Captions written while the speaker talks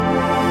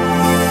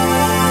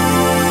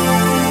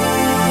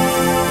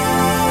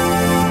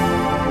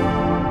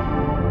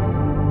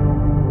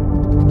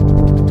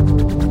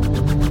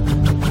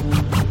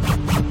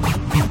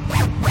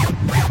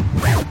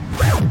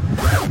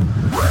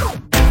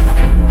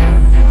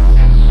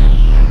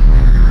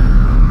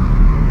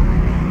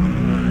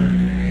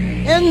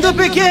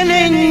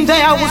beginning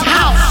there was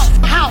house.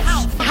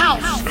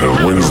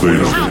 And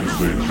Wednesday,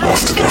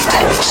 After Dark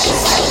House.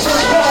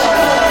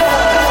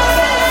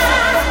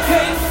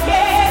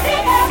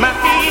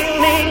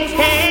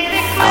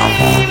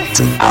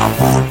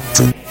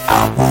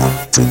 I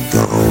want to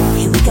go.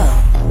 Here we go.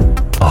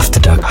 After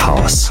Dark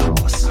House.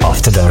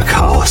 After Dark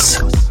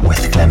House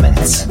with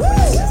Clemens.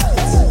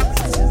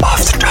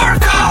 After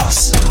Dark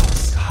House.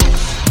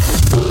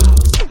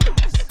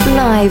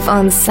 Live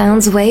on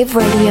Soundswave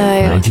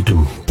Radio.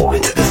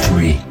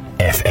 92.3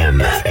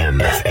 FM.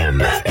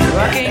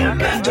 Rocking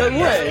the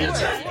world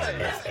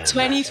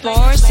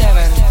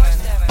 24/7.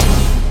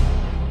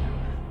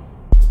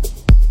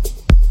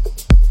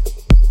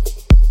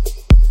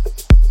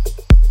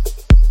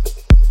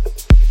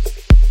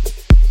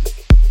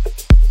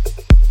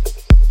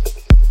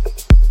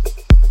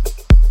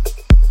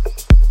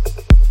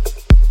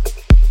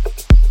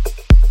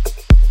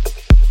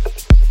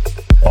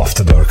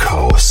 After Dark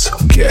House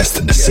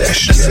guest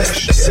session.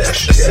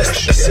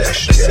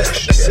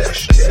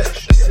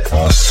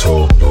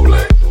 Also Lole.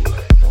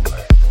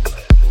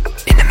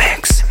 In the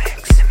mix.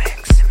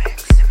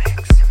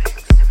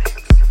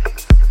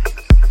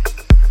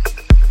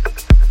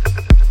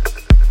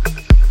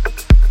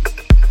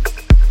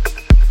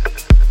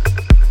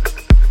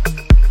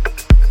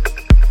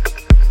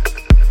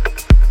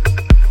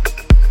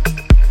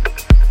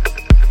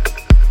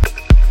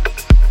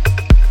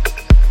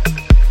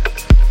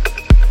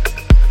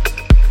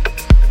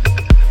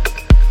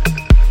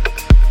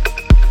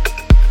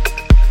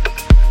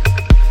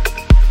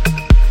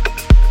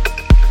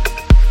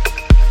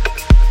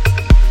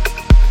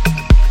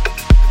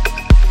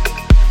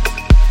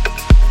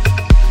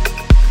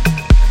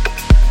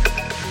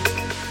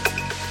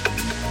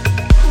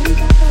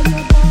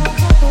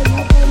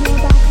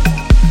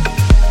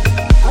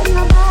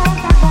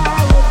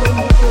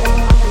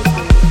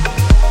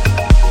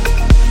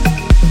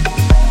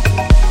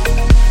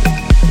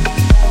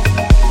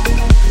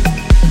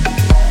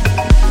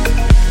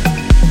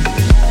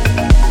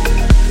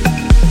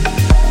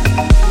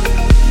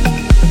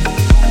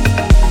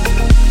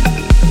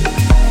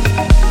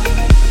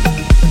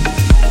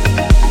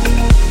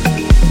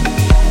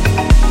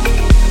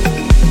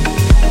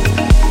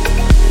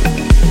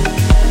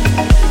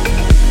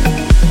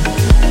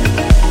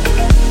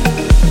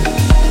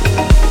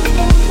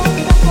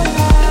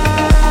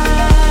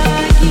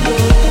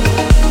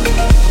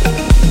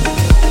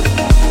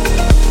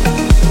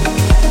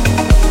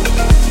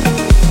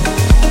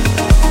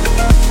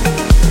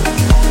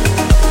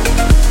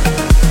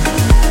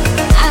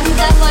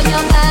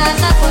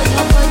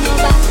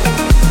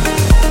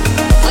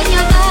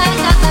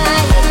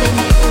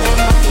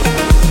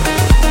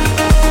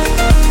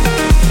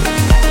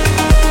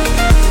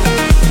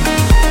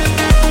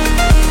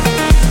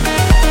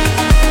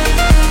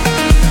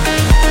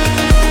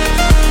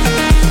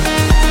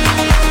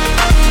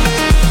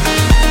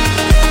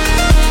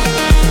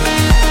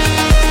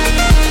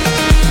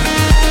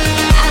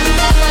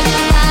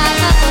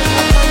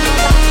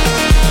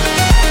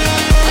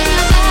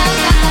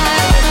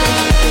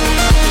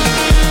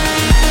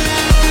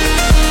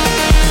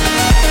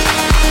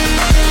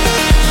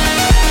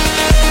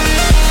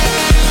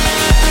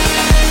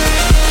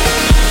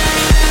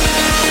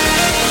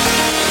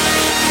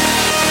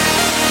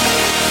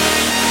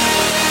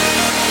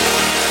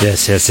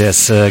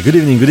 Yes. Good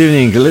evening,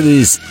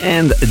 ladies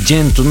and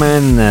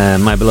gentlemen,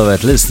 my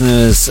beloved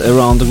listeners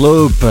around the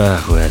globe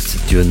who has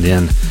tuned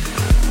in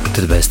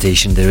to the best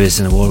station there is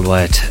in the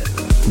worldwide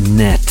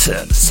net,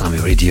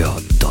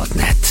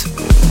 SamiRadio.net.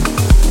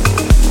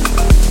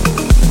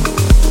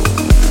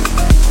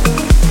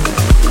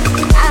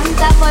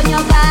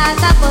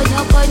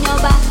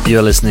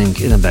 You're listening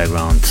in the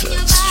background,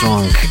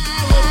 strong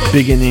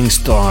beginning,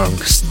 strong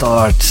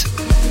start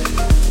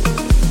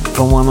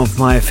from one of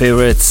my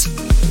favorites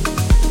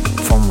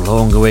from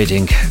long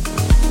awaiting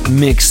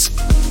mix,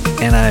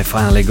 and I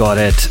finally got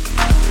it.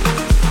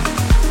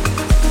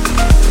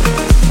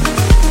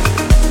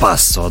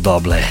 Paso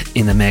Doble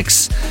in the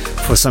mix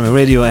for Sami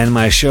Radio and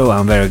my show.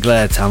 I'm very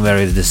glad, I'm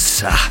very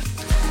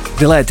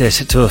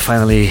delighted to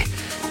finally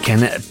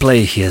can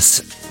play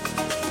his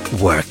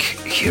work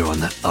here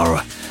on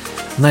our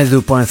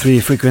 92.3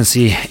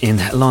 frequency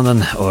in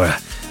London or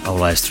our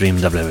live stream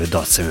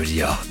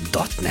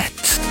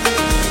www.samiradio.net.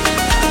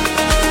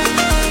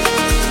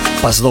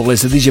 Paso Doble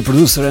is a DJ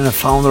producer and a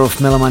founder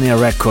of Melomania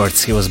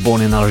Records. He was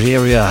born in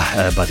Algeria,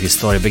 but his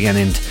story began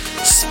in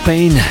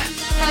Spain.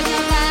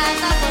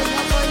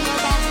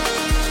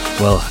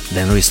 Well,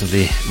 then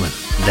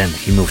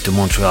he moved to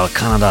Montreal,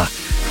 Canada,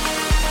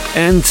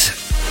 and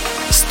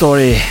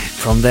story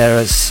from there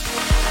is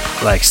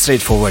like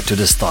straightforward to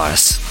the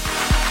stars.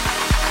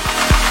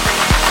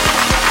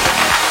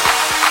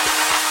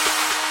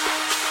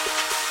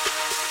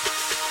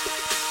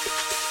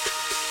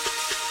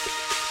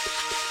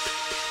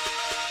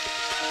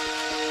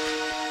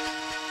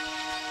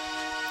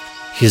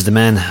 He's the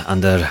man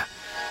under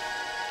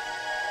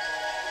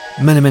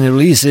Many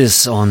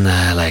releases on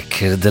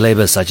the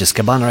labels such as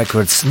Cabana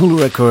Records,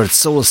 Nulu Records,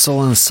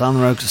 Soul and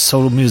Sun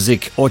Soul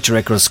Music, Ocho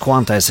Records,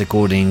 Quantize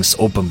Recordings,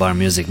 Open Bar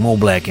Music, Mo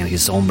Black, and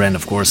his own brand,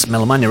 of course,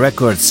 Melomania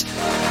Records.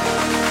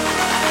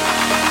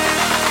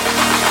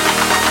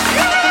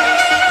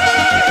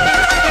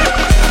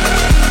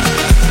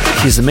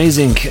 He's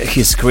amazing,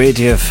 he's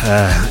creative,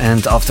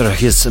 and after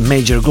his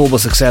major global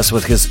success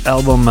with his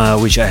album,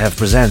 which I have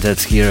presented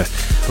here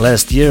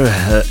last year,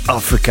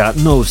 Africa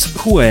Knows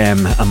Who I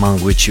Am, among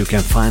which you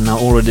can find now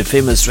already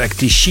famous track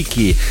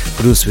Tishiki,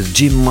 produced with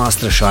Jim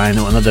Mastershine,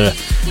 another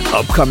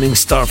upcoming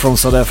star from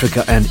South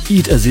Africa, and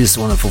Eid Aziz,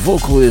 wonderful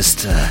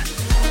vocalist,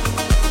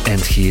 and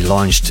he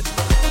launched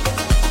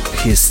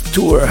his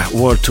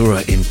world tour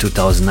in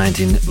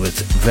 2019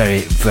 with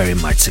very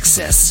much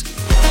success.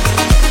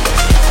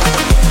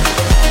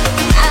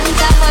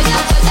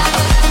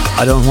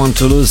 I don't want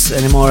to lose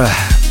any more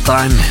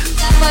time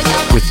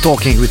with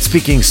talking, with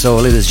speaking, so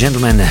ladies and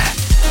gentlemen,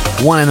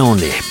 one and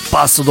only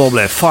Paso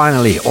Doble,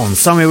 finally on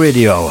Sunway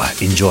Radio.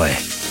 Enjoy.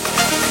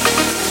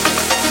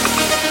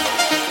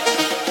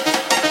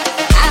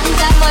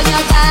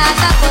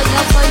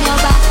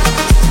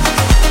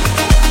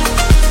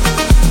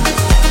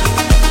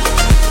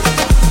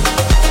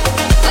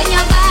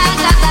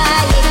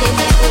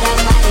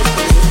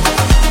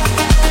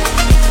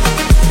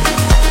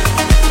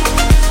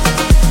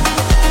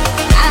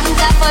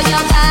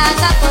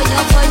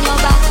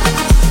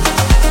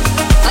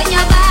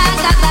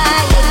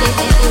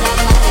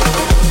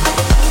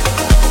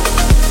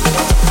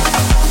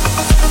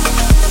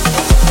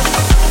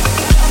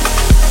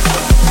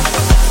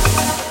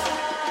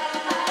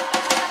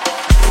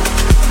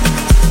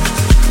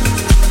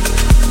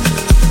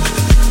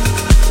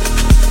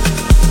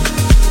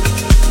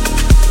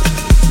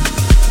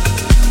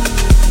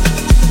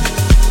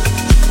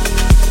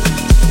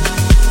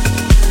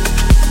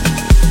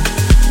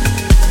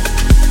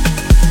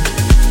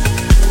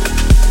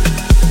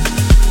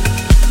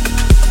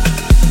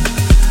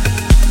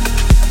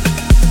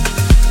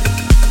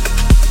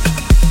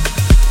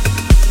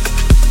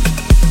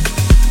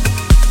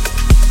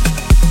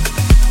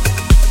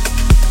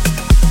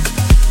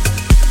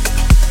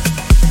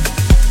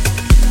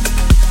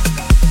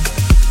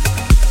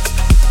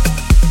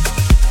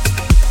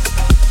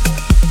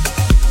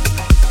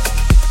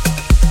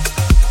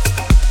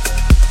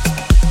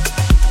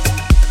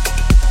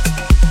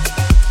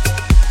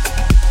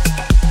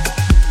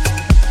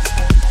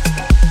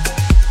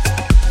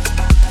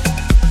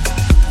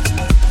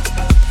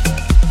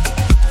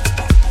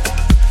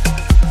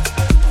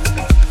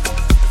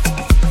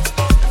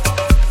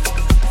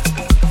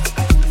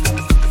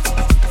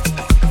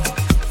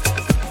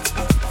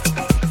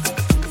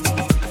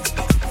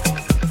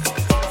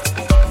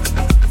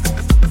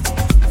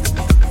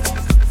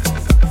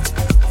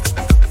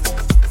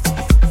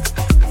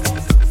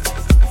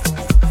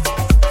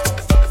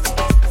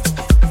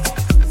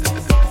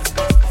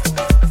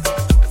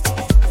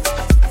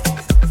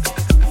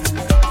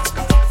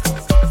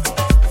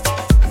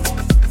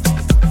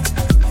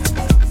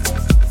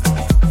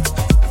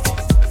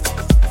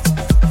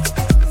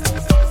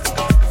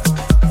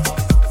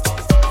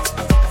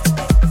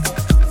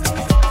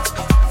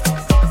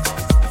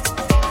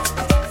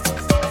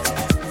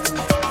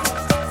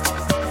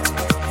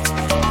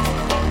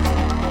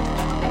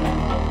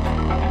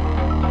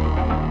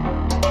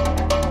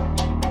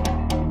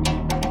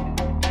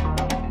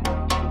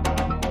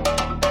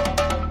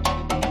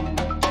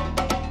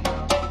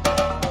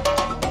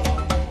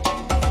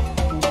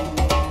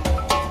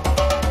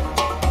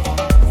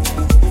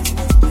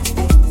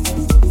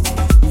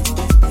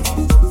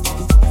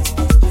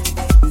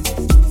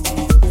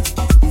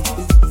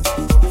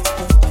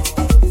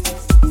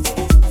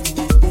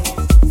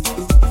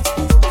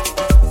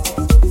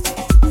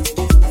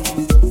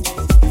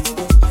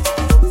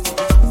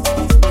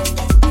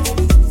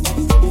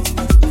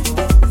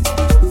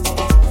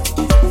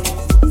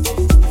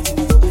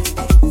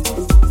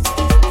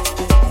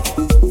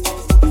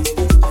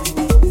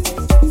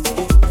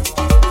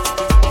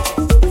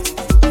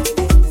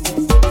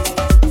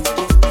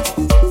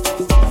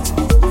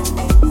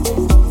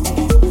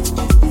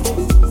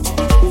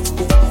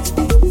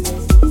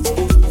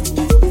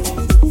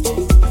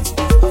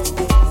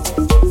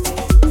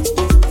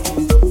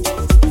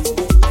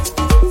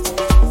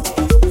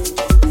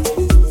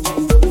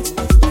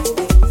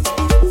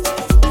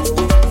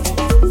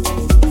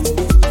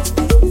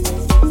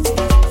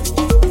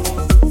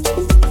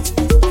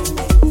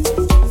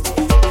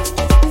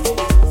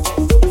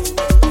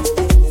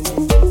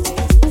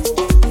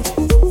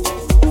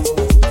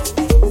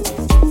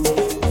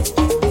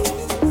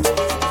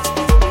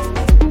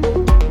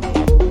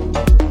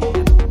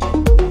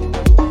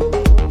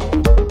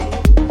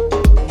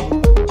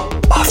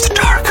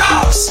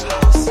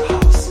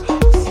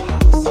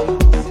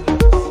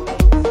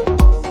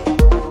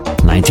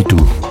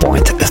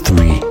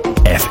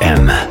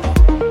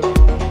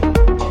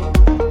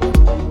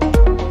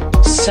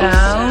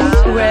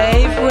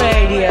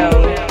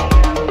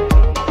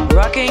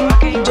 rocking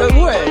the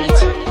world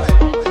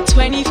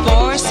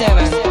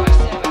 24/7.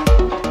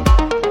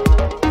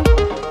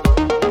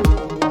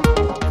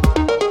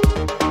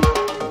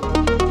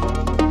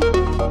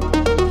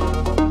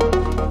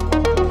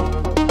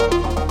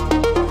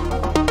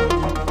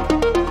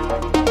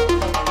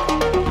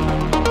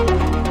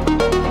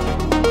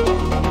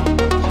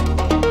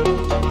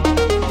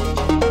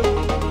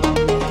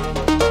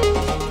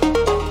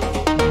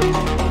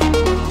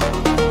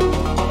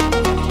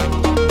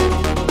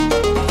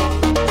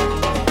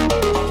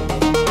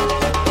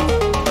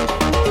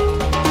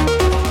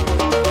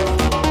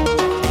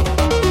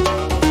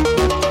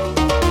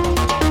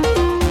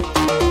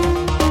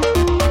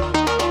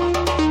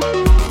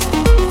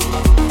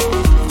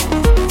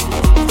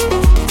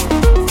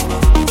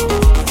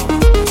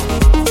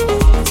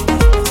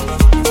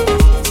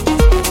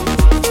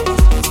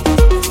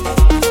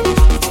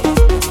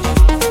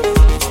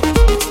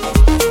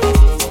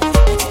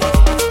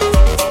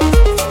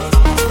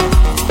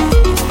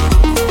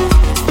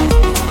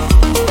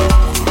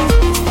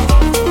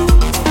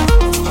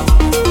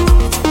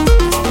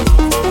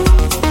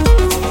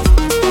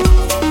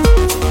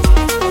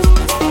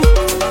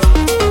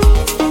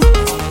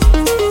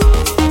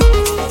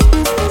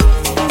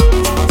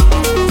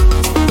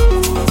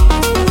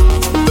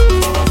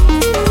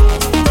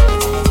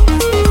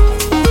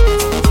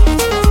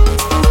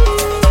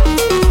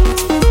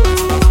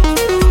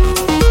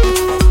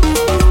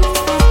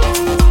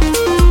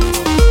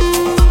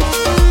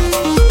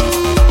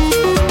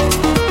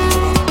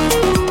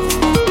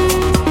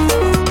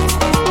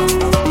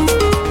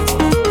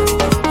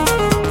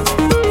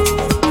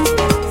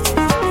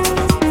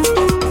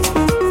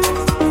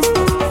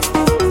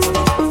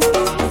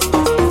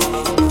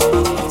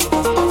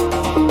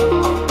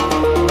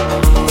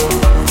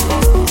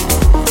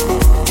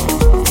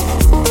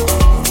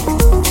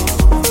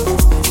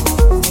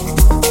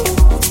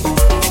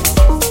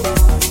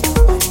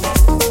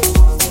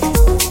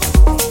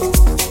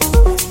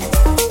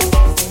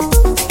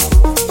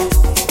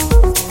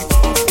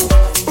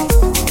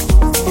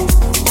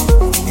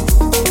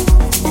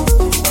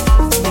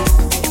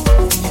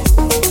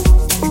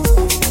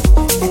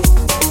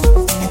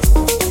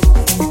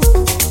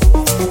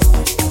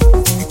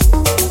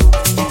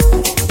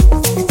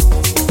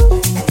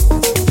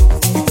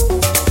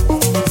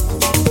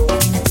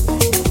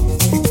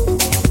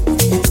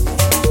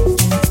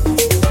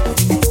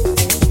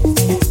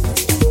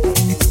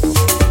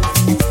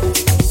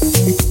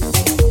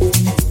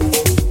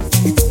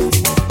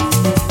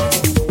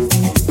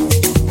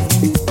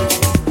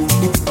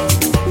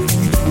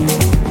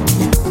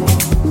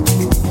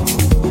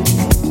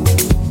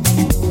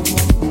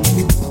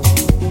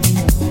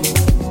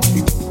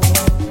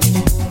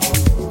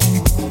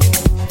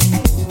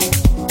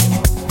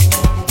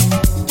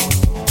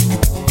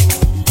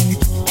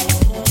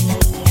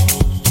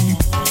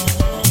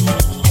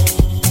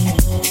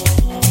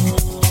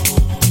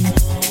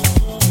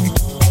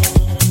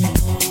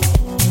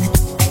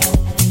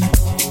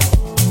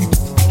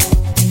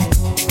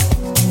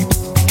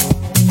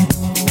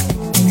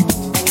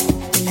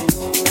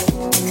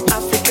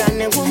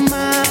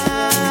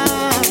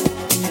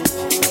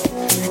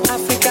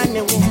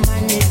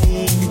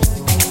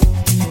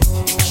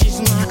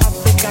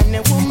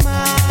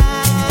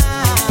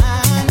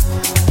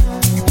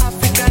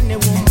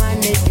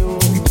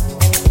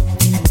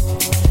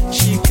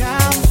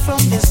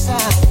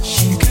 side.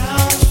 She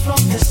comes from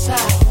the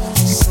side,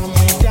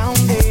 somewhere down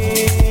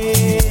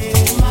there.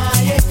 My,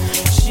 yeah.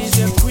 She's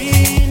the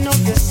queen of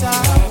the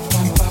side.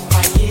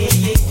 Yeah,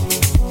 yeah.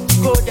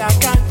 God, I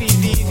can't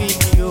believe it,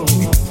 yo.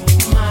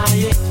 My,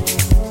 yeah.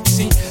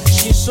 See,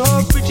 she's so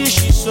pretty,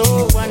 she's so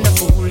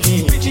wonderful.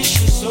 Pretty,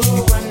 she's so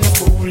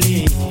wonderful.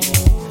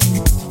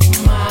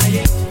 My,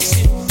 yeah.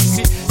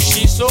 See,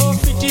 she's so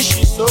pretty,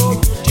 she's so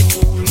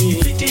beautiful.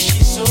 Pretty,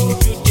 she's so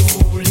beautiful.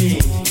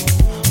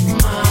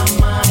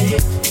 Mama,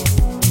 yeah.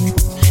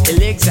 Her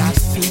legs are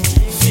fit,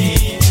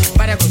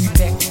 but I goes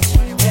back.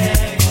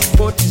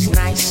 Both is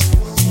nice,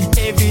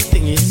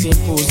 everything is in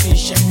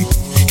position.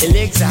 Her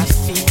legs are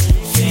fit,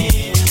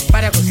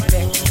 but I goes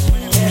back.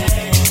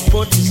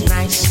 Both is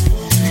nice,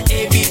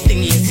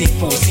 everything is in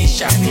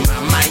position.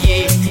 Mama,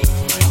 yeah.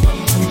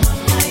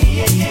 Mama,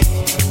 yeah, yeah.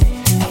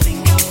 I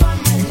think I found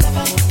my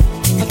lover.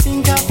 I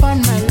think I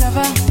found my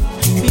lover.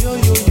 Yo,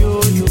 yo, yo,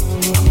 yo.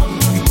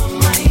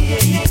 Mama,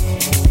 yeah, yeah.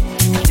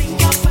 I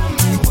think I found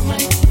my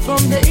woman.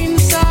 From the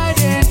inside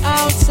and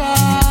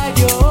outside,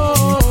 yo.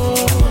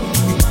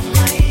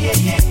 Mama, yeah,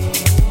 yeah.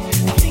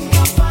 I think I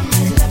found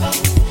my lover.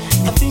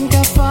 I think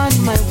I found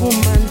my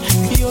woman.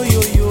 Yo,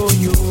 yo, yo,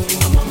 yo.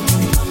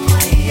 Mama,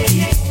 yeah,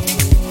 yeah.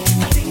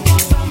 I think I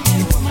found my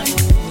woman.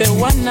 The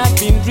one I've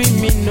been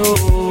dreaming of.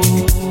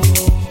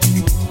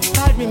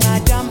 Pardon me,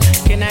 madam,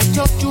 can I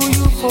talk to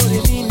you for a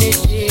minute?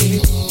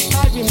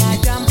 Pardon me,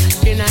 madam,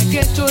 can I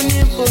get your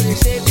name for a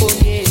second?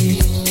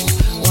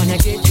 Wanna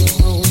get to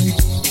know,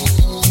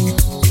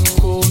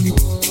 call you,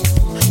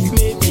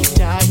 maybe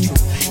touch you.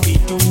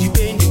 It will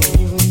depend on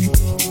you.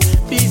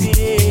 Busy,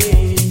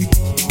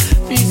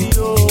 busy,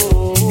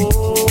 oh.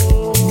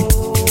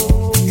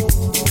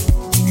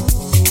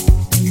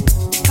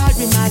 Pardon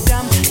me,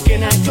 madam,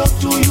 can I talk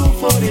to you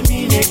for a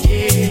minute?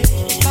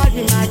 Pardon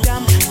me,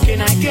 madam,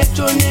 can I get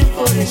your name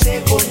for a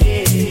second?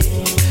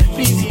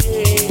 Busy,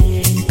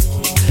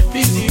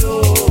 busy, oh.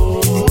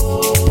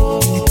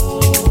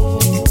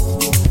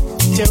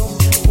 Tell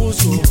who's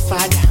your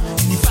father?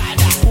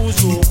 Who's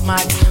your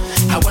mother?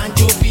 I want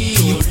to be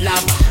your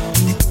lover.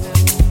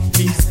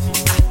 Please,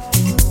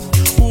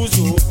 who's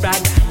your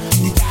brother?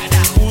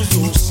 Who's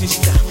your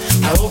sister?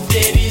 I hope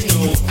there is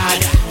no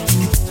other.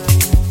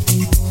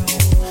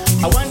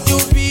 I want to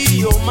be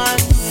your man.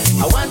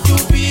 I want to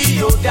be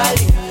your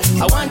darling.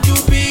 I want to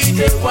be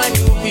the one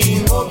you've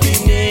been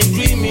hoping and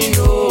dreaming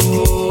of.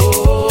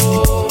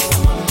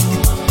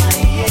 Mama,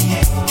 yeah,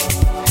 yeah.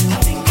 I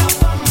think I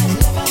found my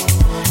lover.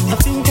 I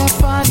think I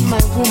found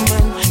my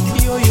woman.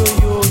 Yo, yo,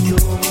 yo, yo.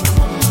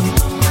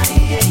 Mama,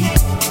 yeah, yeah.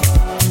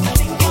 I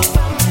think I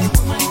found my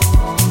woman.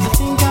 I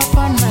think I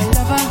found my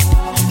lover.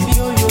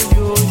 Yo, yo,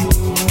 yo, yo.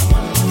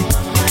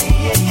 Mama,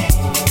 yeah, yeah.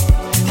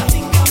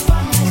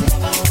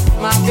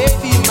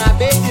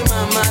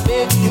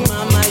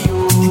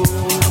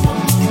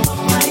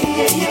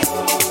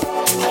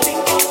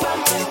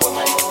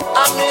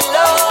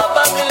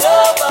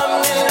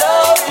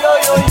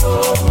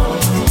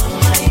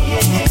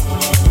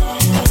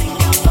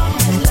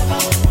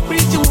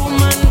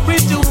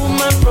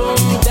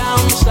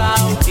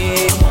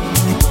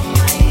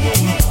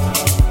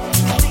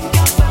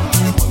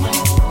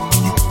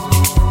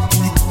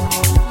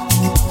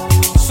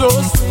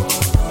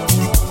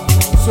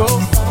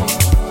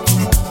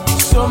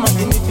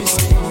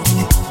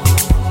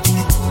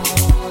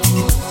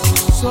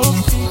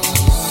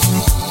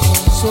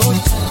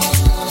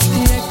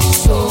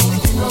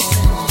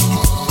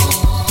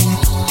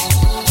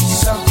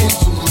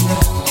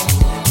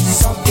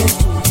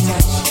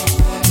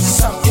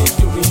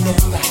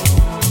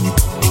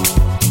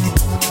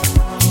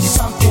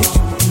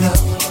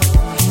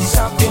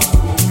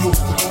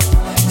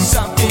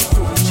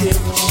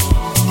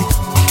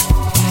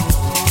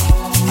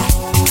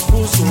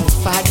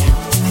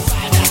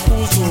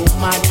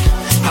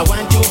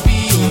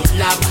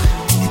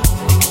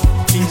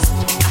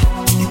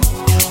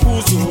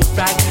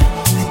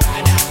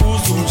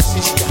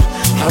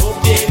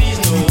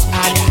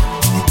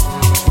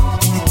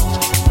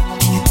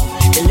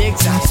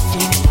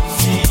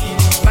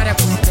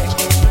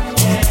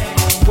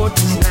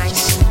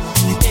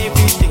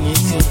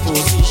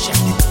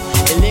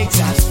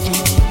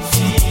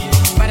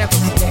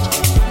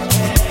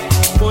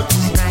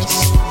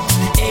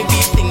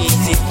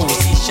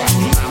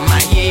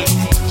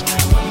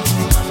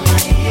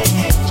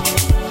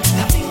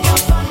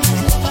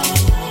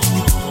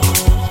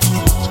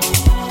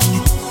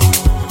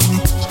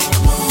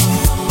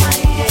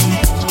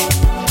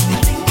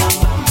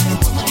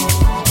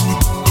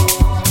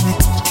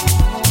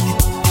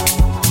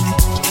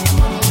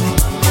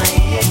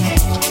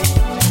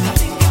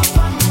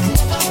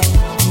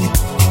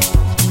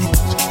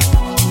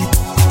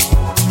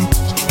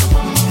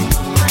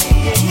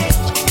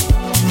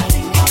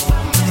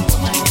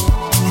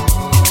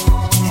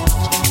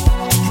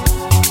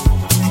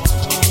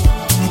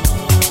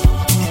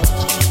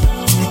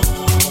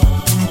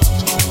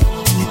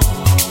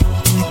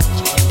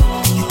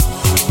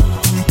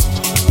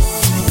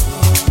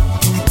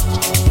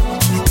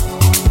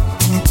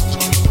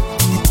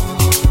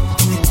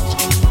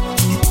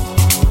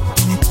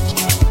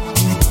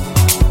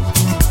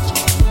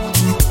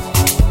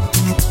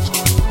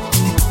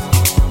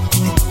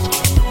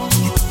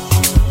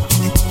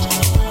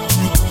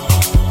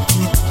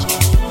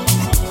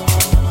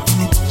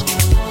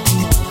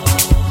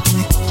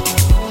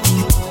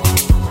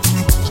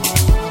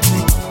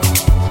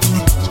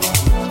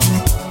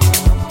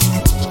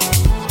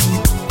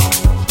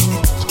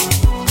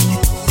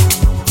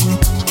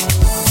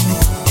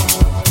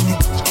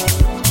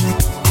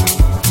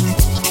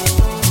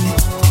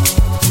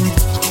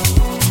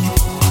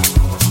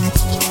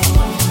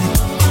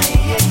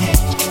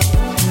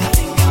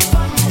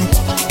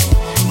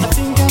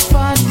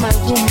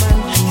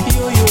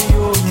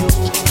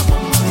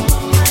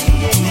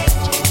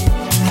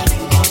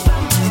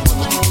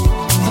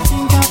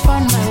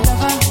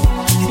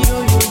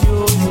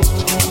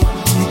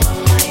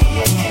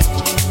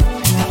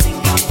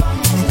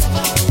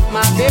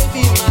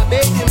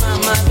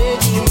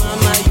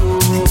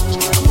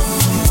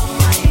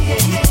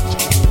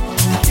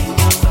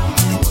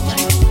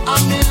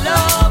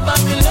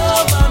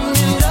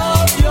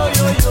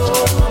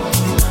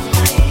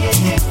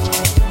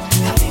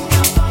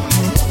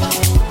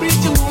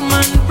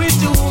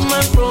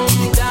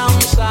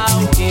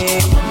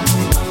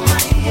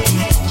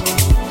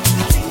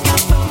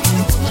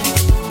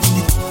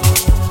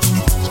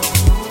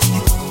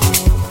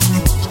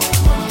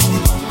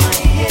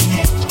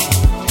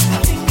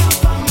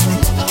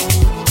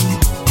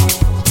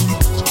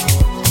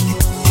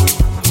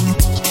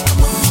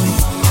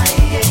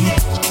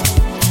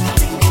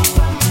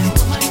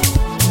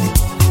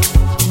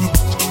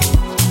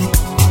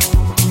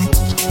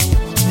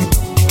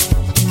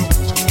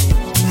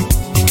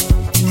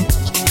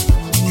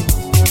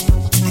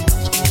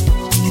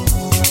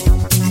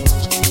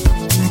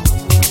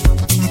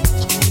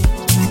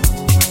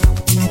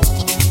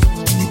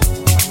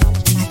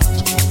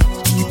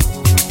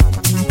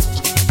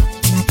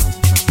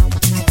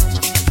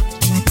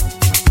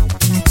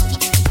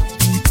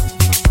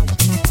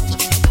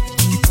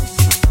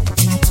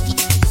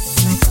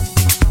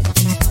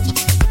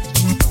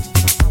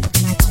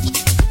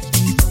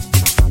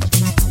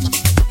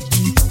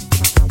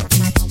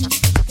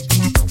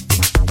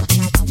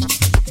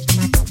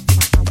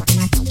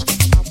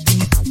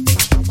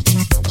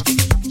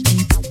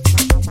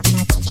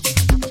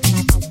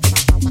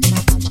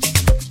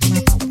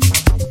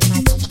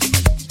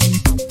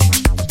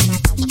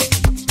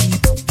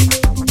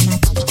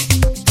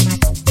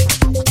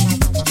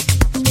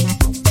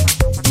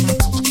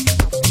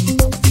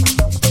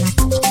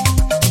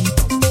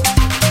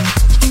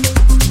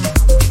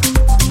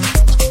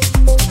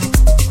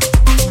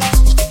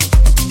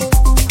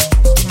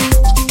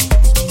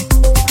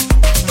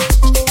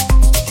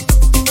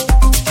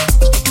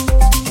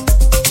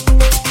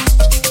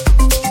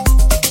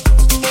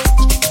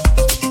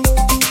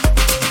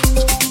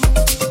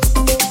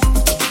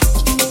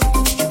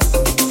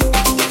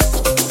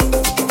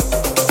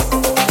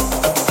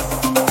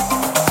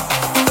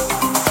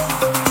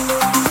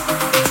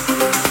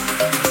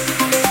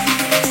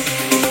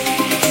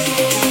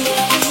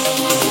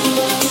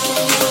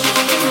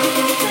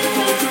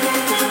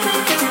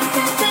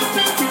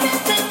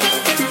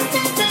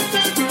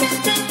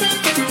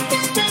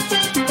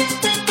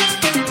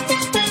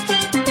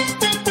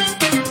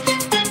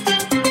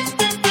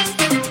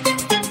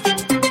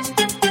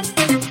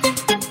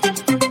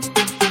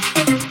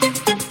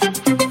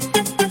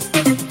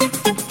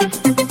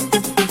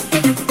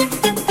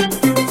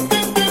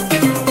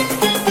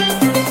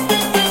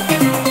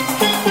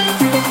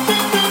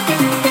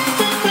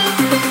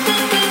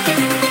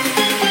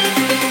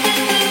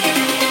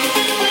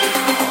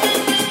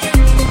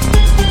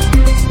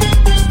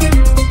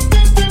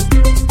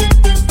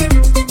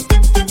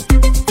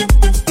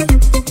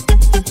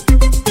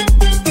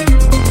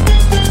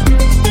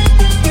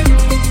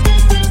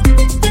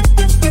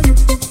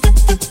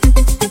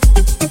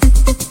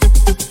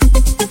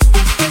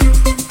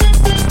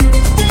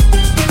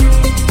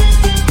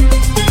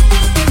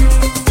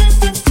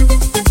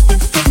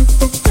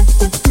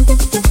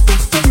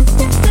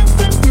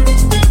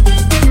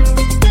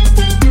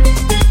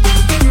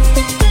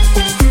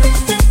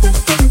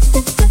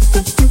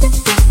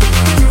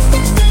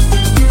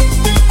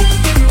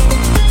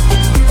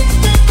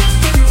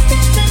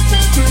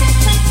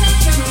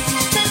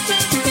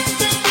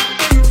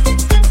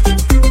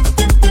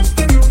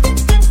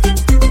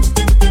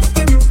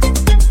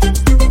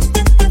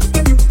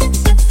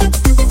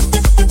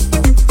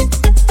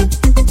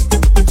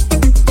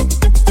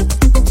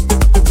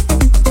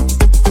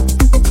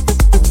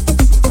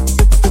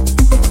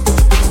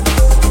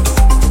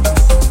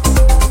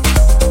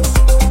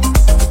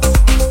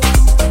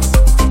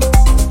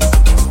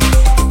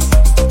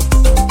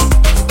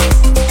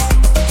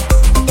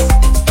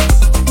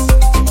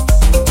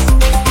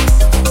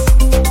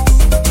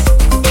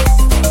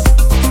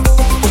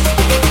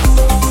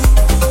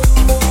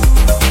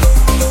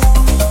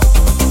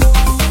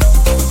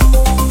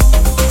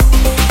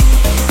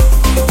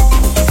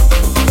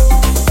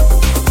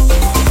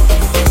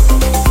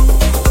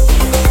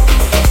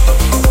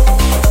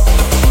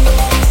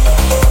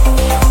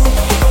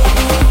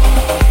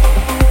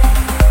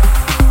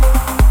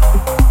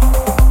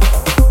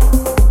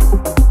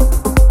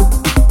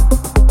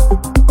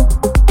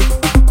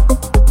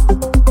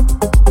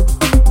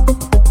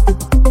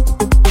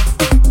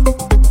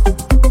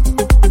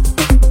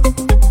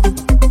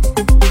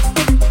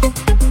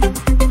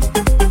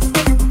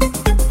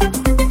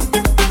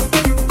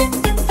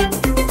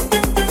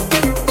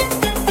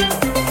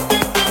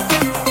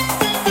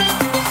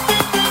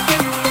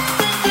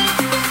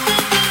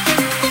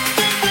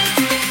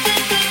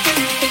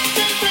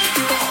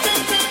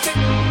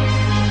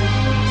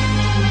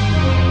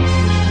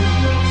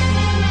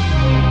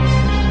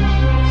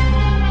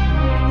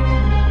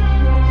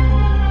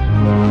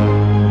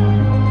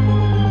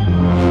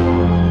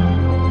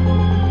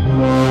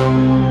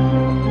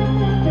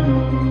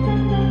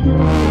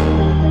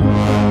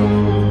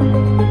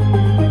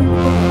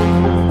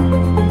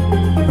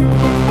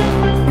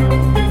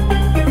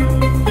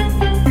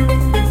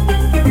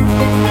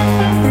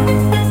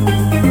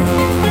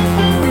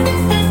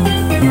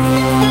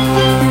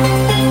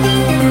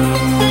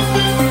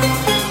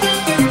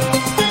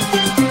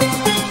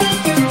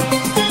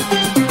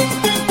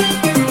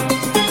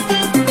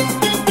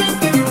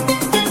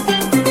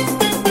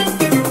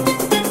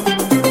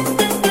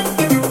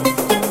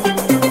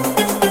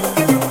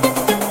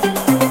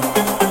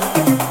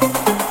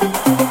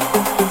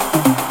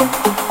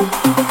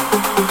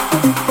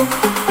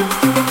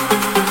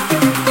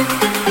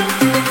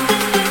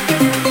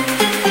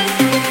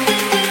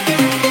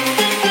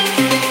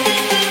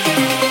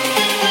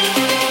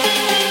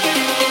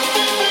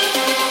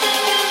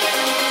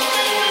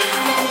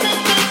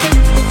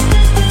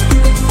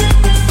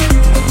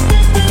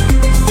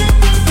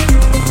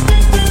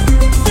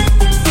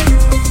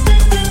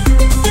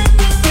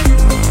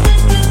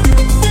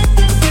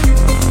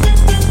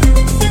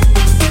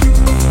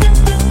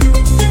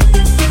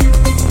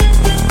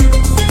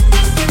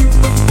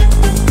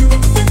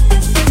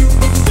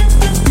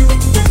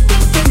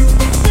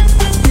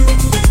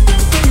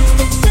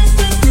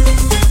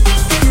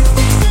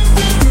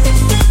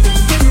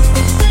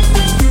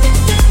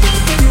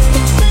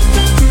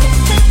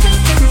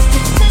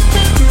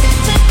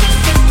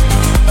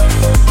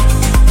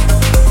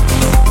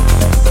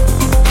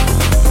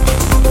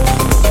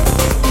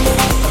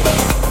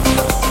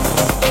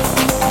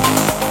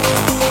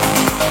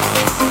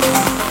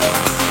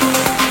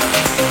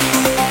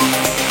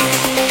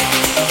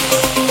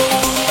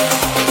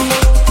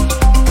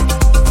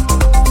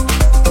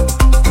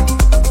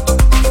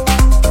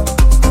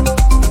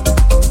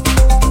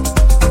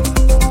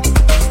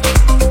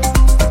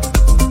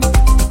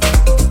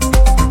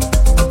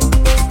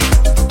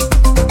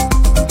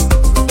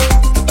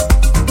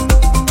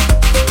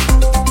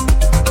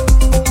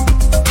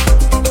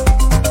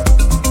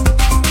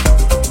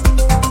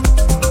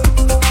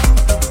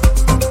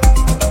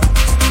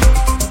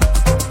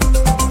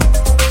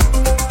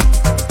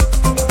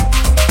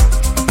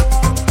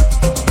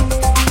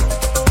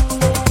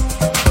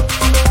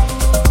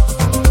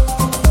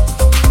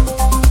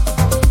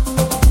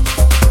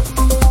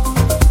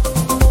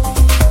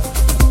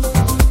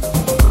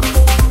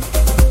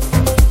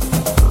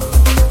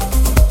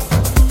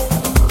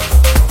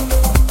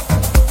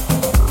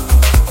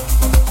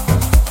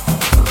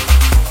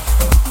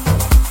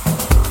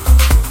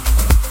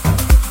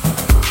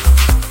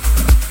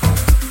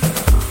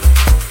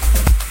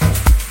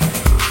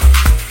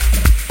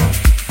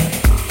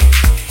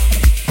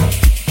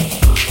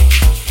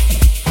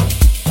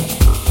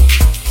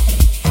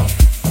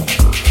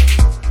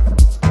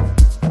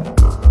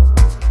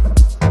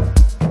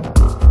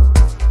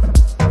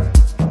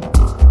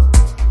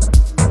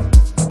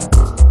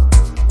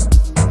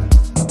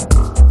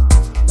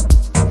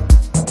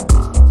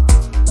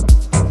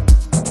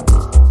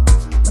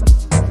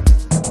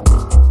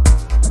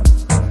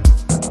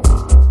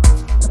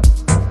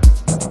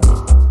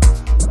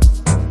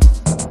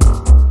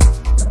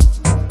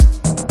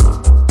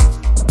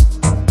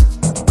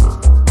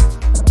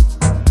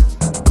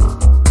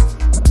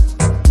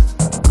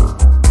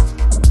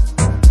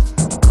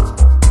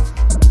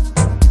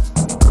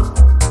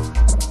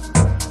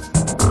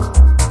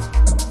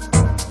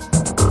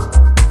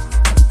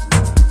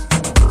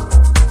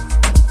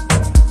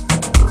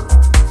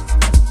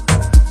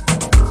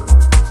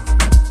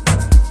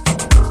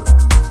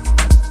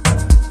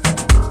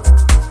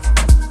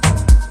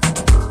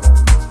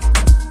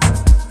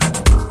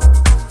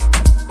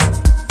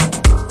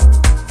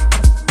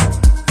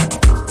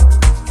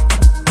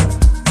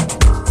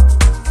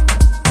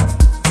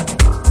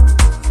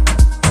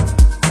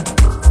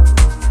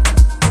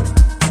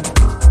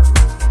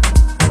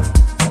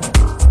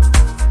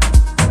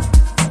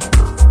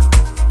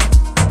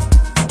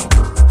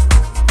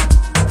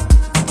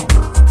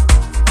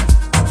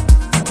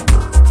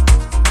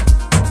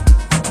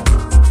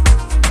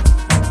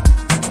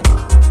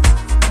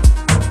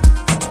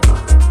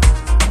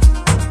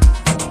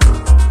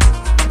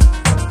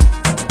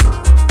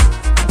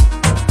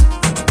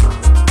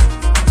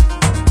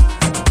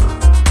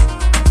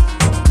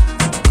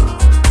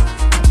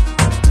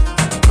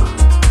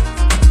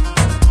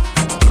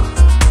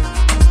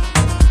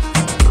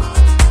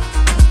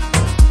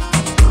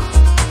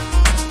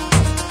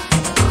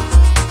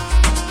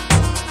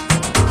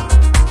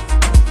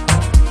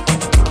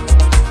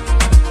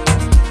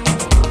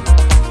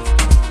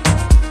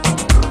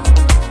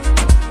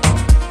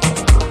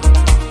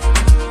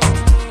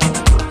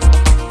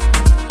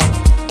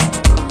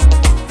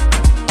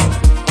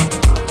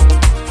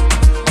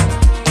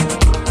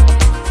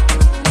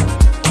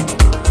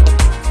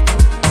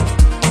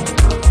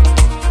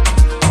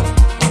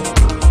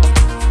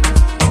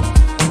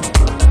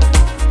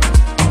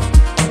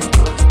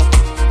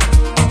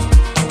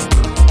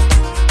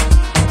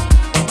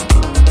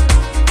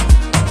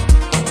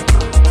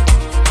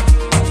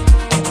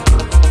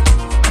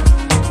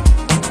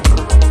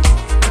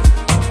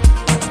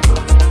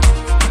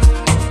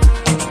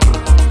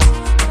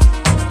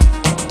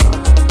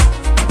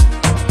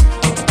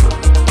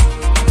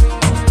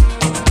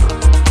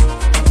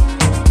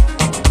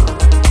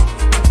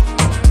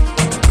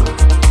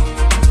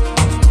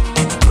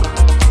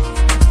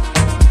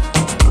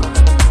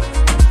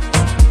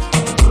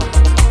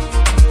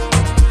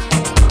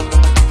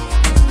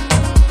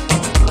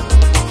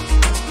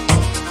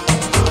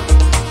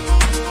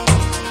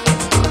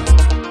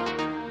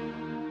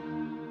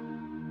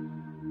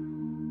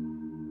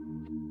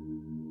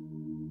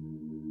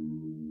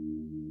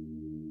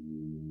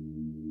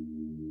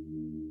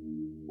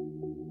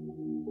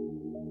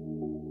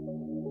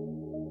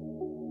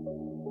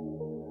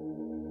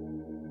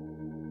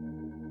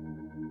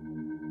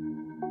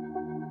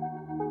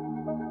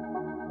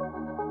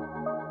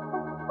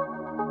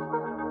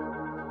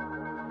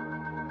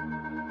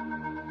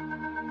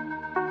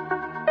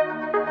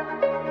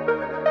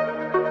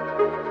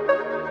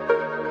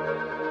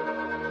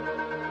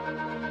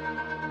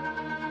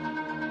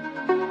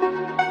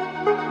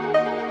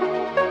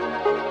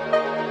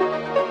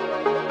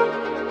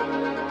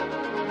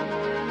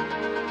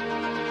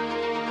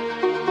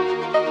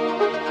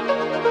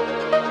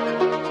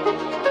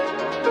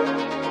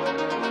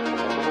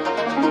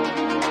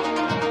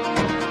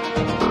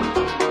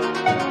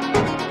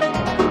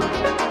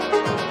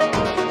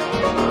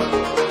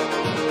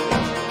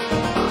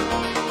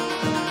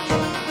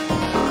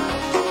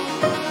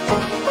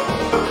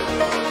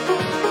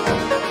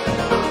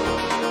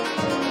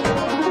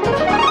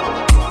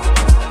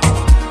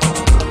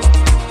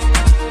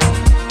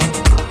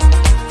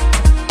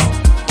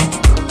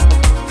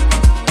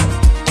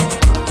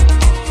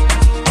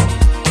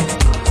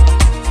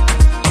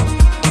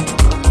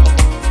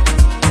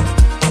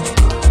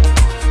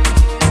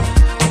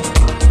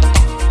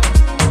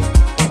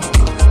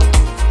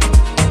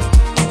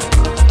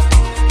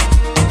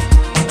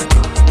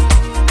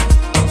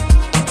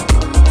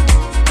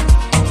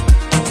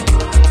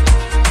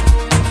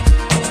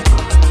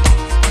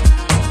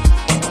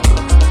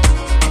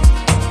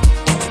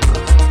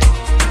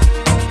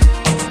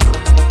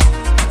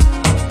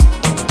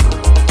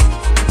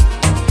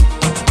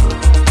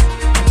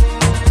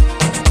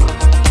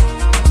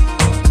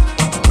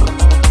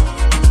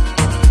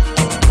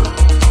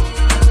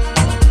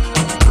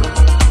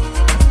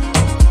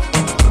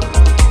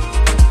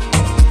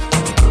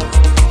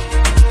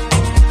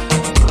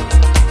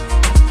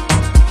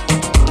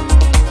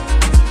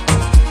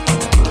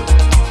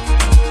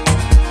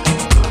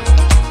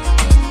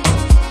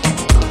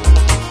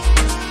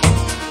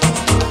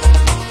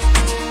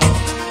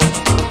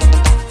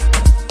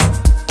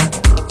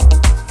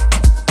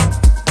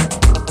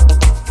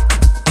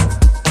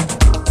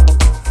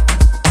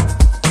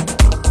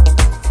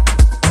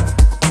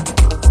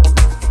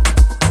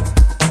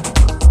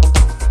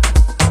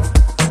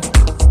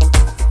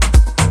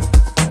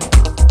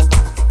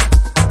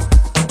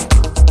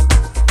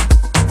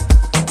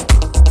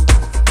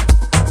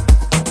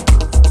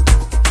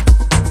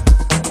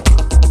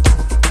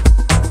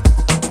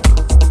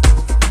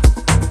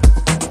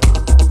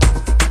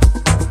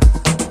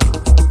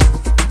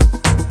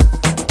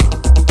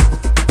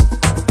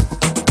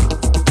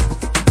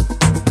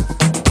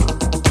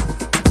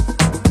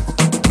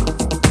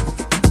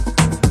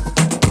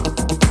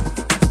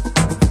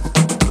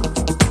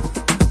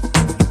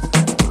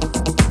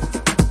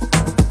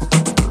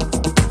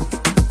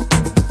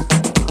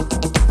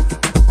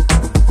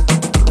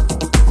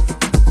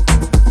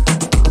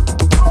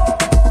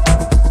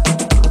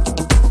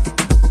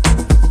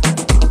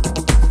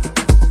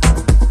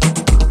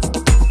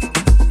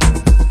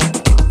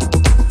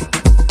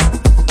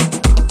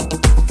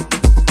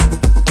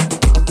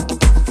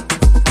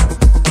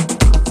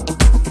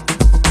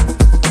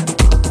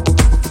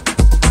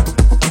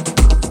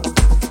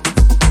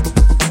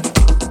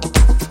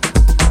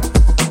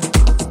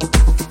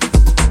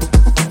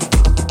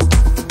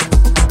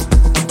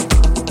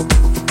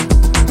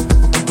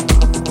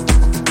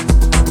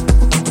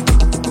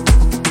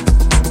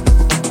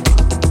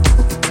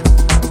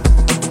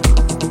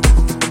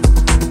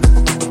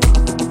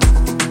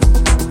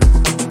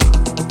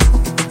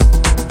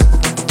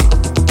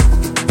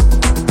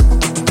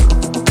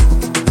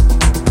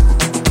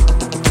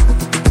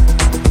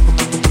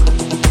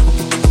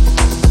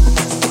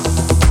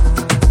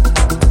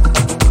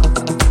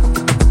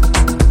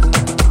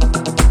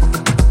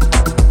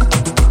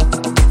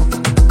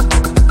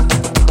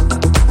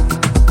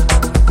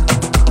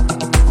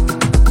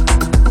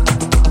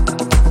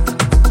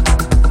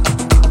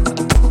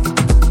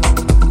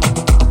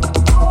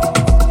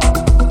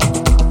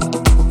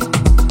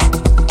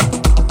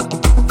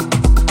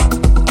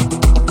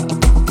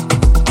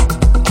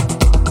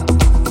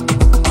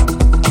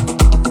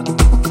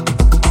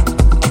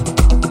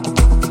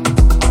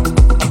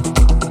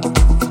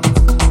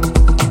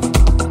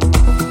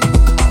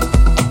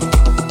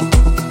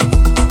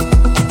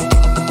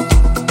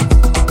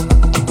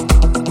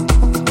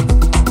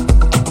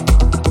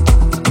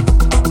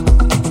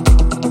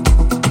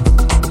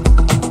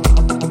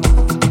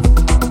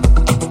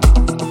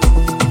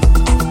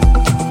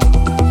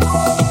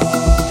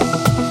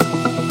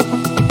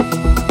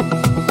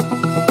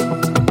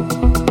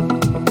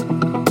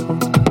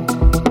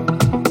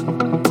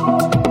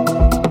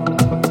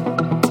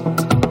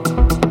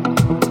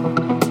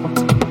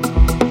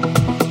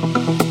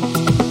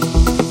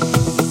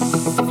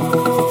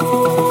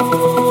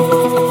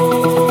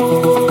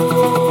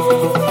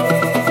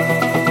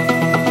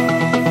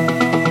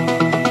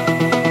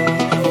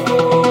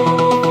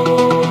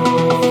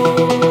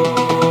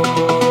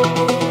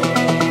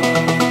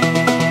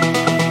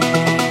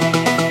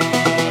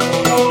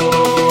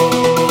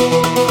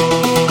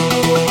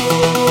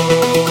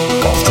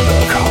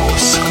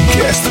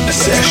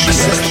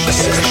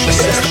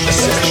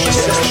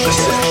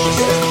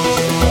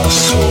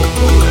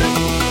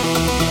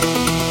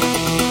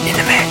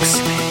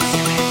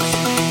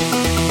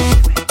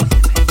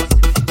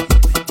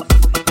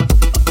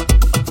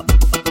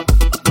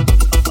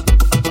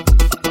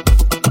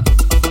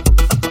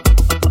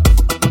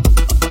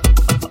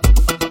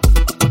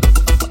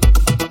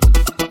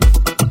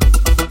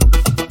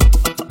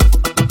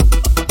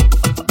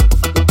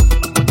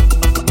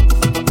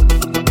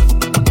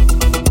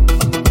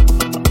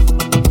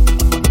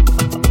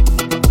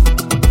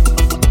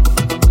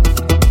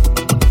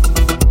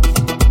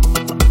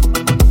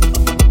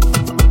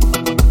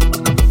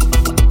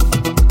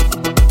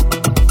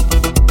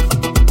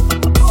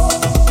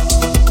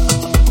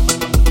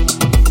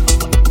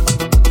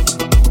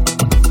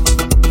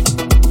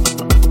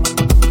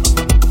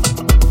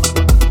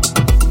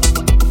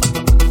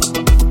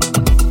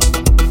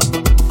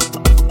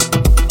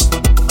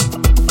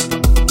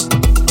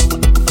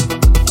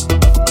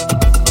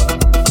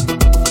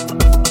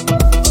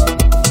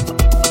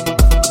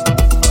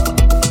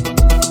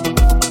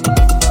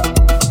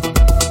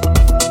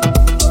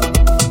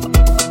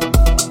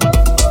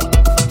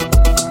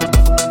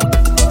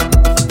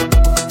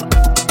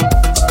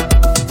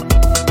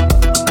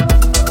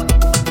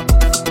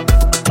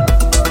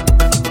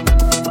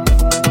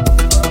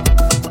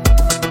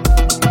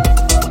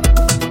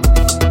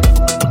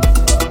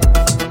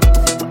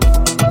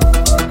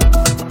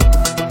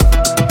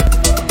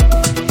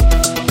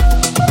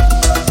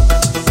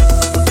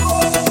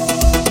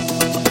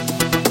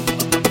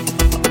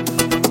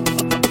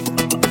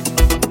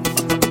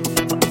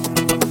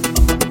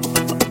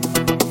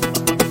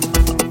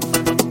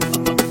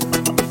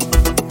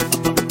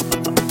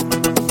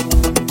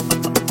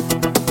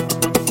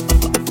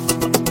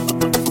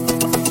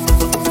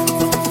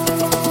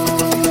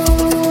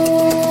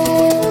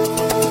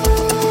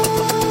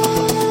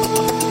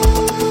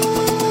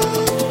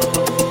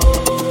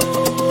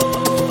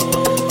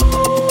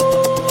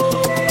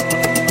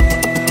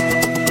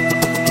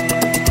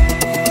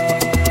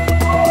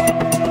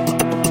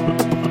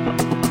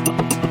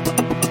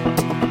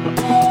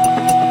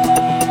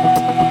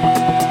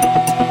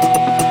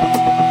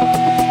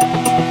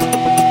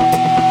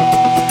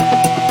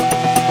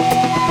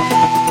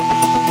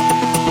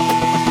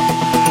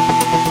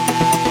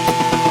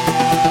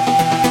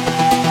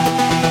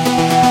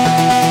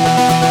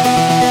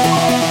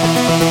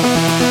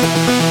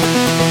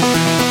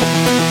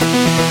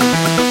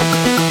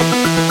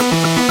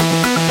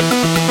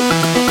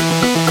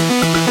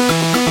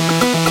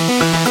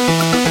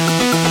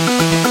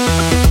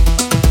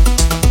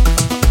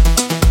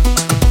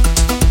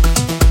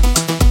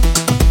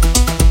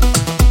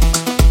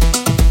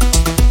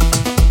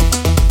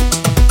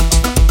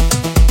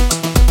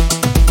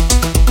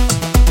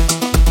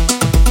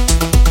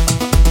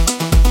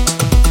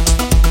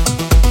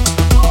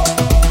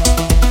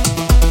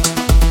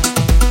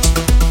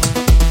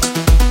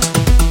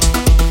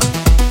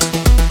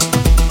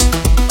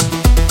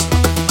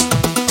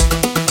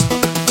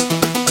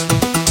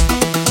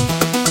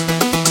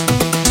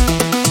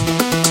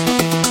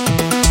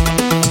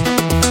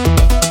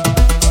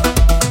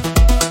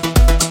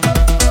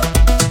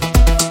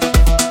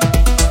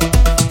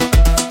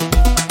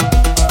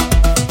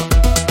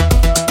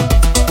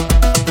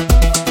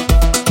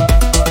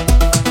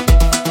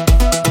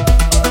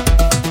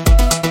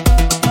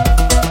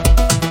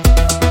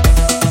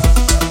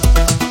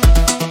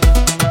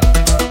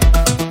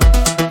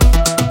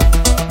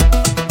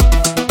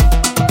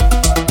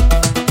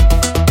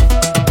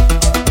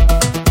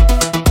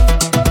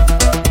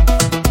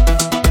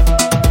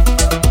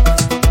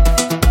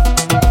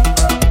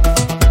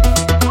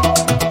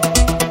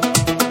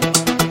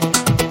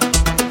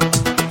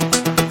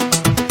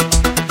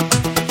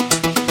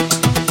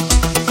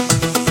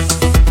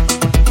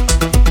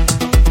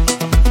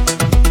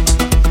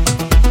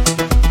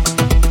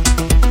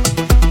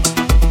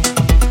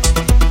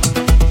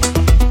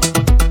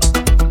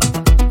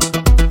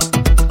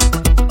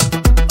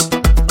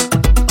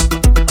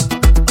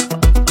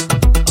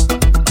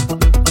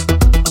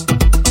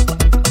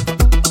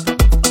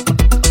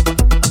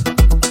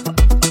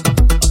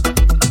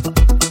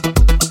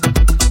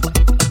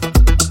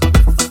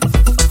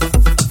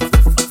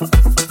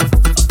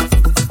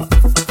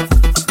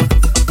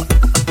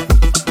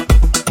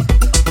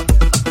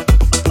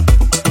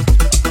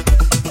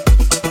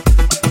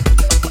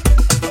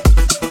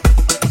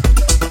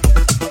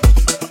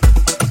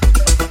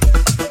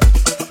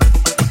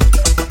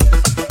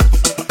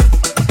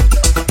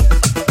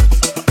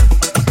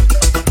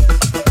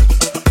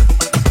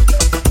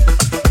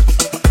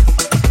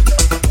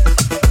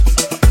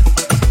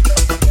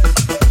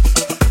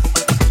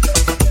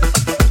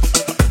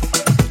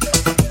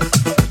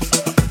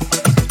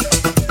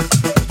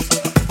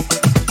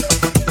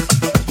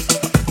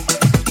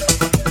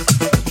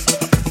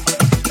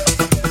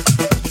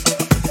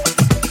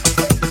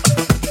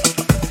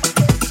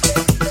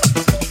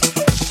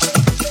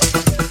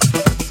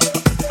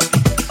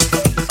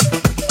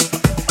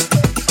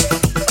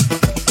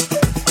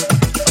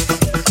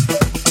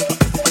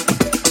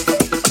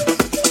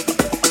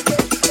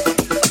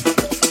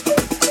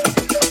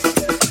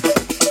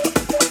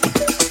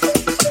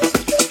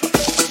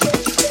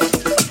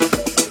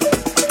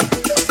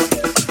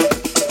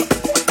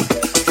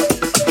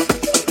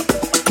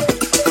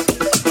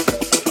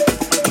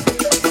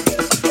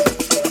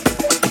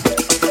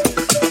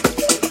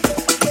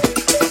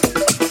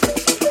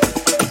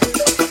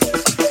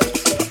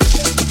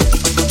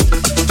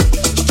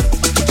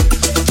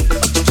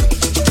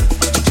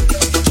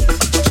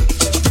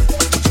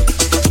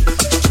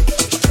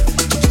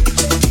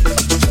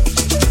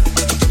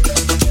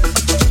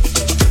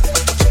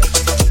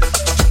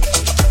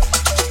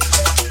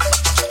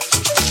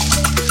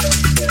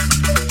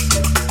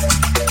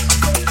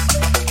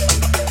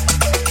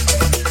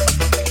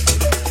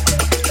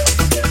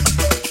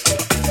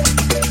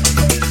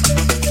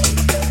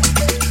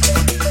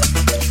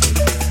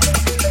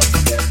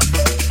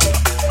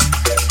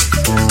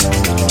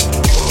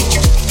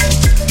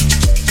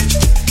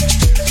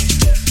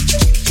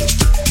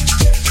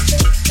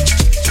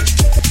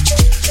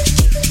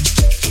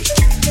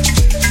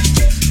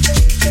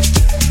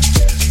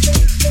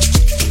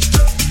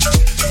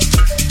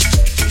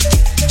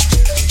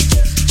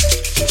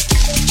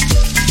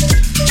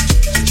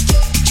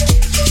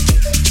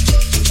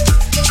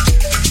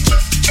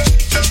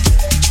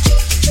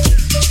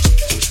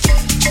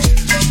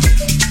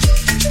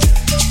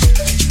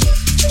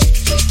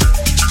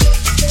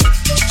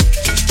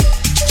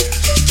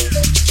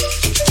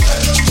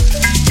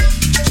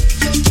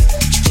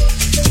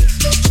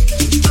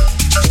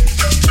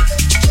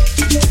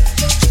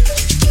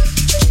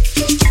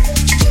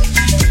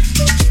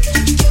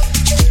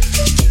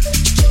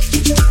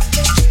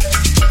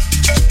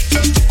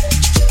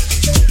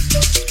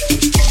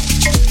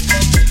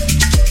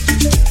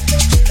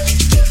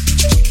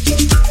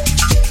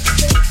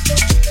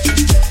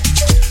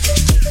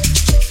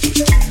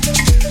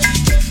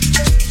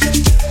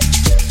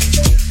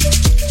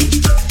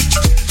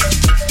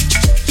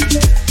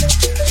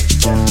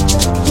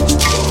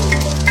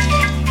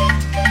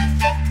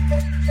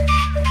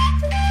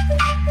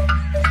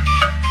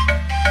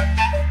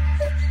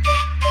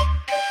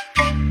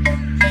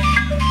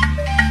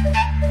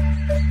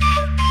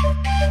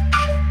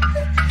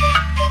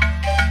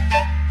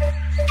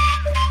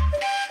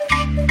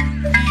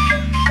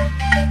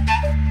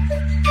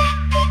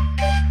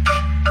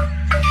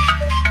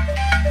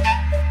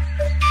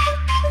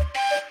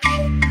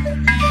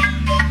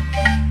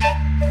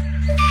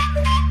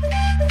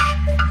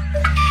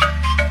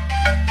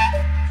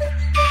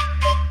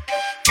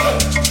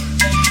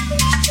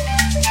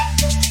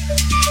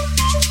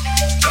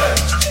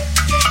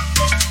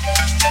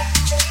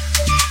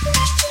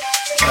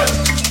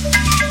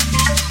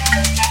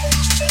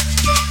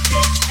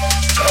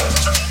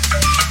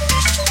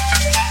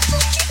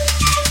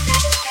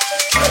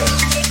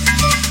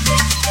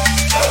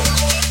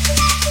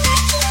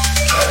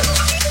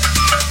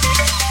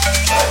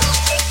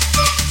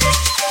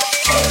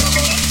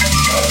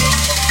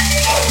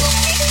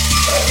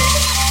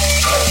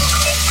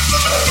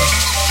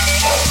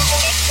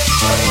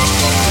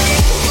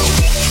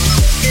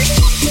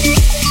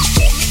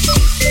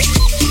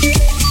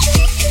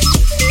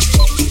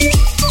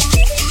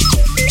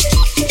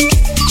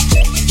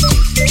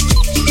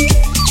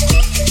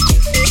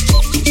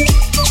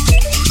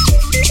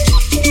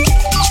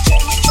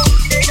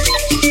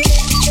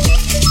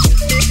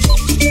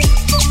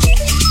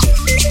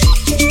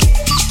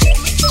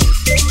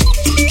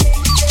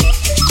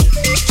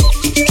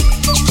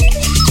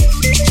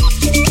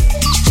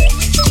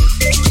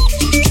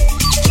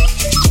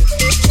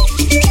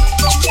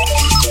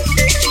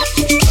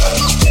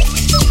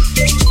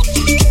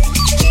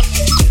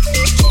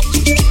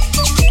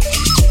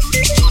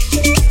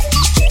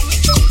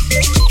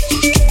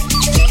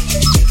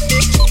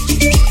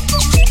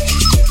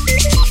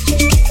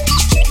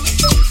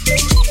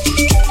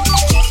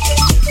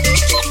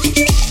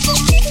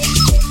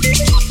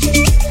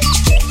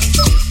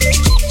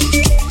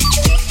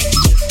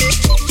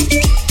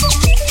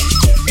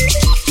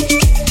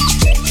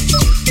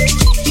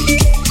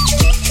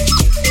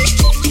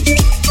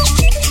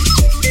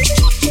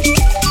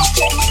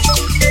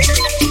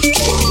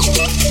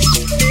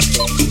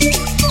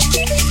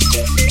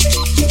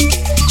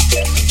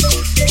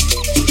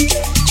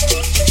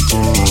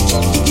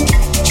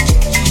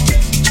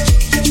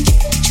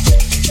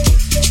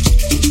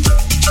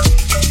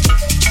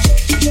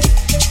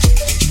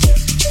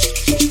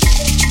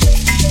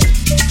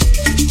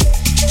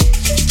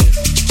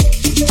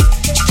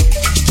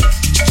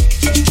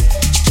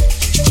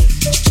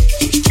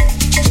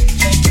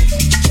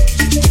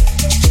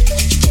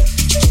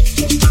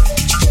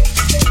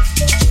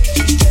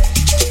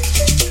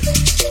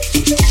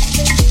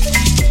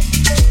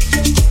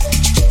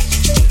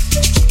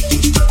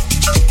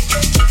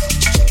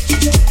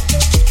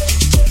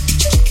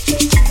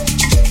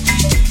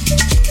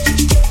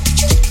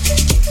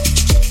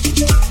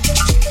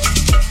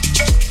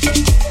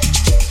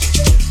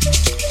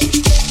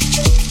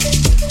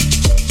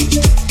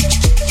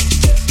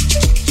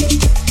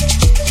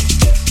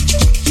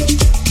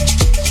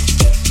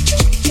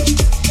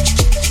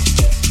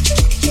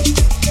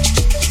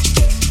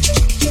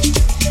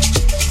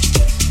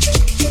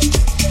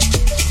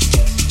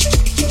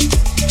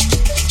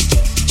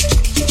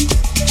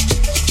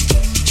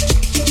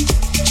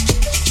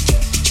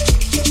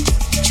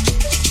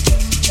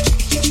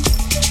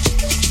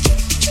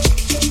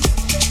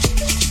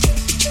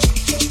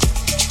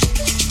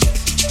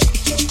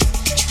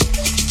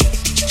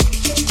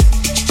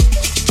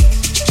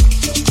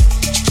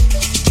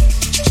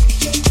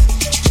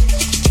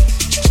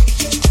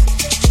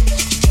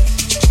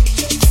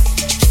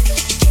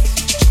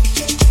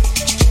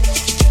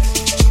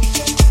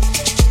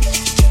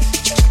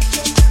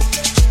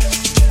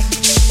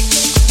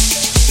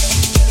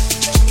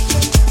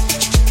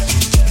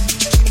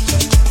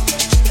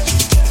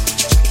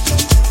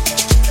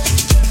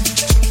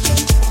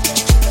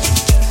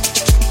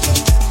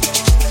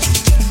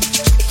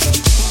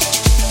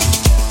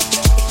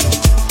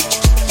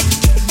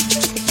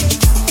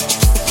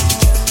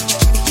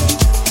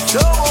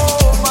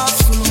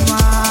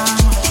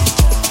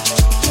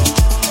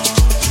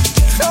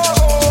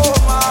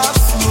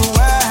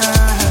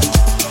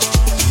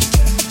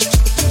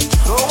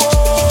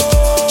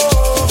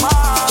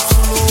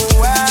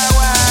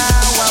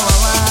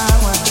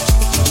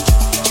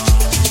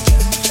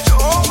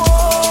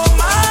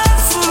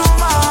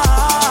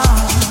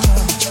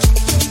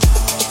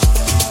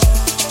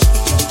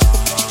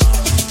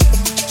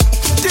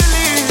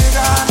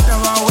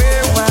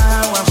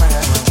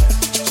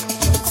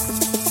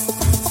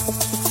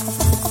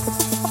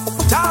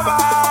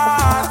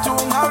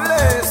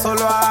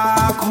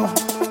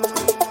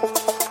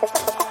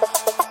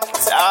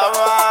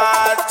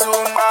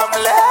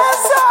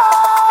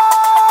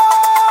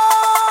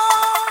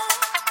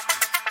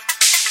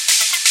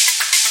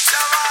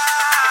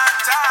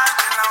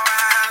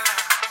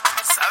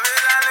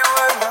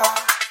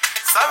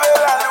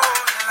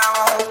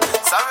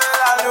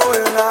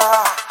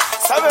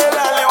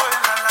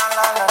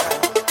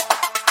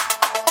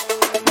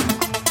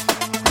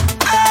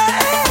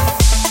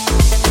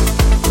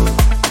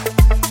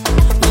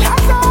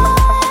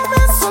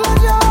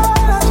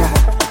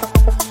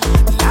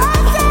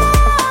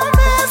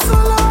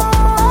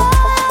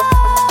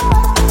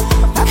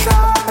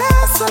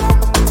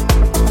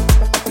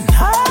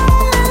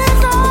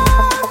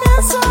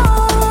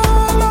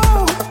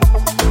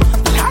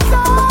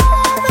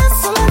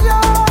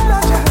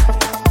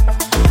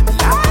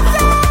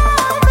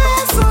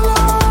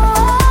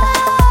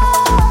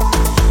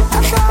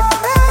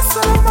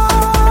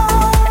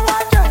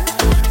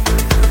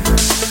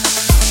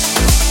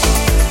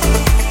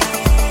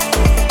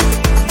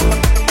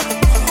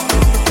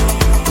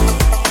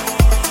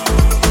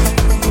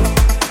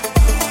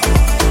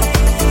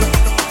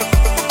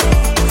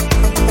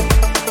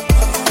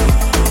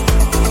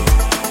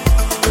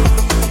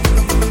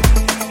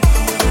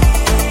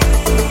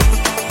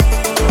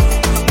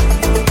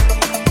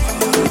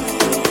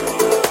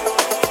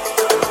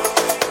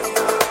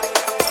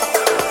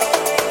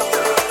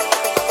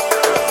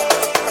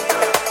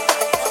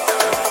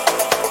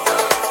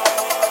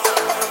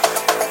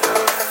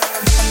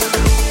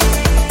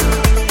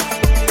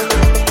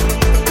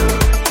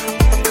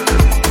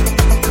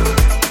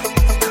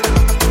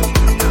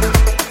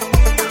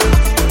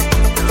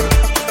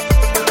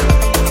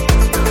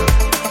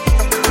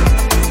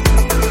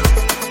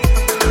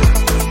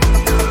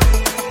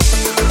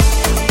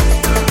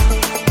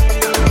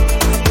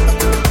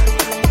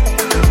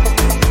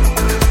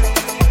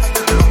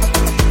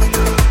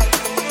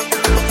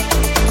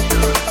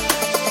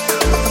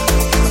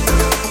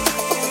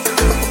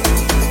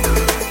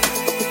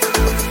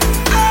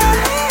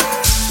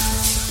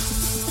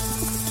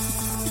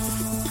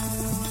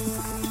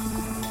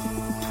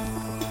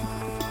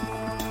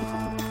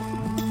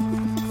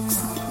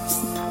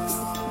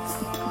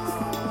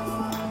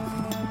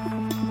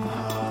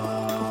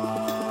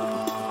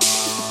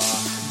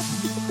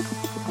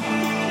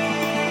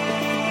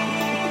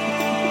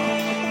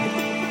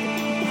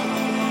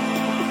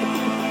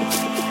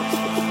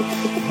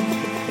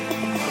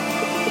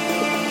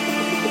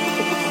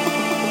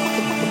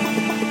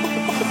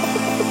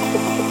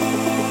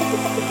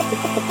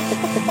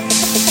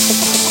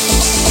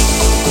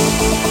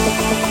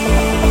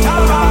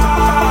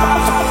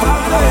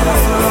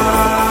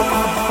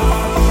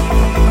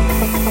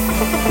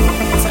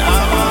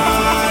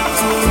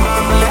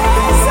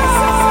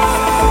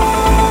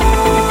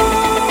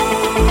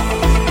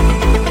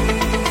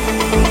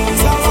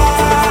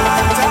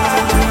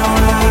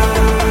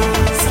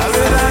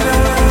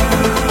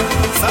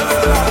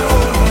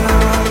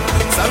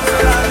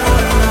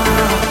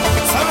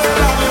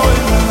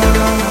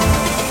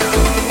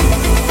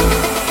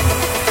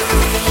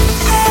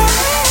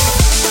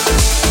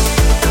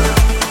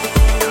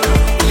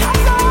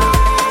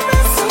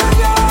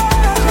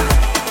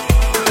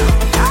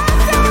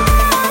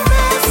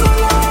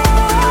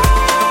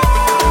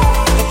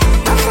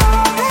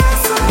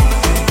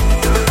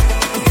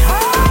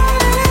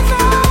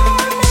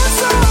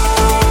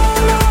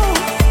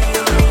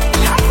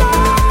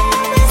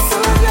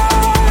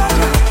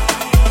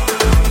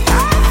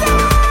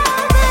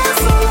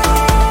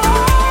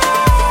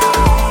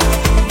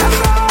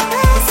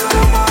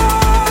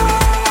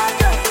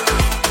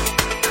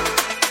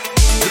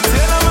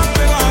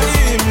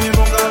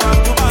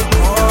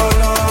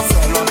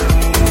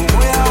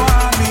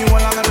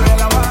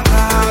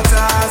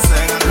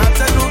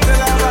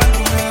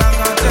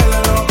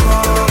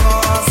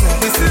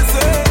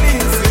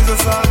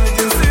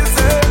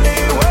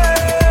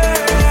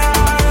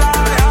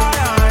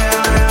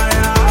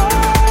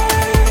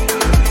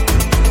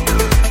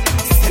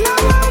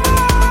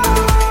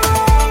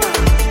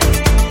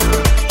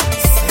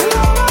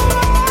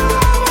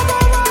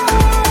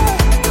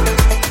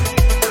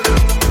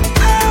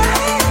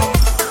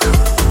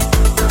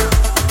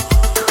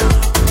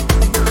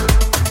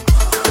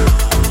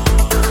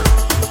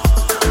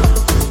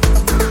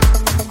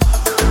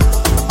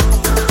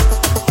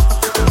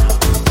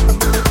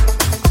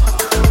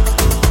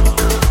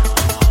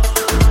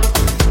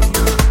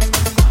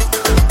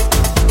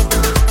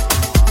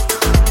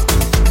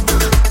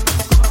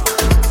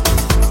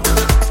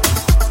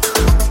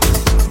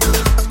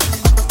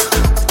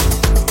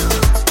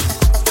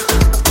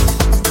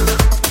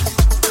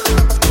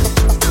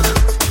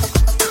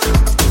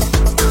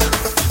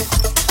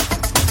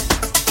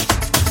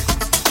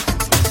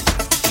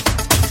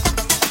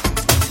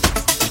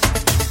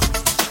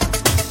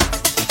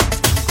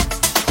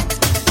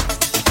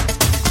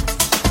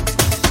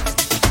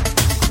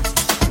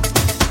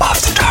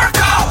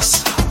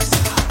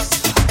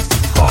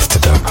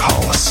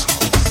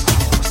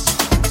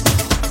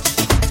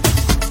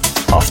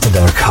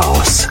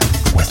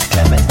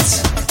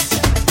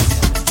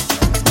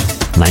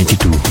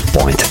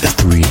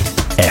 92.3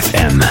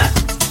 FM.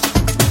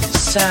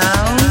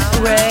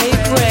 Soundwave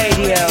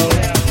Radio.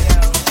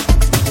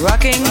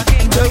 Rocking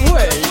the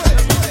world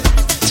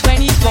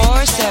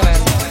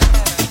 24/7.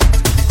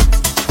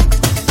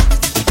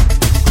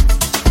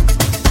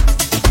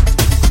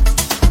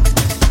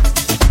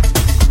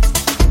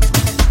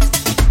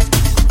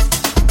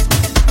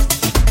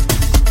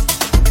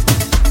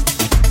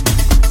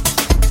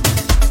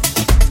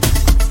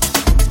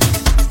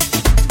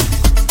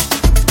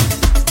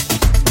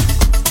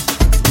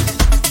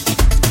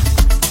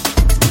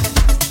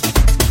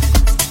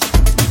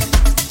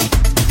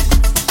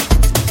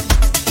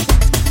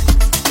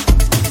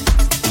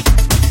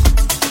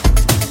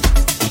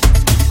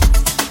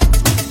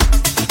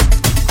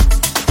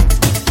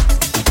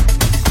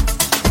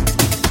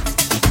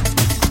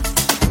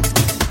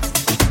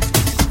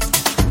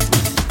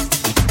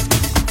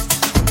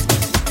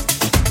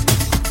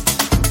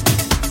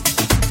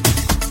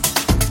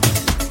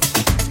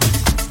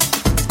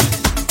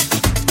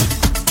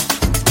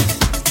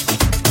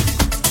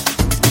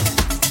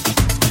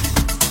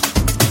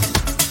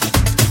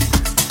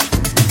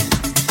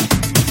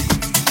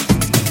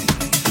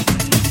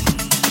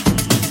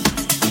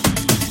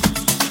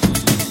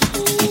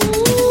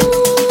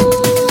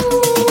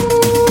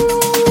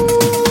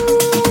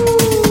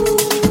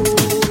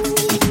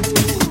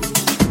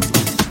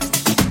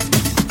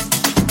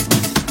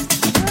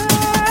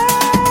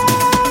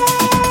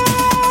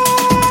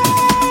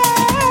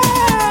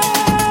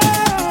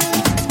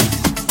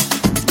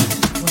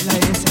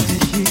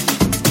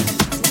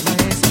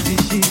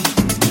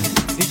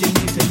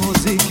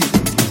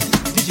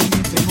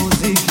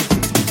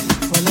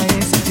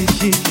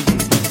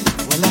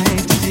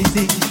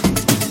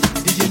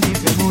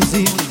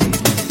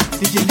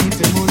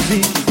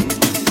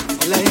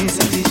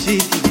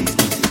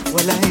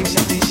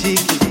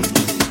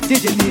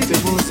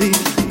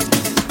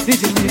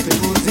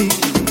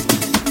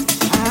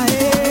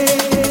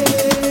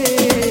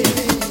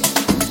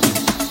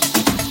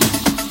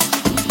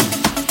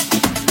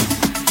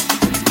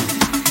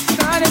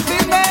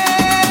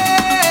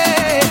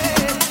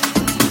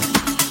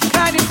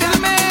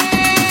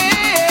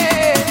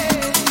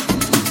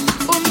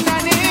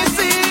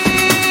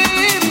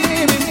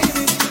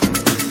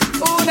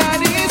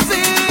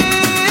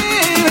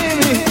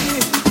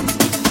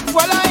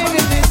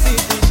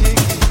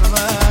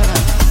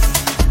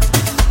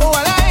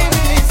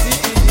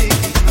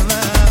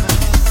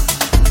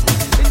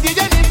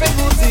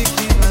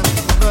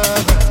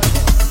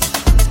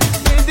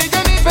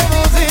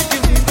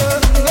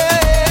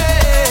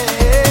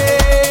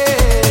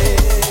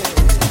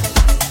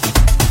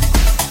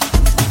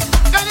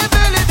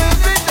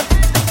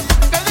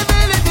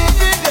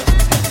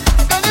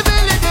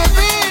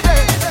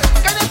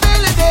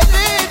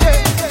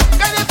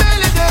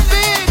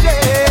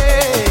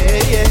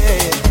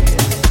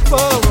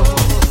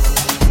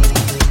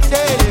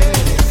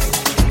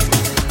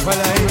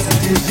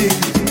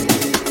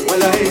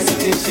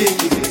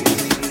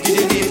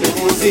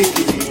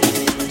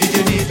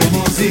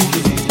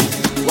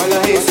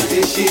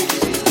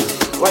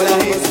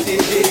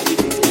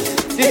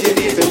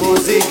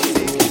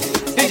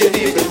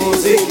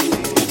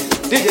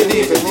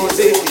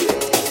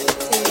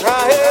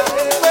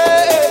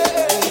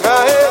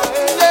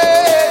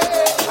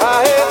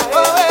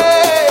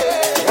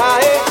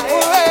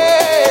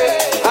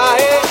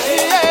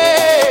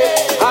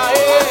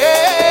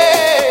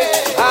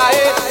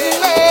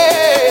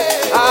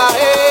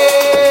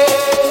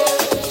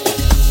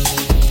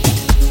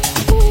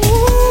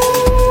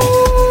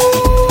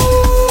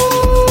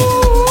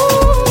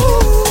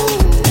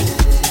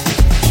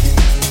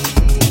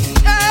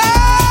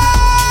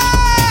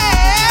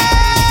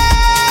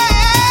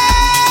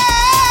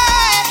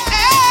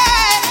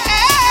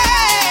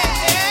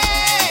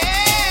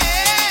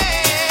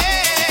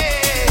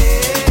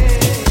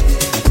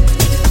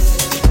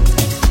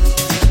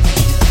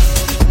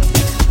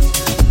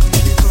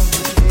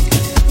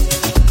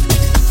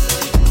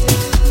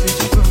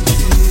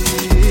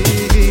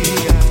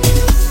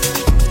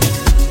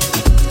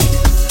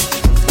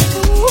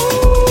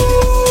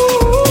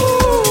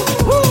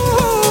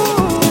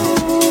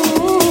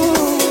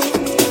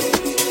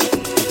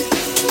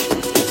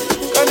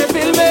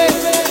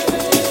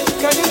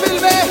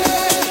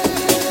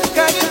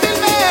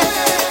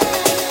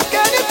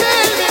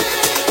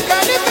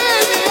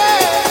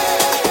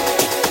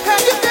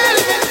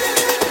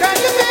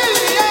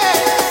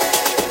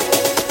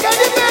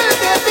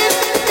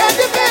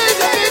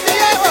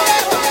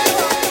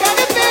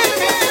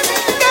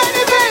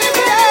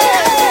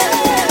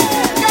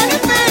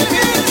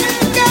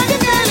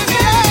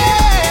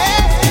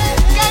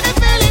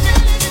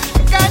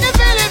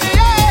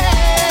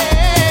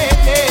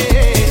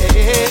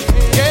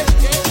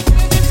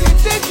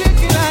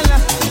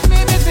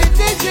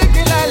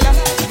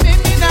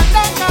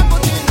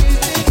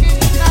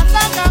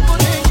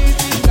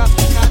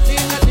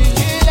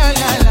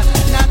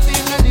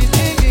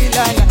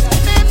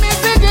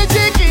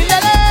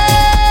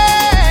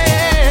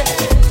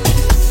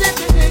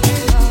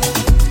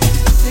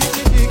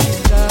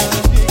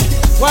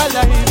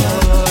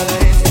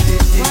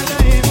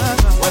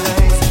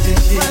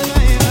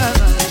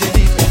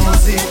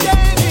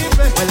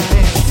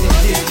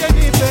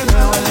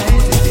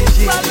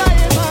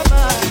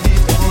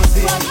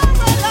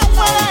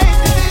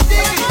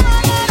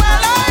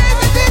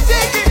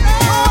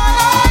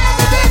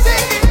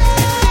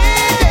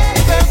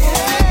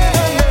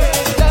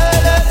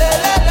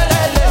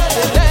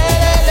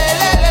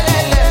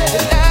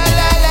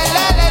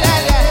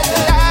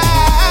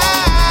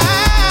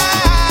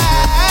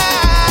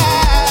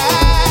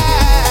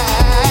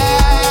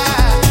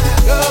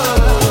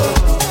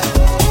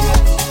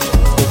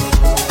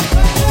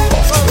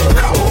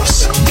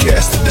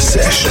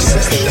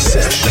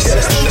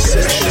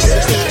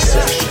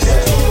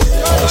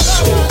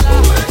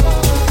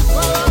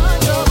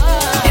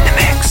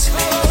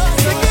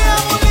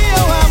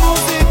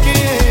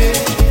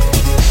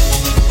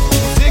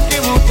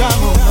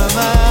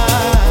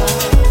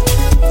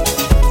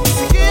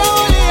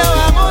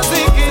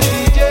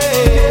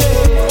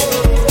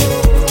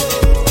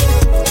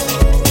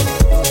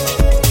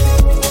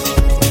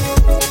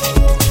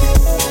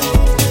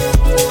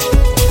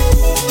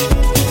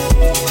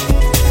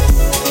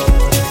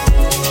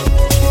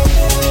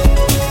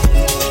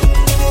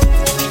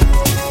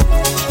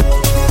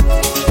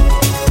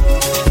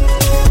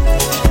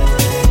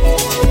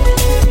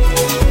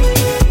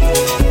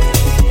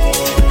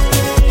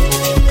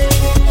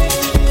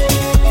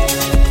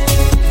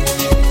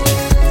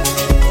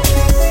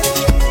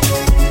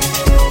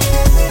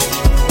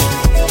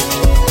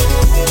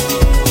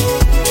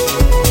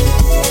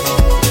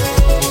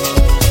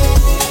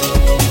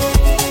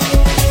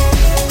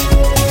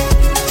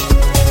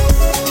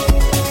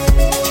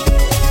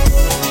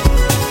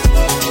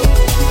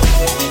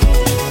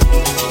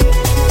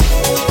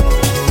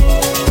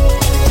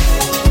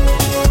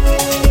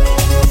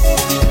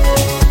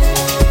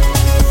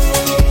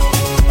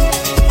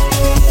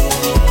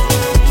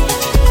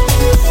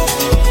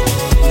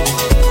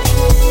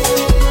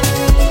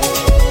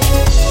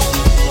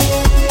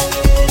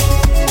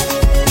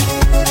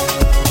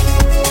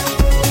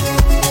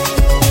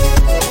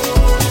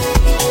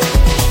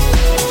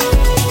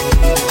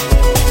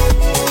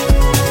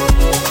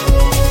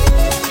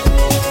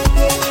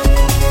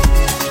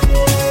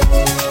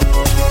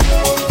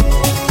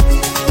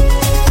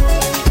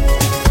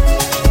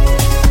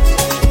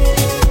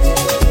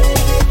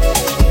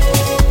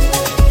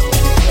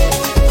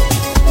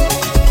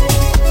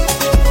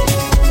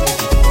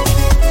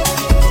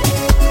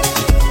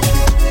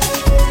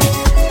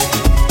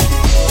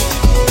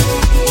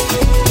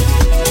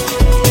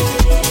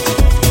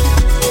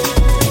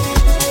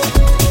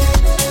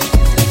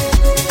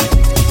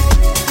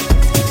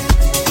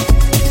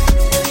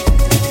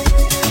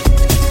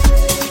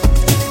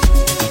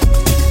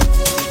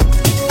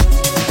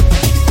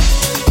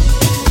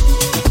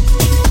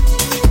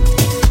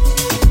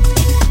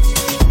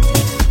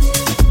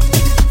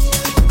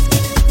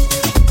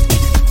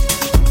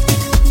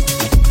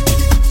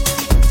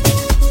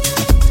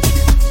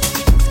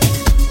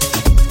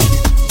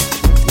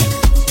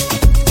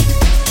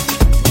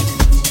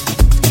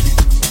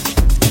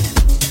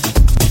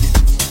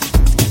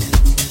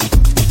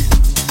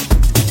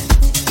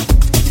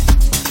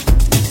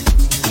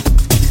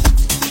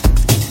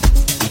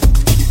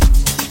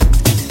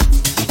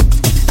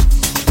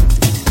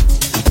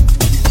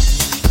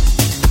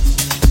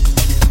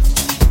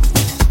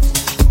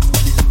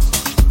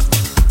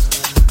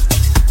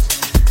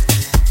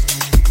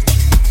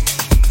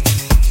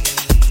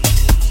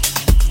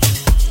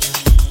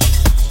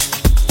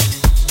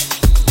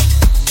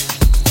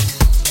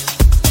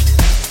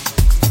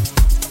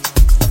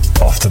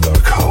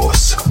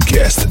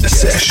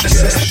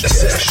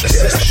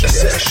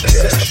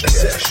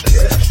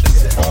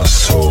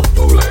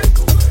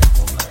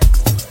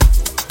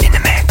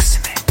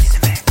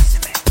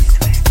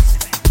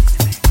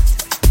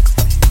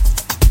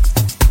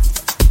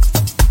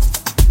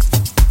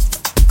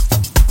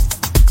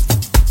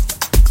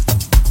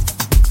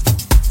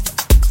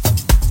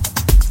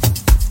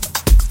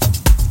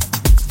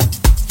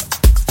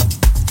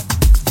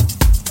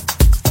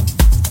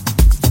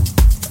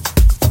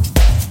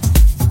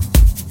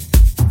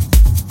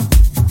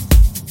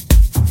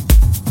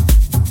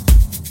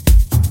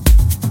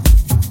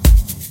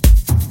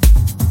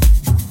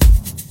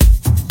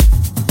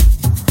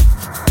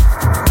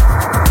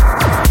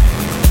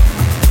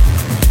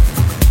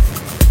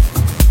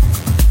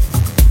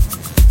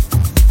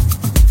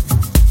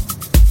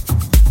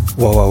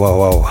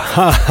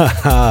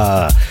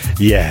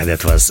 Yeah,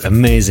 that was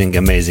amazing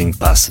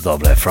Paso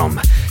Doble from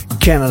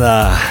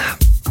Canada.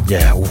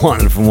 Yeah,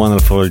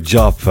 wonderful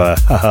job.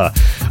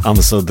 I'm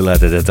so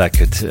delighted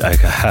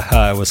that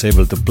I was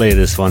able to play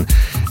this one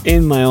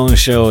in my own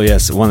show.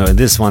 Yes,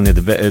 this one at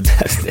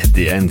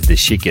the end, the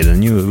chic, the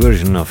new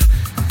version of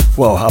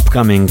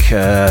upcoming.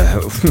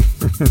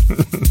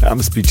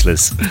 I'm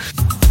speechless.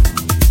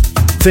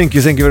 Thank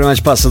you very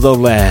much, Paso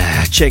Doble.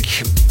 Check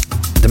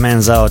the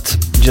man's out.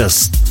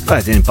 Just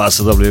right in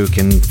Paso Doble. You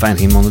can find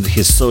him on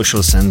his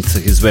socials and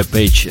his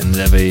webpage and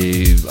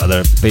every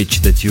other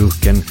page that you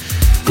can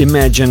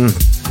imagine.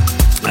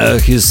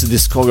 His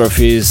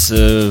discography is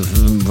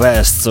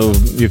vast, so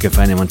you can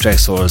find him on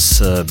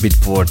Traxsource,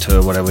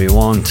 Beatport, whatever you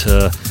want.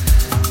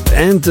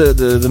 And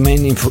the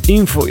main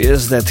info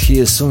is that he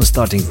is soon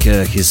starting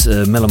his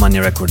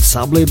Melomania Records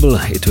sub-label.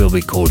 It will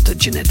be called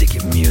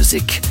Genetic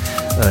Music.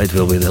 It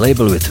will be the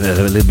label with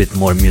a little bit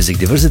more music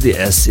diversity,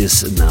 as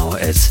is now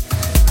at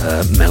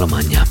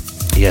Melomania.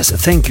 Yes,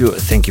 thank you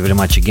very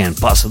much again,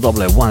 Paso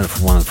Doble.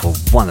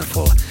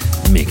 Wonderful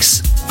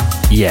mix.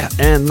 Yeah,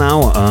 and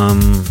now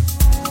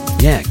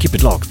keep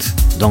it locked.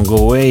 Don't go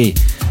away.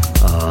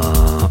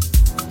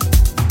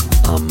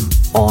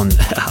 on.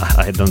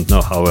 I don't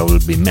know how I will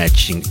be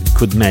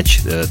could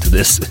match to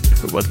this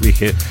what we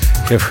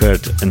have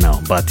heard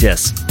now, but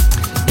yes,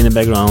 in the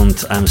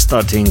background I'm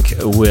starting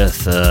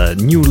with a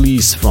new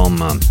release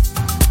from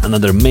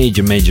another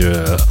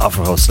major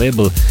Afro House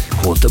label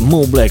called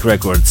Mo Black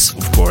Records,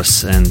 of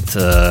course, and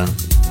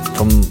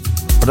from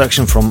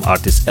production from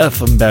artist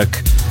Elfenberg.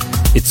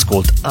 It's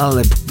called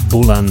Alep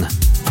Bulan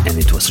and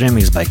it was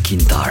remixed by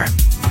Kintar.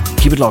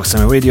 Keep it locked,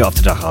 Summer Radio.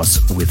 After the House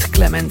with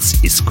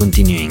Clemens is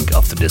continuing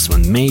after this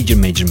one. Major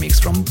mix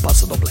from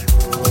Paso Doble.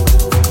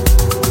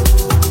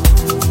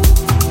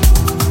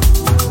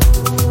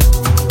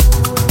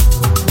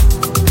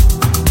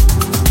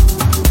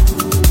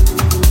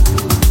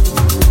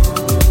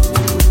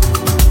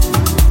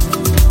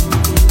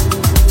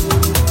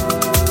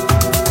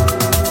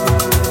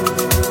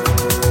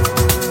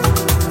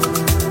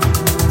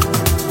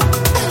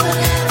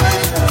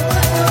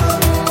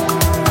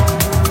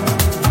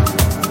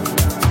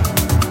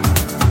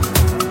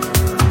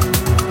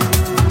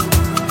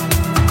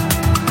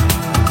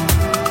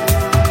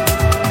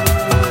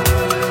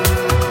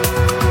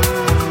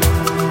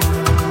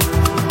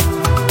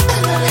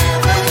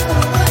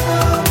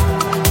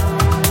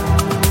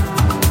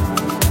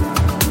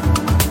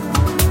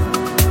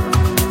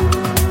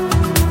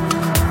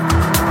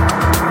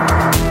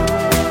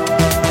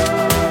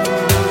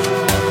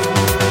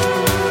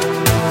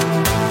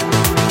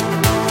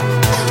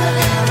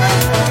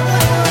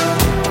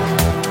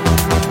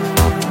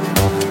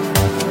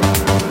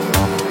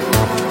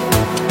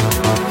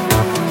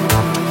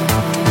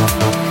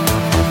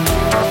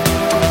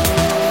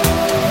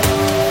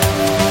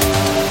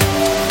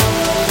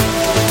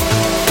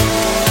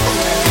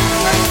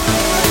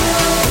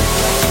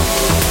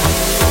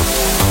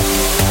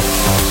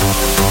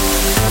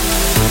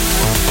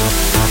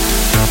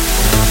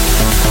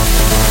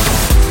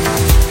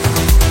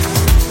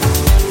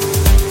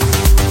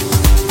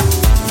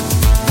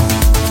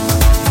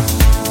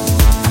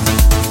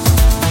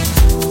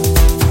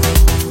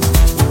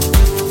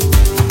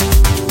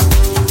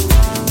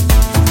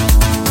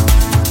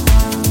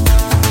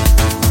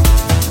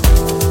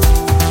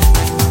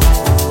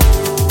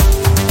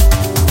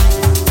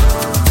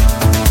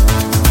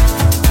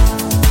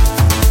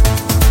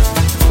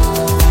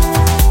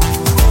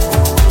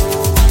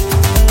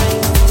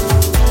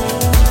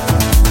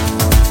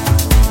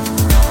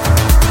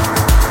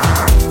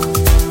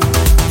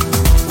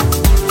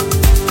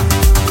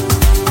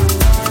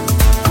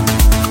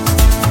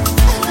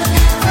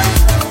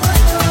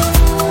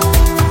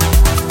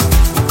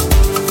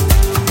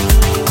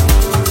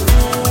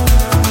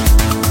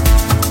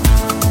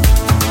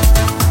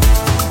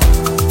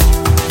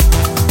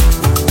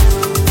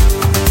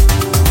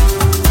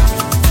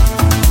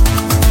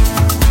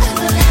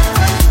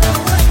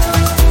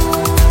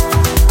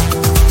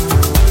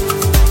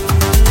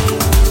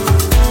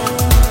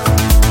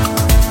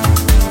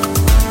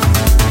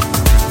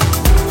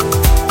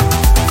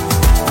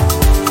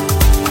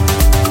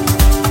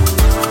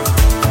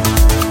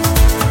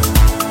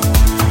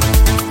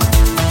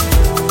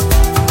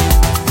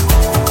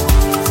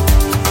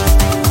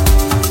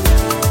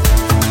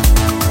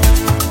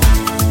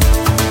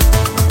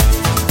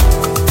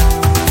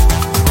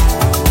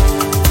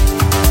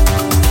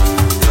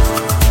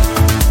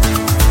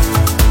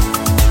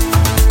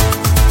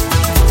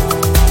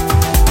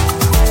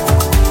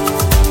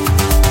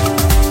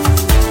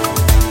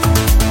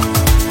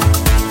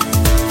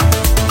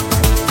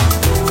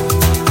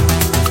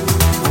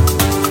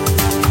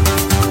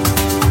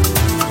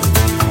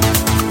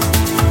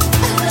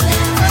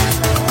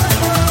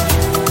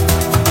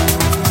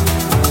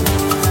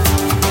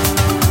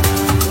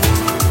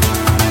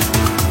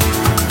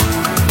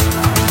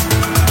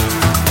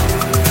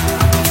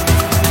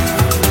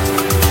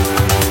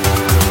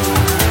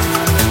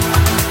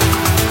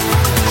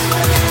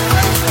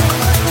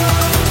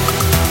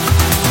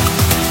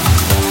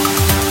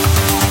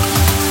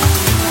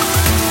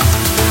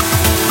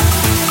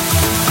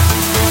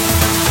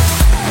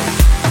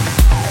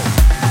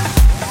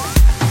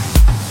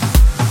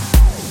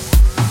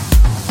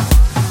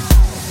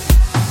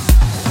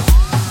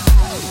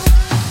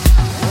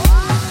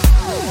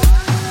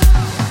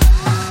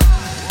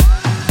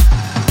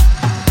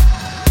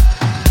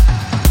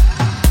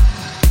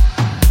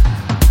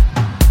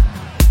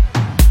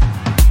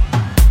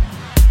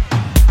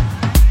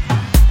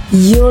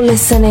 You're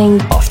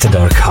listening After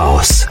Dark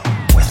House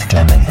with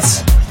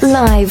Clemens.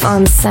 Live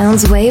on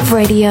Soundswave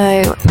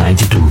Radio.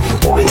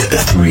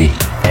 92.3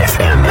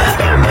 FM.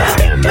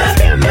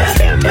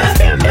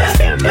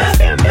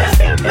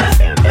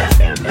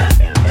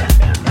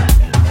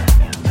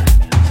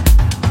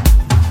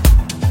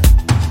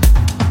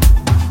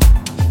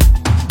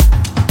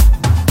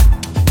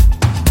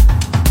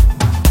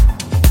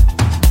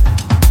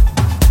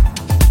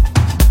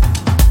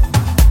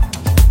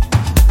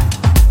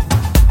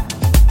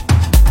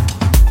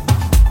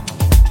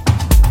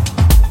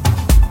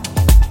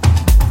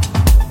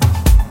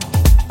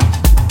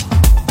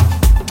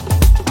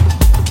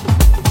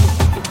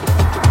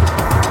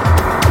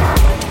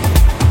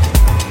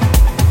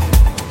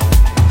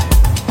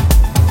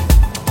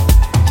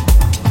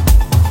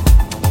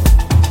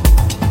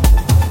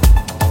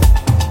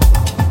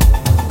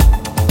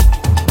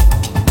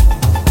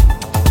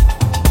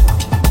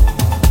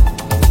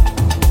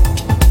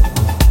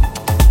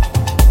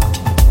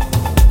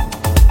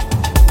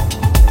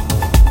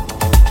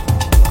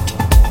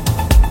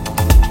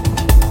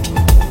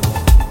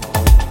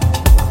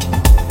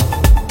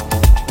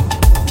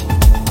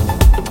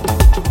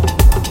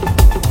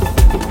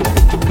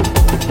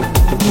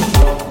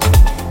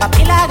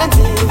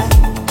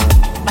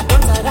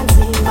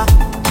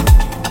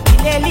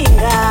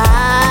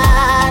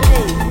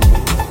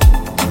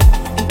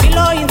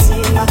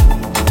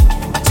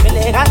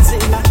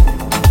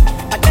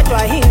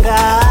 baqedwa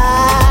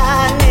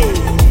ingane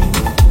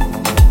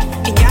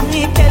inyanga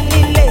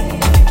iphelile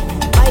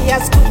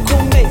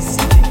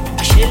bayazikhukhumeza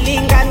ashela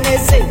ingane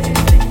zethu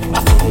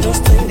bafuna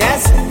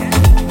usicindeze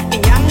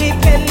inyanga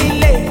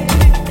iphelile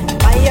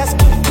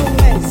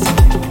bayazikhukhumeza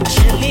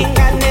ashela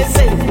ingane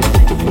zethu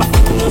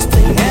bafuna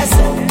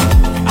usicindeze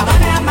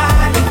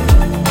abanamali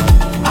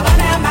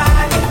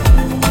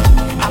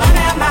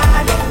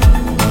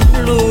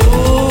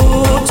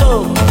Luto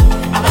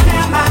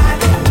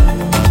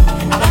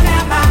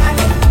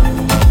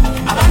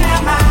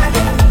abanamali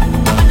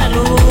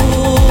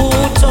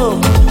Luto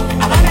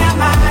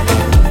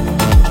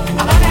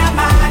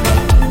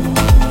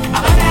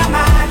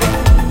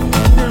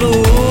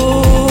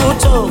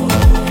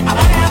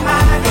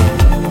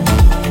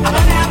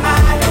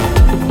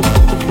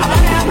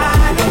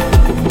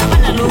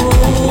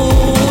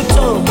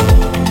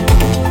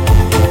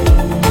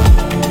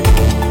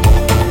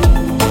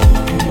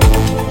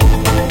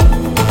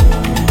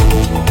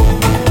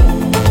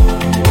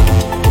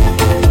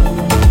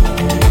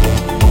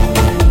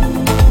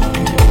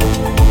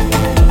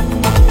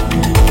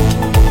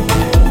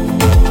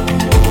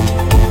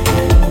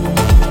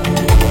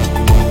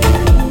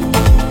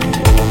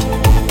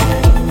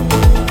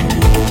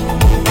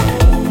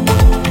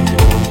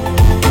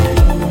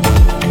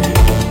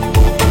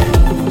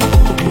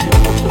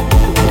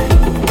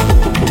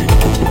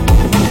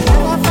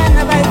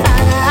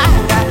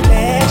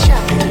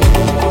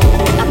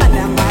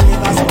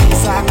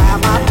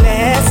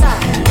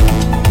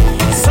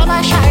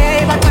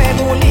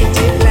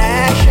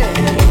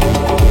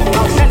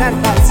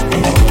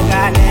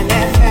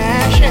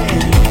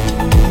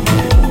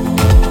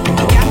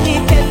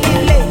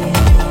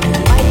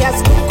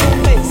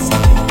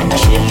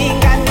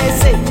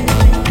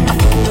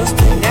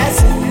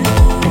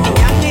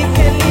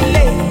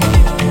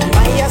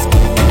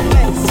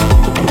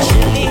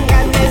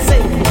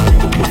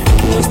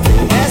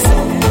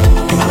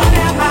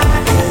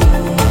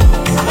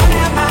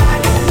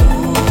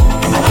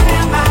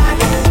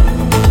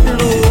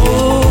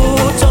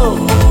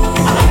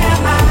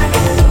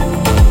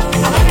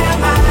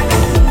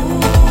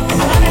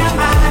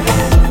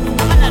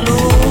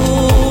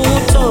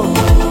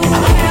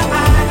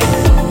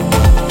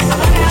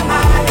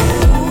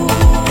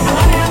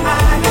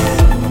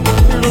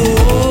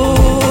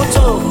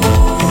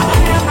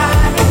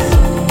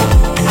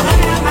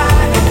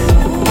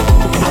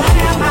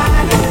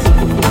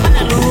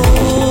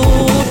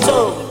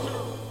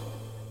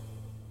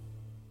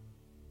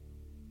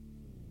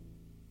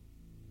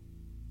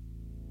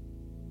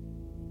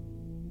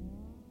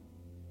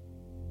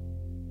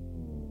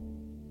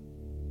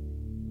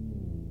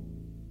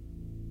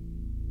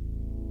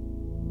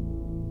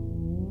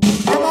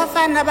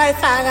abafana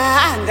bayifaka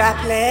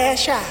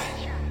angaplesha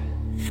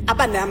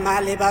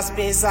abanamali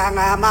basibiza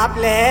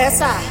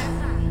ngamablesa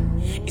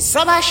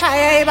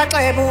isobashaya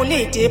ibaxebula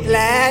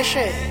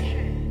idiplashe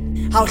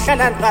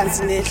awuhlala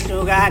phansi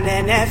nehlukane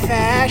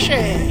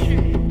nefashe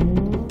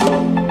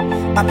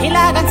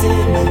baphila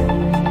kanzima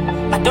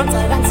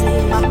badonsa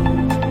kanzima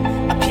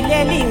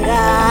baphilela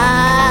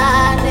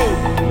ingane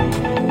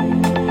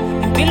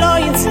impilo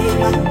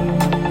inzima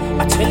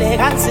bathwele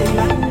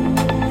kanzima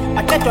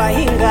baqedwa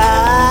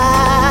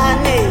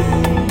ingane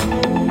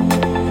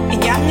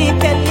inyanga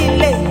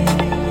iphelile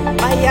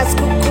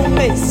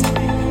bayazikhukhumeza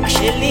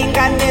ashela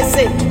ingane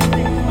zethu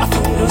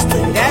bafuna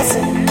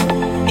usicindeze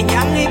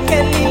inyanga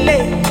iphelile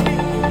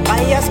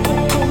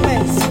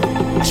bayazikhukhumeza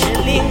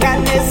ashela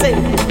ingane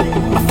zethu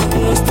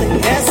bafuna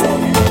usicindeze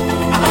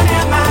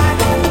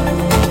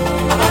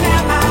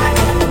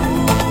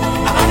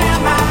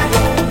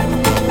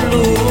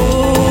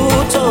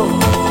Luto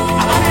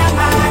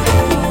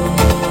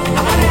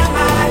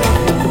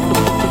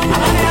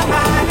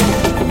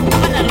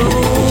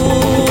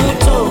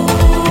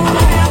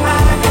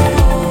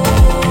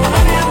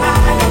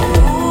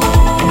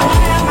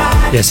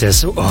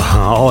Yes,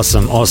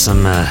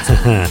 awesome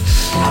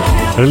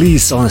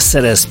release on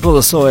Ceres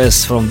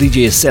Polosoes from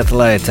DJ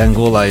Satellite.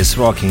 Angola is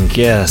rocking,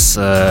 yes.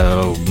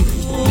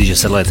 DJ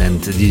Satellite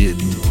and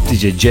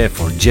DJ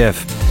Jeff,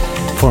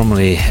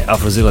 formerly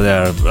Afrozilla, they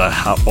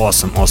are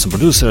awesome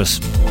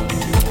producers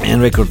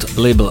and record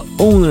label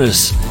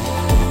owners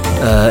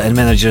and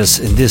managers.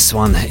 In this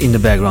one, in the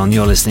background,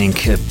 you're listening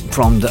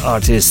from the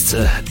artists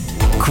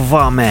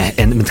Kwame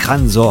and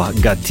Mthanzo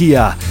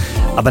Gatia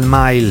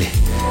Abanmail.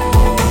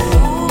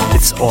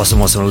 It's awesome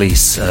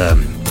release.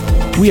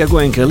 We are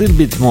going a little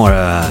bit more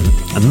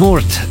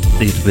north,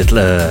 a little bit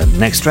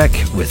next track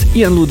with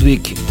Ian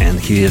Ludwig, and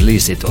he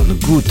released it on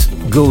Good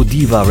Go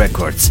Diva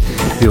Records.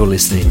 We were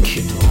listening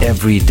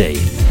every day.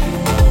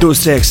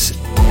 Those tracks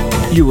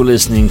you were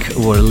listening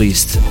were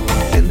released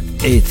on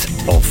 8th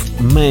of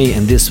May,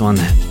 and this one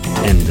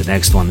and the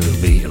next one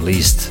will be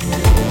released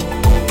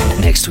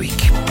next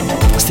week.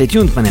 Stay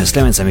tuned, my name is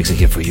Clemens, I'm mixing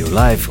here for you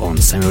live on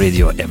Sami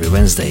Radio every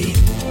Wednesday.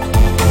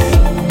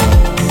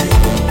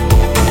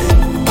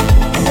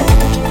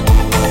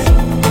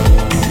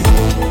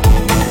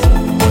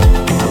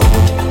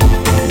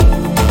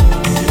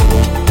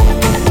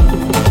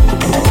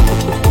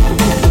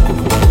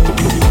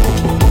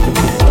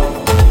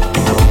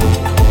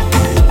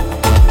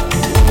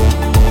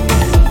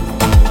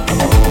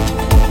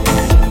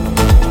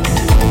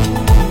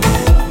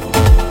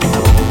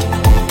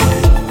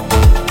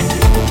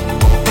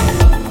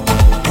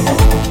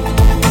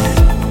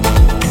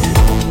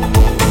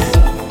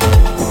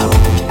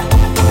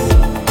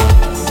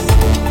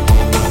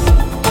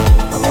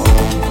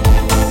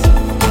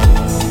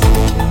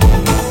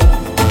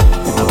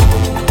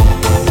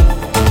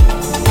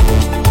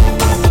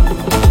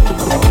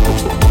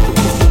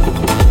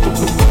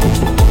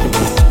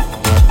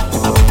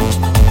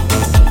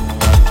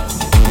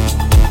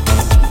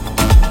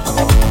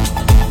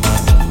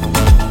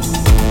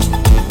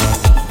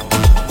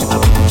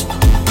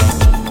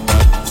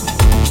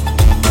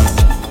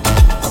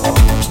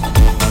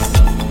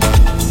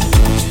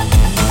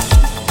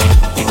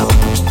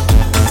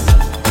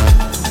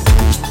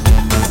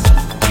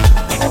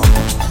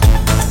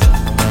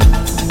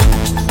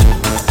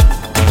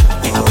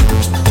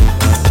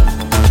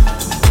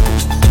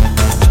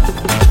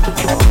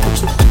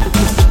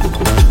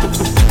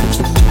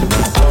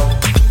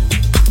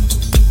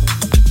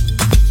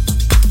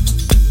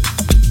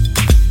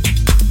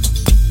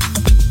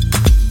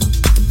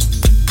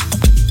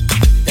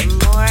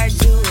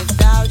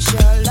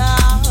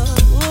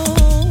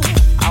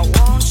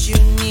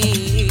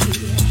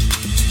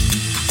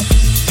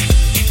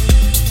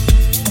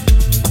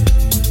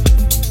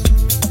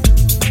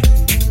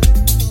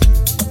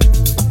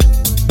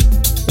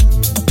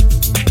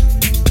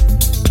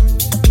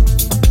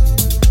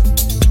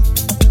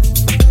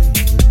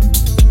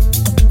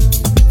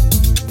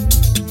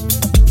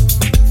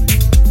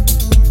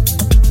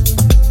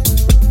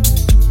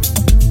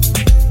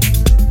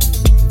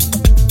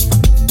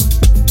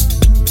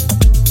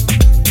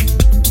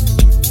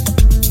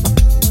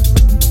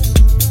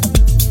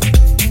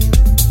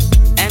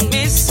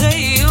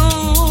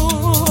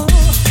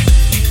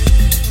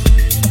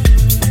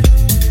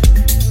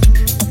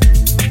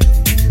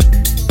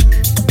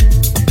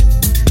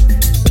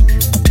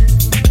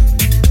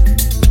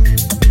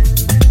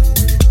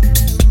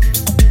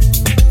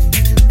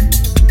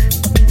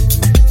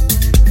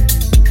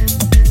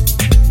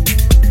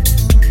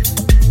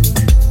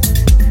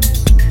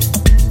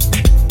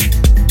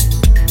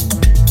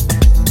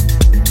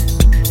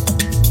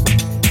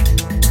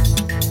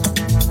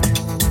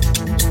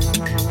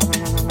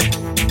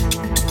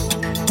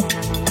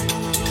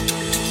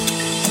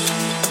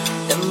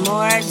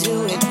 more I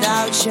do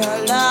without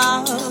your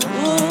love,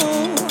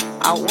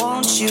 I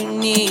want you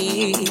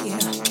near.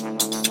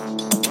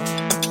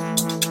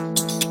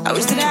 I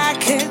wish that I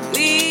could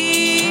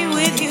be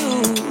with you.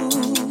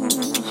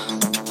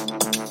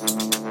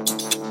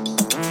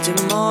 The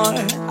more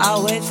I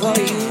wait for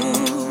you,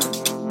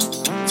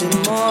 the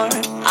more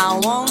I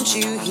want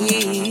you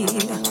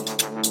here.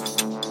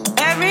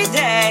 Every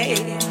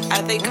day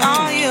I think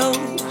on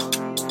you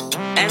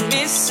and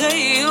miss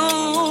you.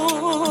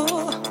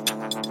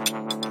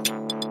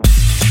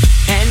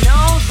 And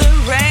all the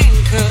rain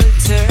could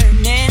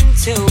turn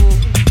into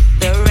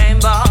the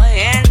rainbow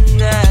in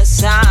the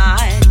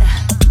sun.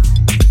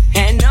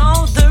 And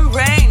all the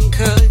rain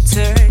could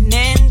turn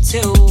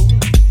into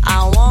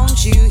I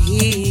want you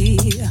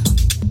here.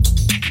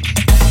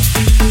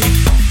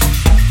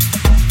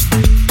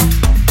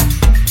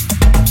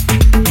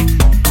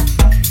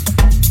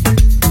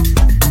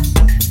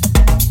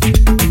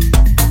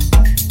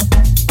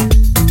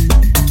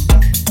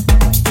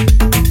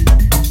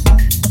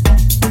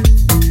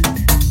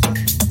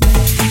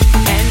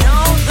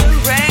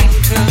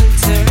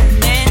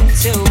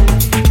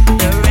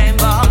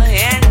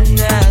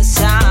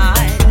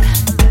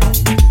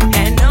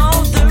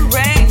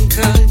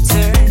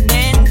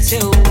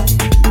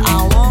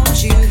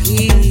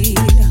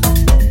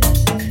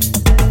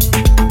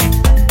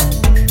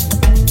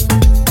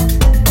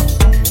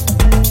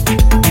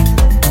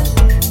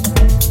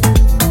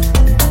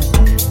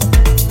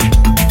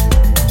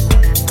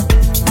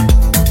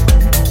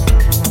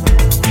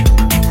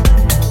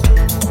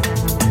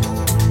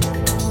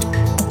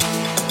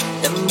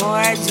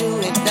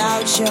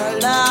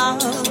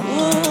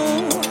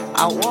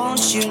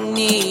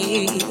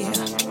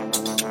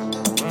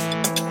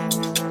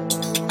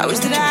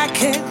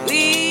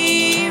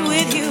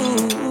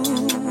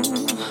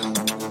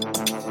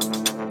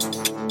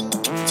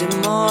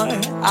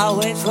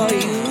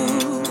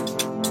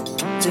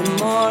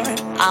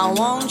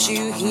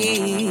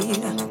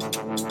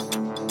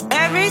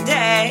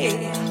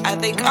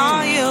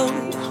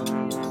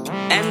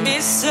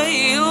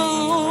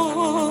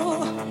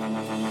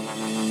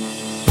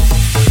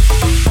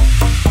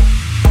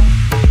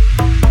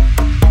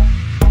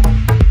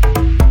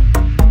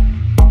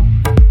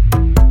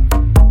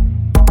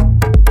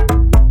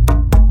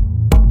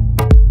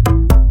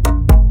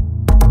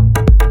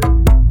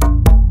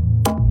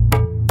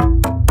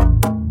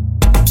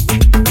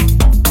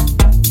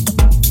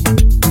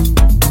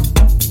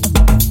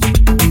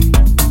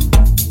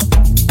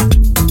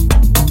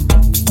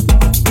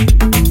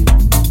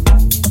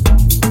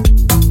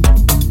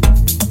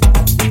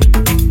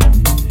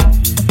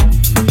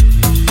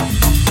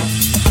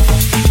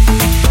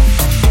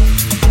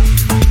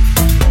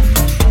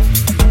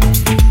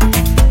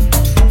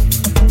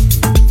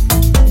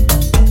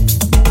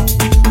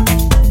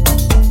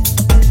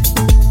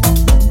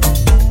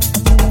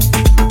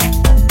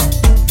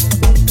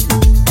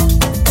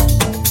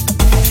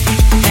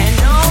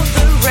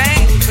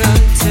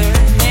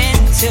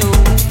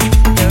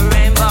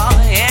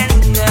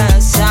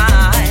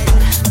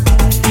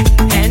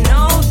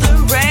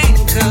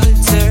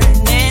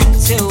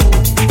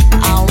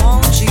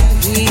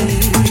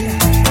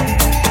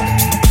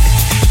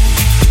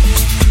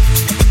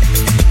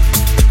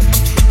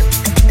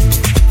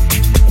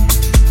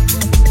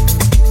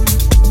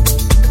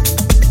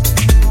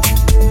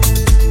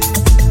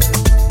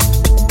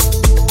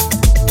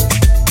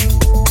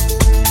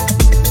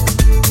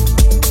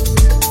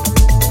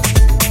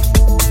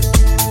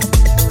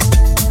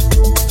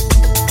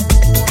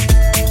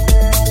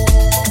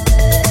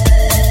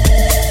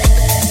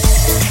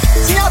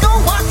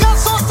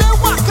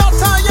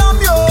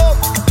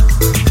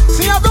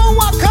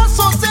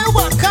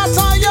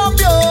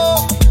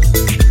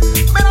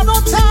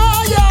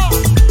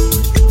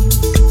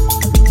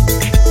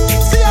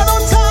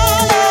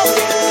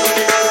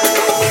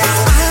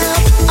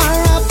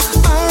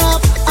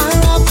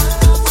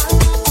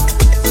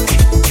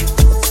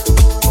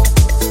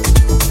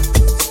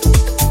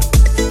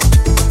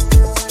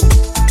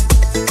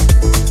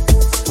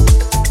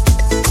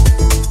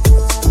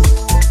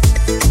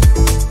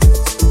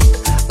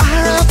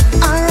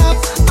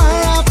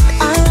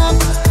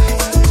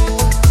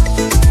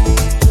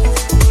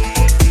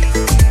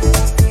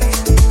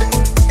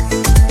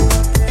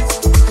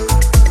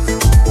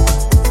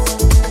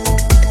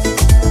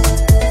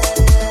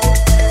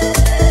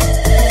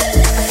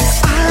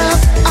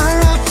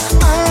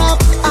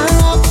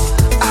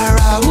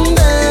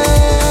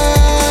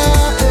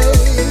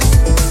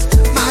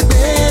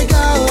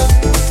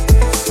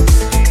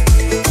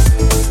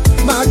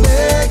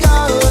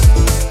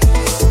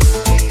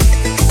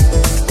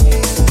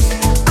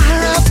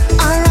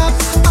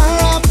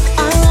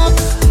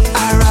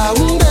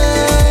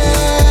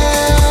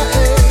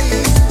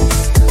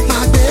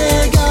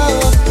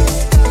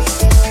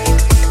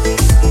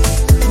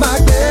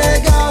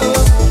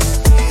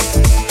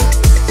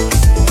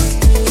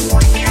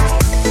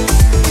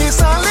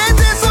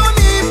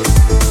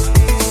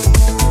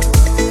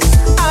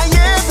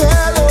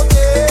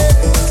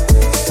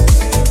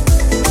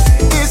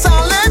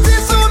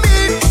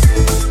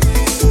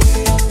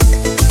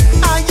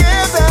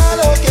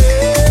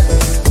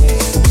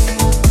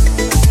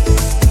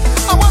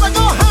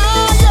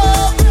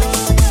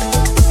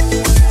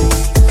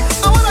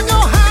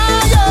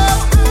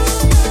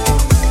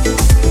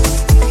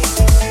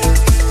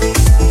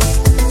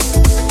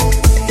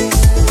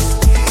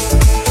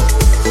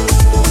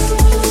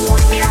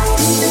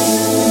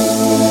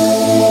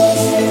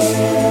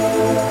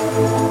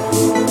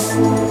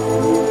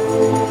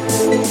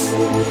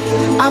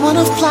 I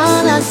wanna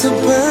fly like the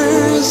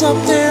birds up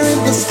there in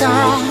the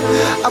sky.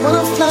 I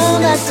wanna fly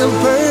like the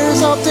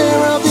birds up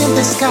there up in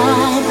the sky.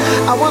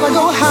 I wanna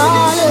go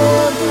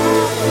higher.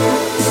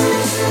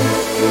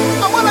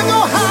 I wanna go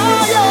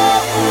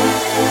higher.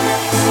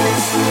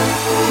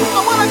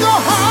 I wanna go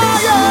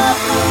higher.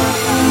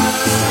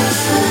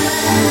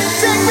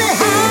 Take me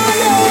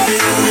higher.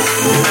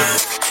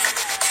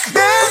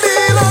 Baby,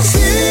 let's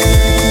see.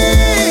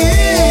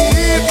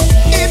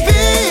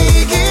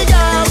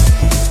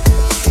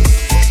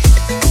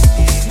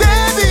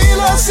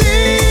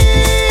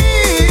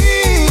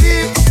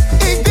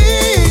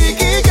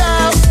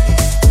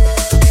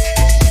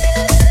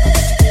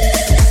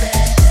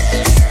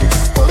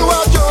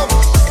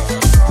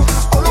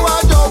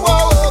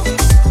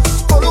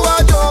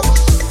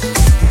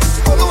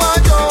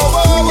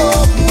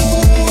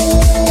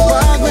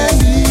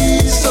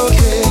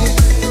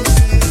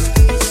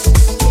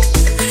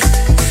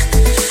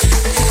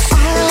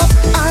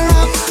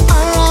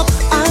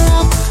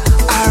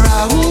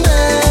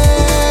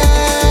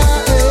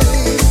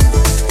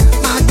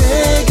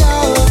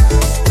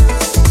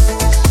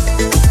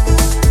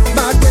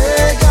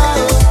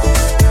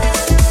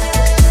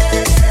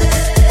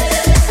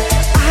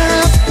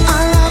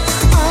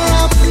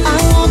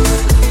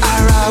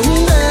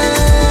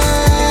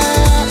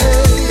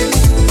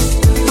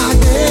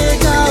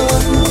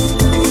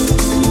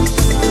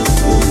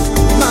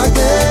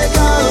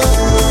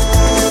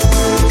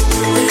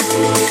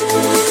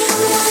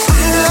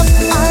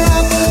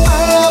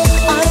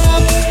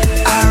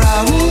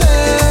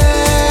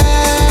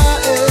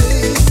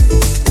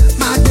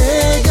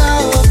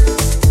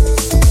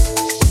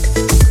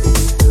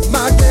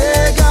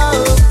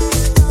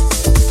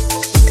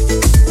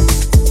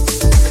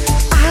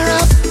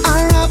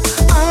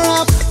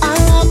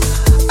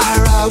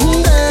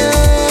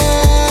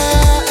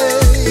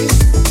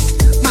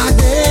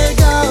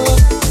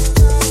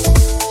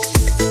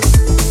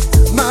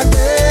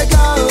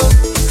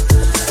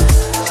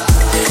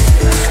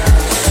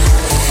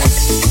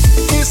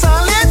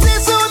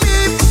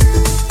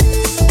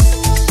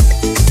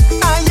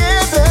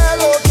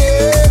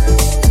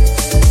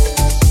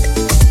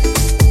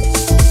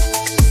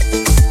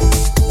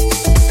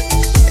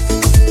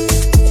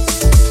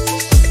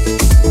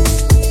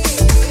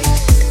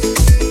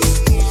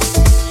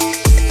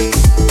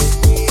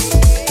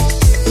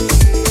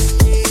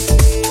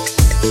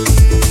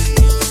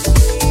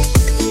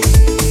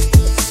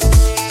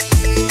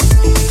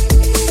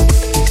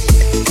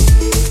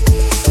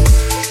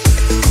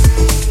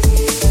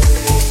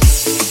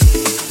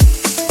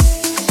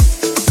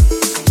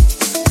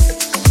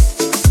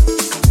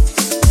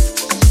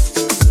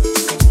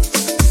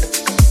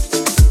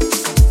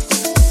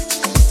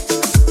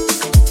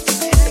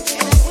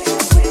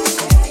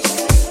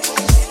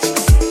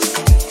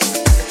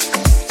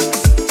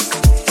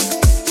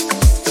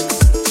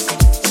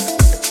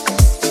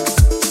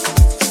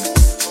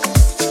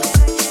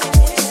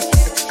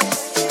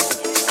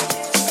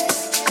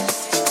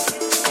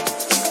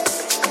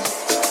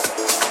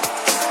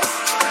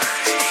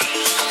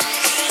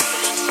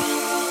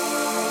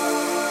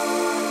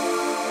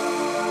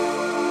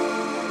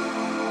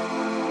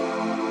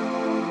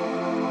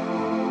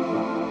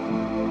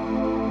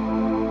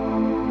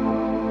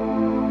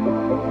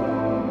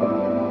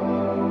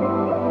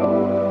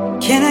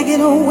 Can I get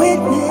a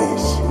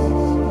witness?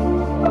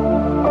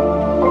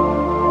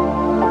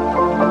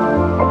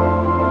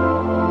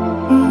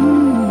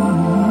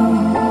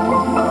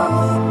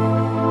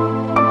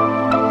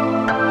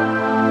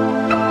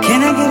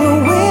 Can I get a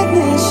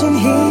witness in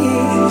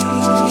here?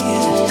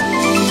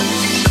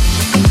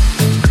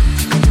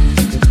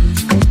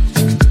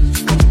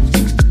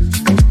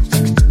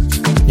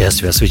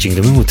 Yes, we are switching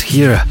the mood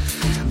here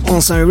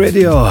on Sunny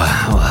Radio.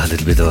 A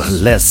little bit of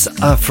less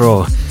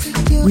Afro.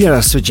 We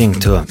are switching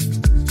to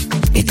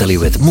Italy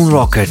with Moon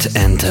Rocket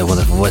and a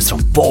wonderful voice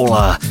from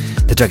Paula.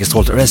 The track is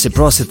called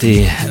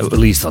Reciprocity,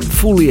 released on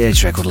Fully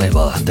Age record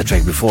label. The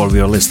track before we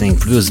are listening,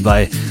 produced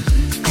by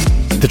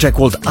the track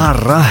called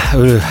Arra,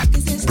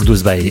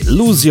 produced by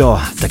Luzio,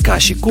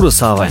 Takashi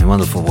Kurosawa, and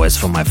wonderful voice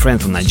from my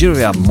friend from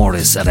Nigeria,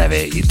 Maurice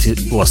Reve.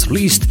 It was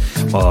released,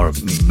 or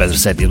better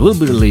said, it will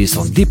be released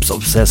on Deep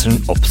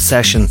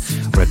Obsession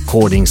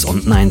Recordings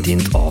on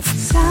 19th of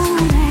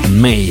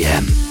May.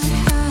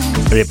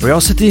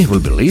 Reciprocity will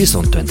be released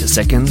on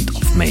 22nd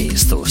of May,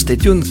 so stay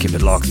tuned, keep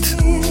it locked,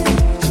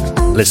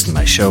 listen to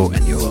my show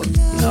and you will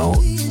know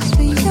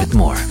a little bit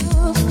more.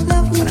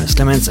 My name is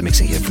Clemens, I'm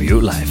mixing here for you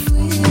live.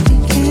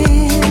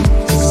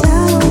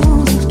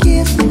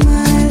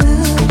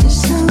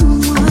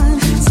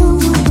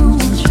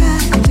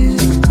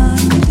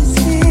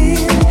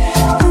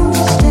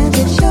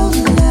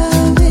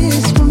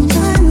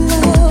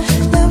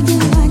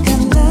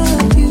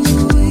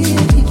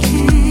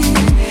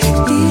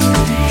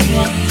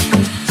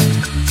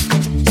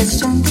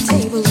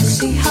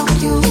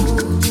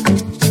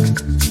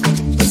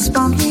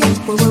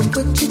 What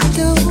would you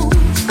do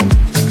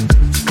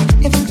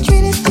if I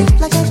treated you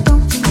like I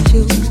don't need you?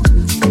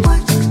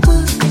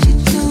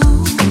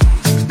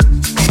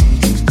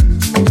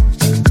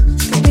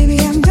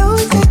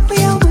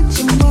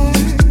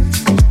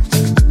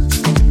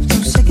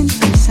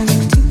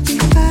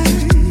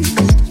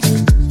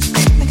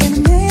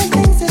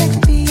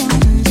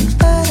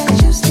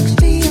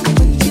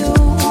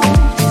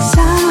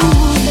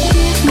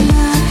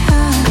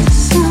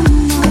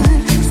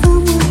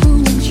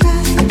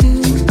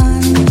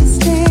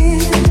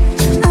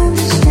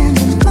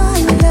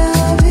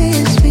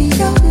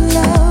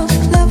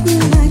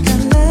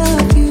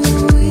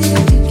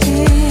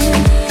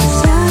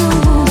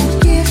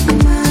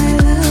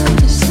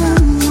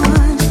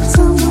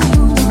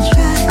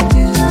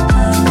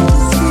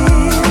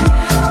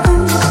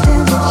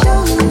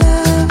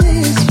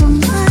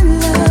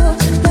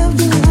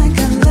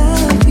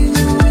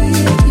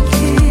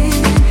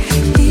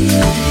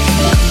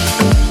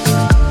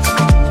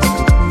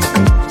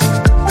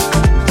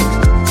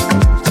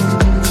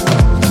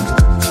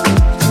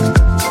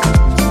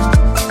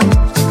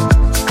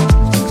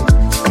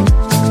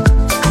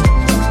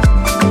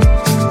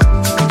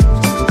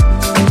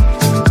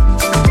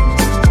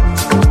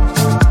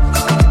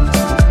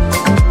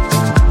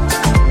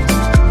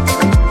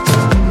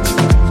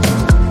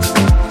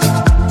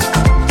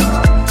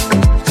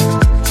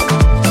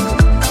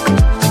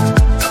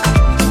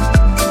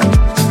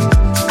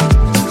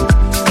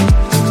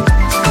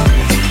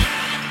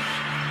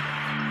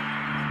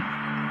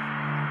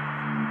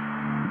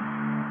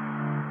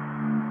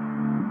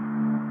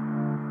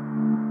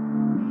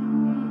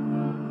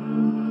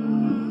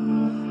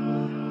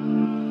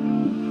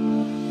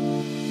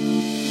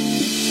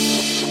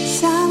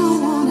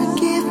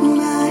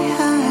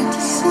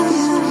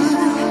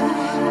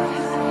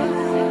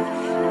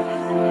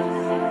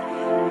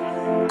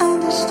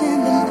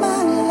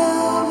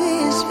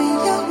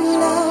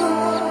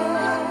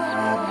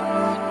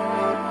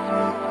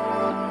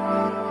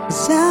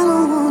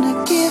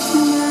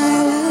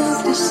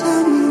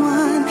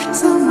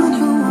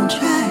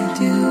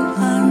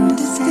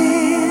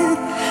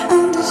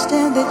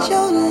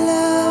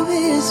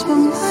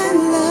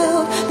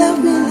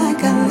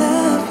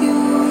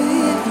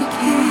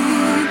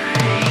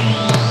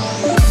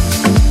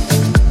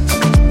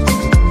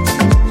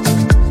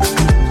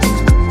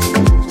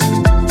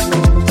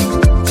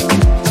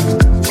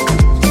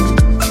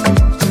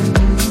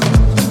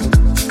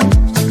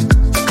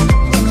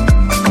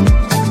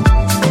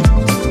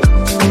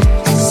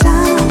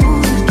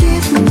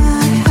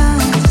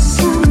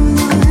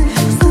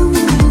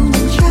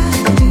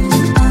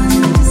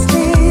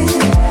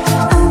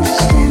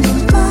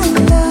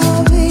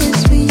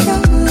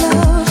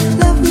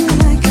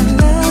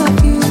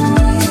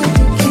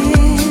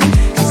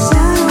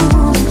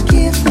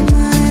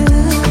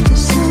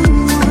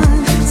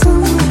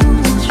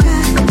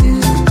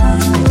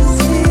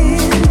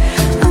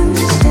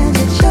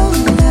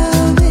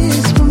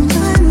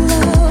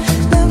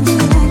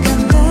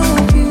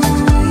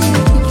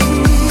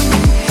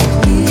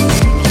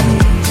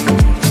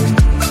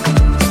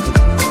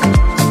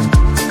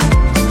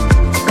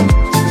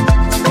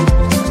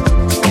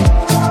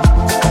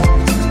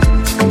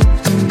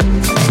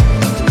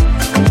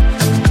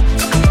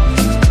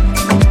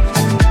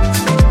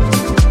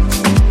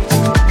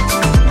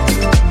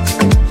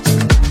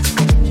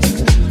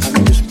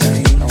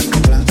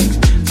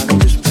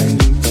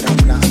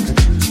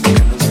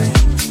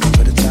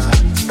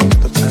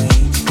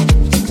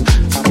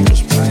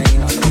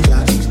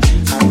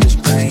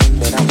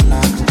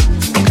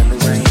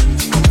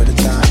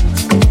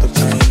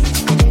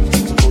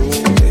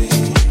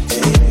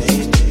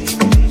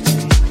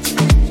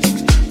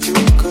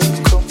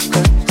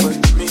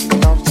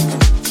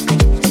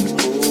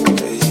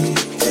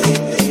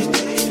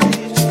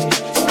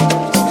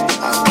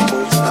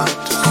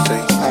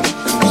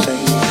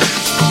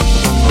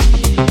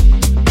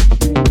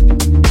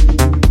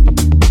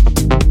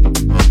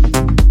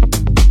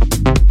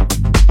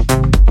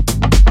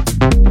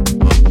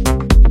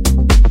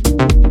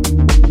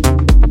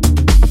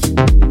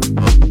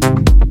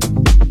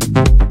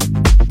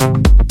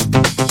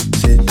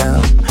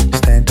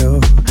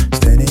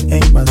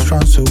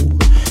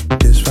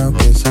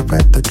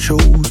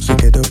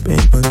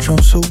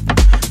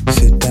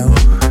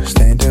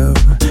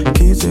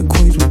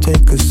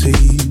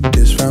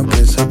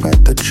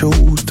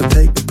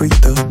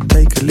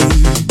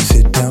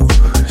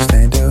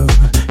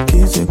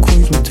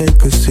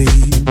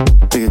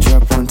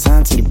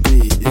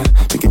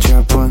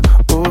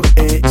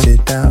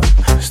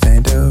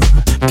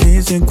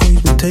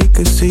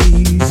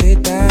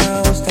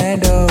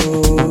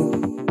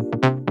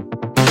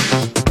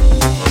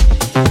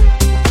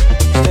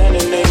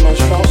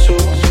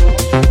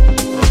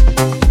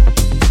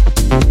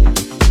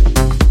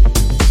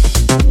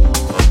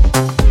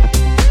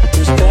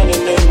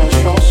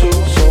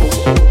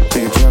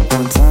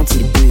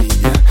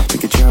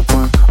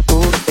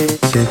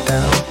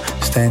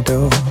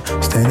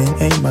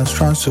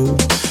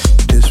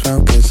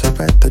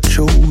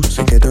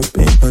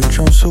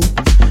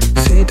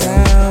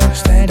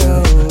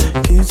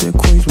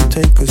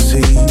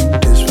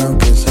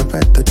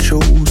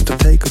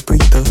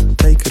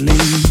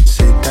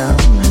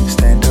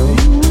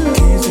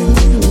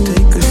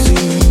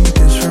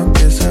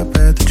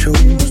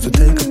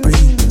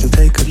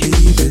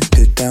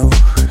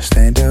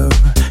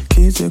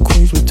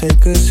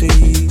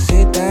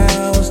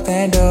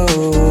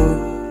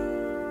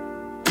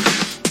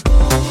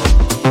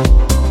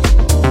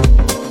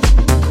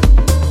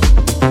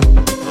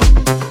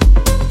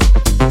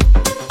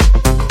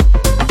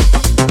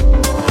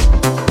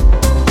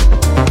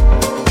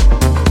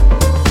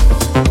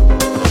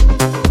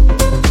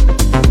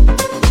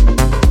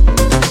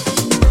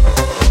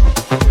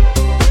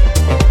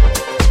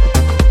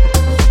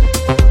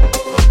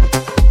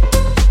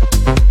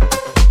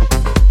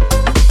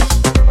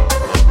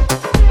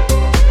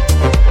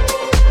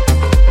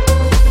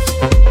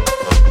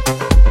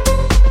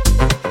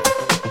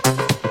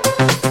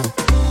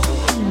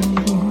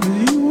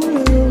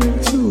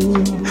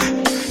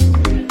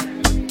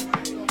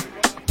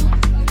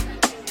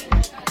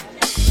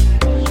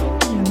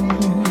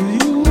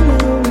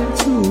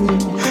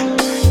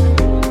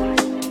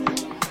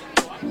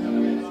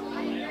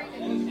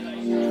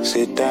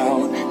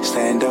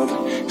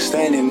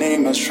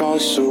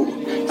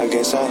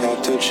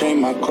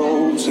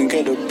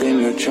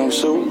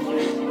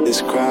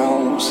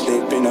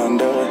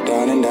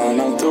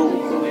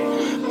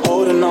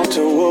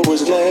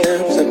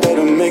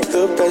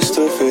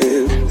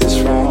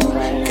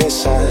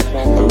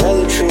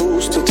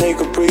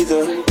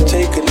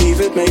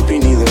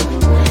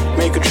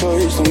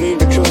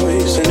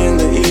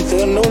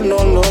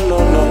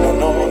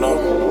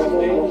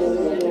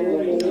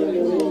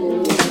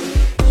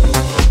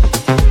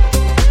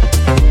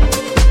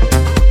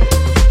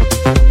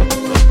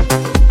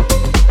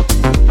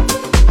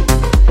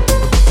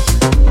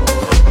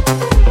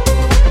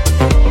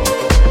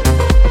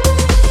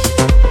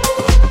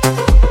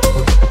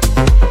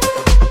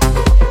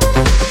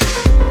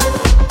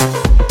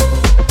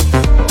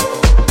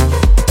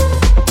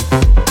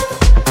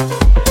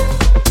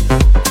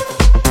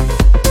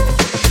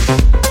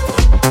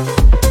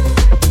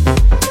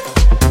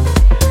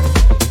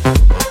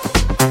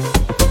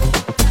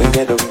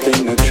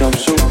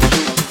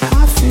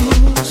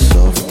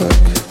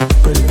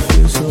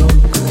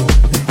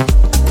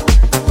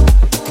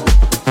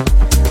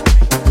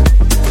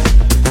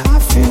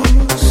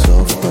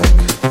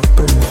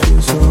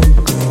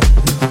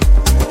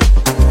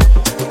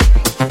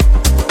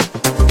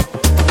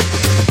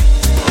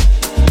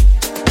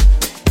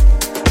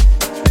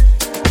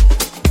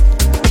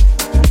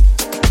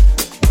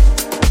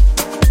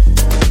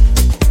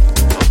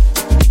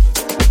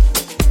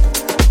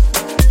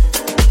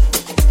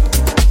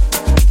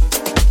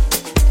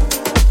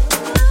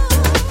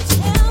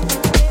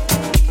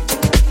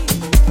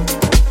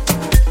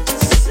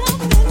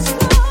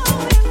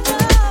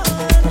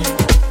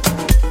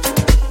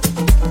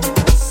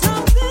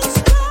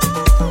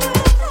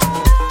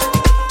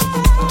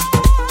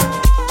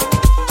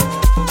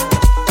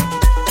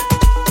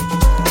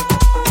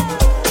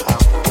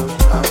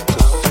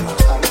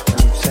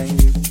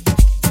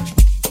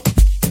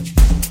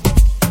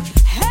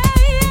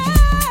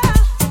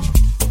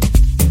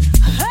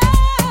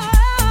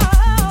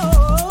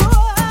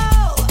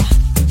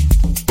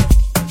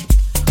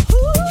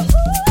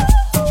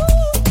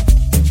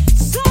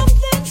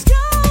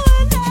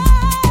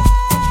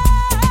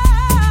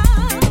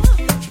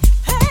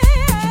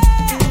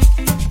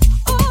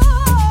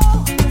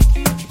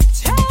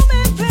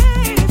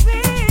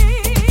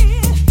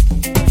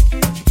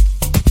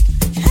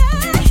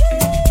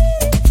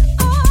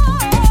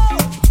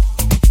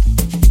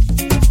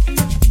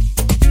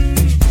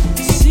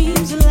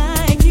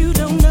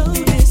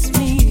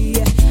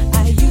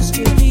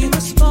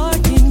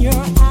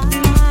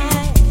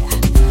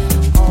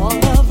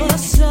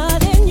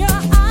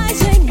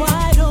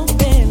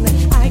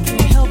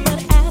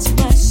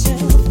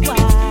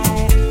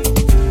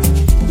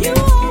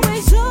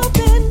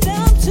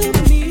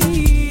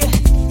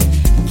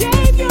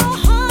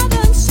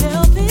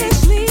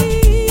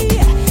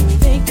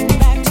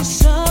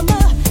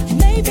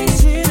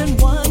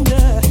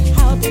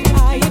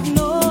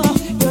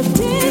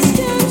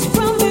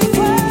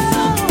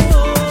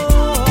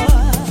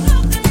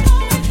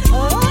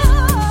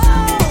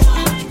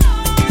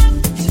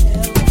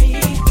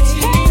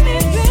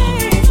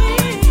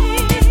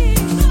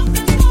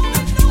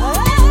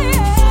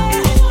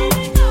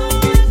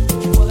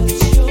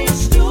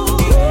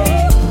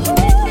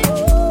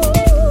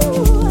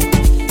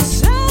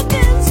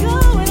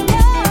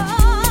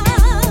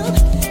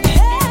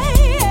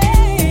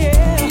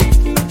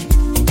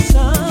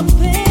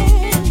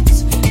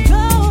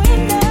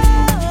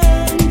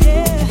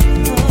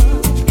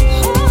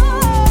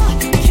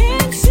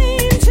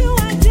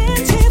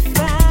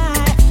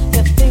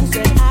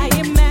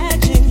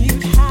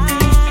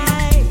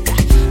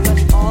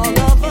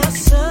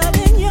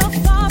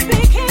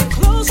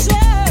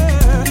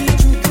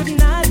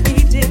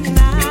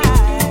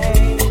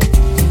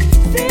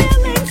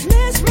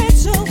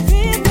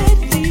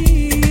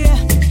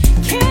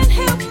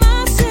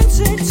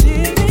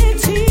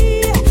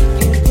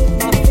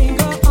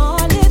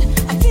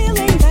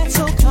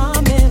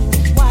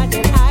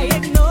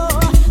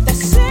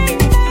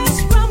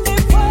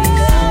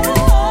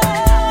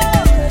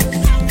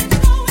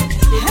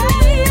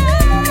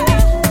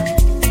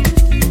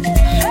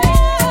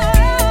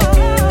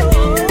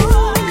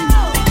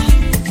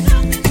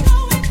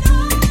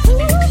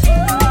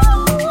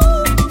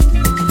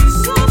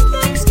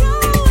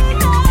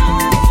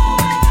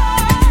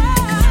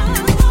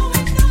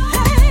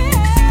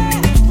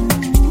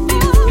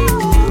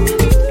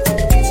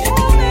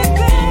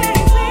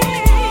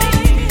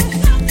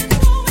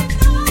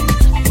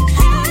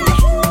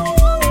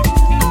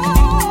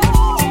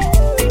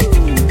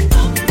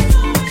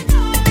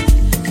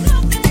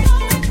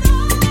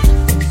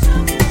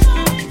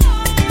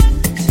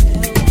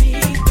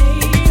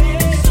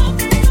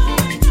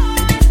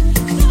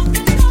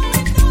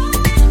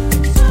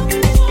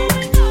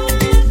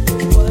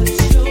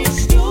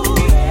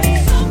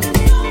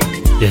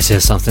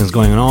 Yes, something's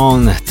going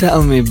on.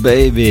 Tell me,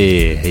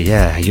 baby.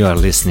 Yeah, you are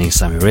listening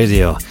Sami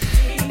Radio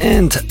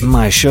and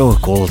my show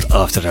called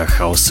After Dark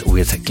House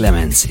with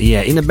Clemens.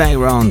 Yeah, in the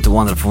background,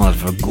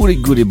 wonderful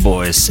goody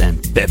boys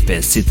and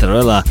Pepe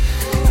Citarella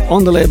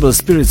on the label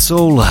Spirit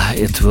Soul.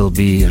 It will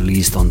be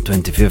released on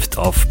 25th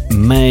of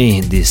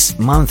May this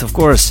month, of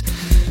course.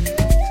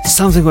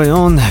 Something going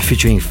on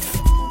featuring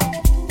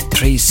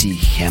Tracy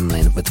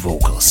Hamlin with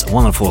vocals.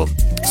 Wonderful.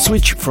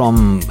 Switch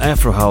from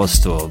Afro House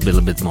to a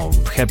little bit more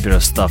happier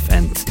stuff,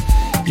 and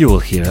you will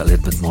hear a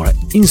little bit more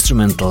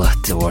instrumental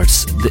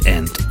towards the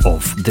end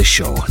of the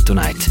show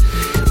tonight.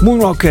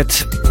 Moon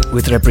Rocket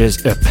with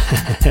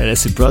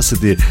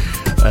Reciprocity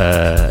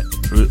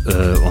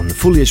on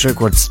Foliage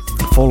Records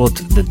followed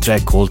the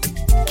track called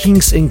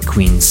Kings and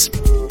Queens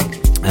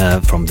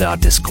from the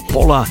artist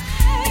Coppola.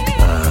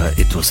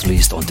 It was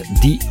released on the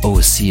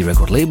DOC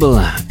record label.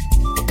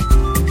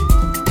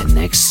 And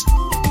next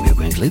we're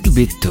going a little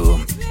bit to,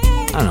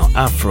 I don't know,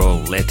 Afro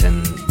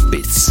Latin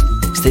beats.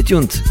 Stay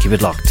tuned, keep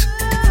it locked.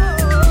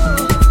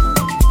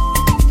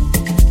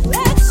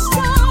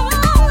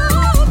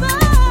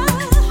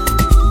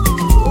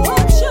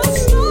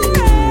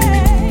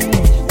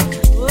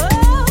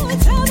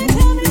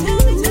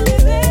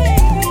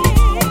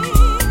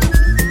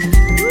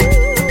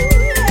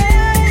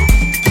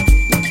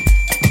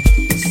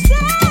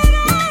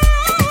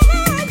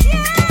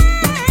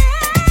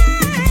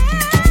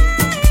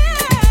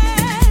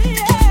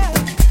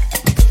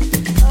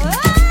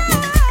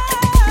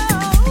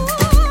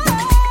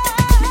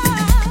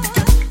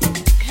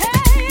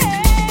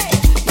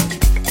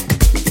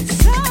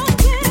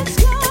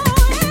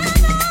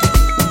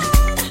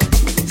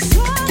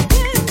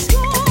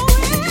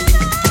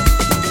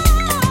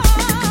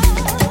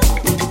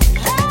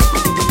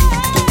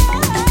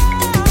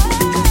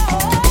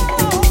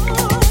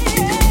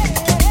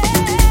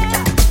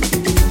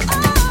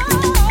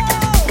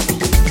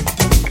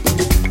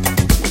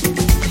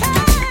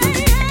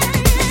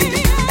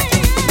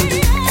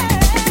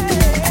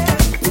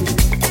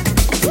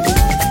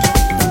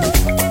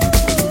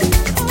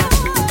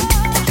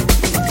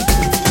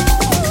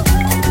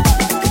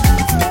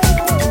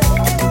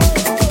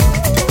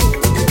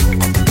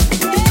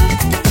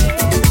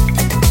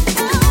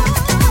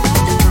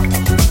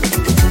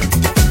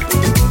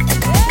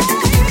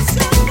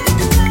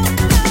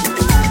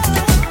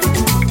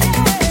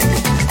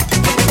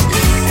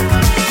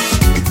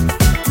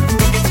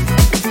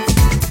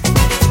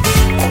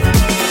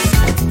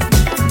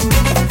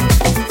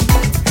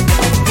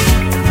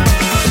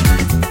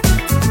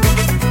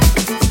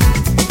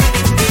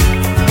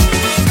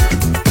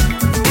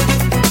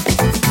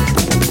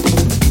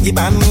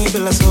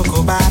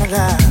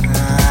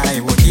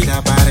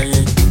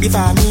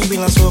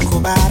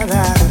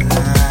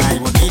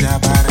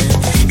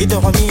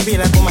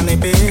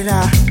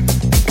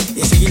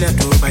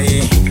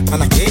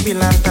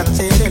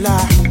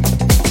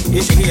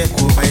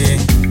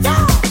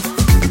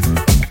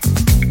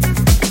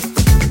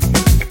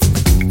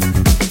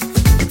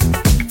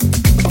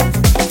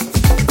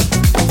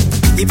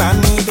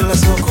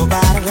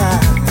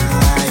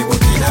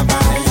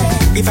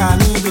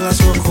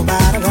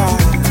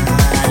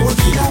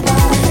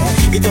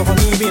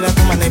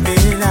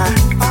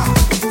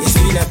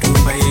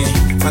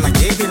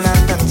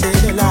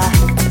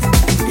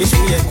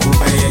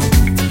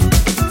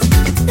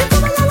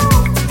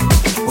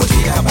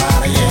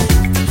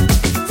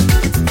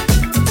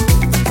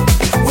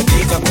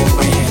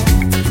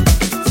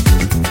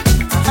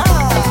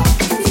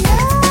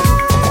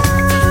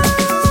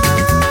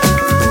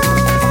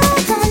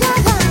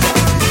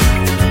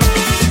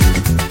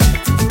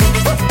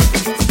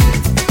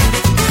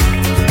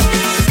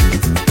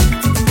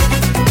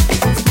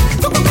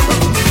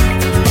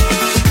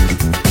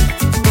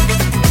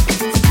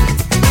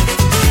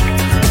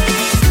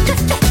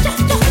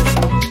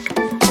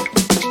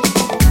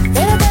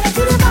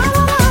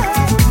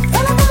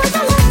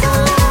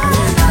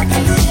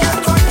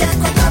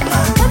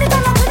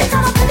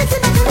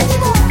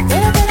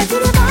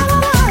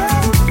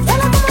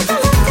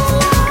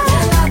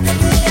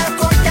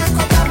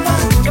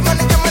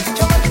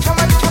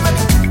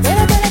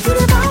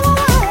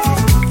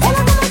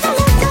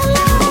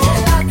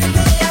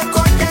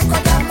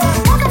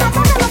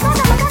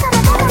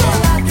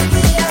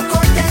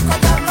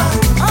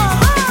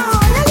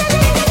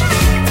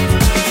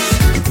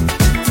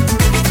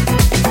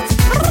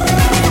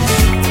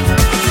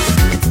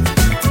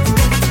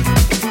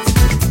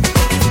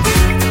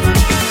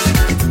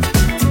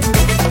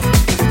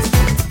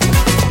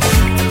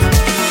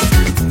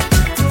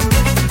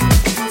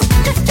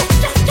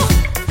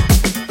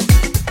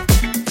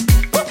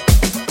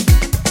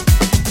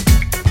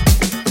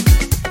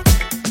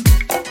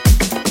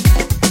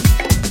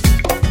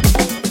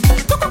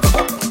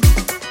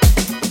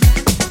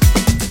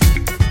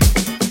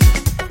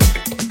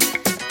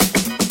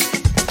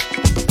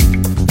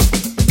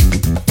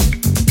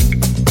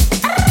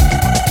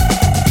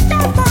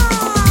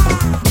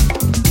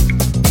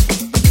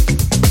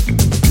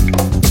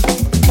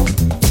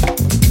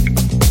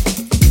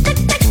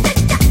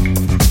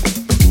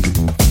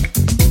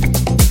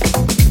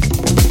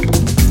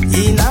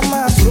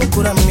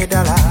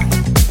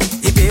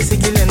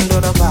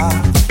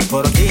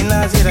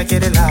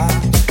 kela kerela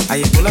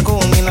ay pula ko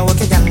mina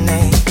woke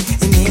janne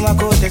ini ma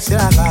ko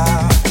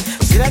texala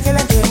sira kela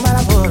ke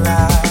mara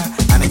bola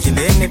ana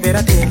kile ne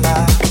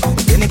beratela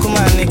deni kuma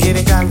ne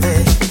kere kalde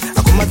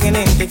akuma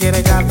kene ne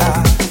kere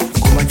kalda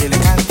kuma kele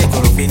kante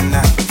ko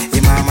binna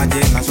imama je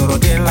na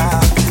sorodela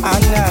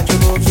anya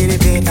chulo kire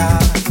beta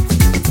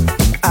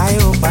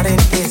ayo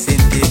parente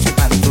sente ki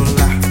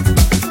pandula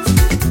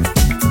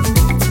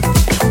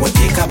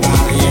wotika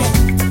baye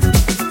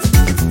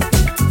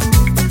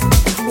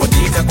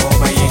wotika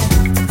kobaye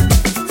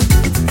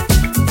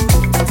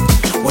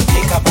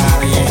wotika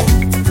baye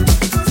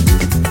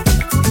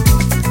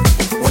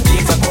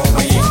wotika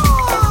kobaye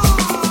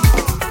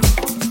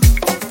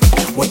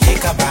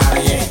wotika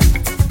baye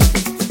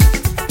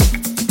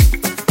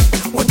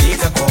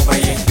wotika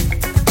kobaye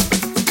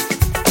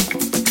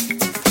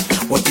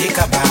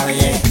wotika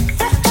baye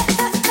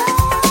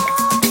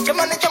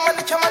chamani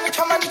chamani chamani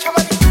chamani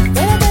chamani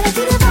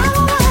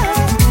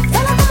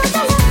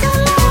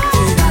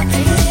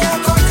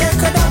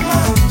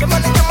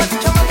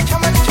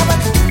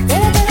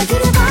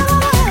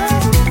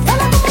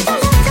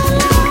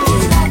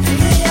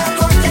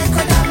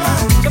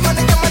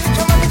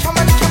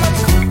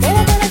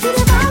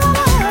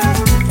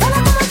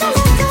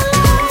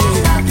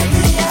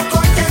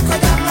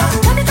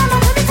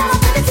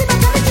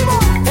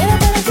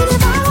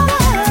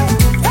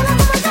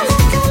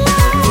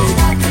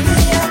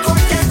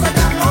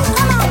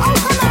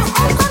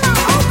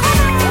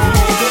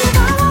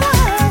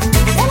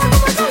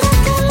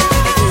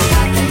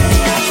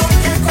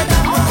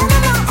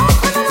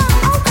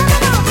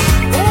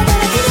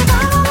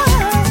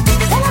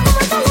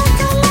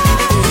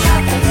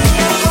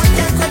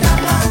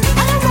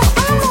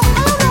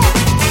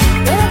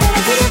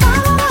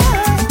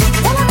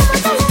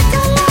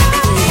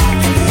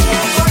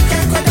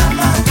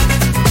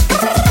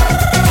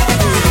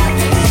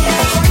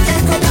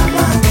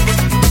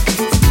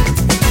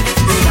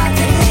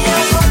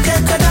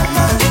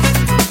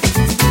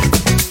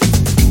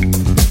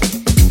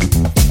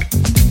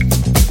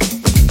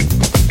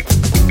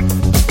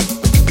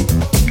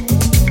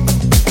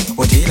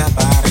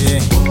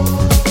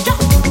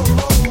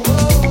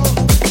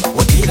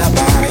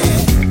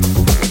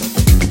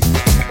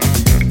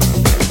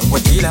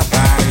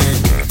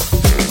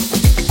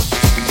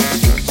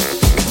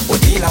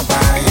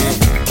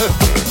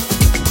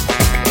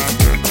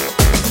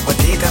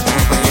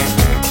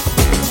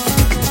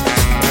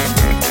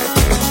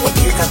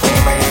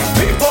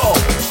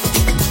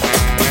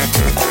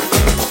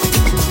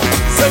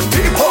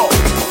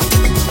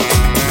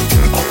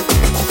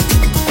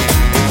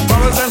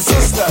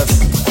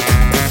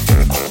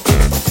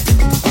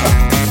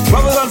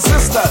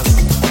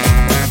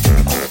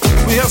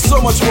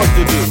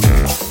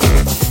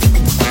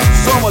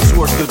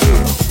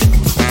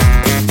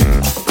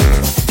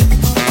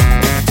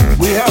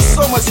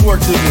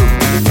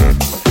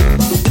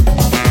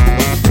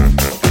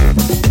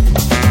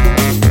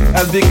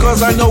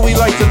I know we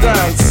like to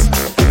dance.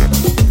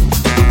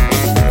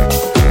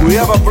 We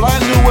have a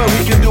brand new way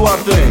we can do our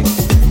thing.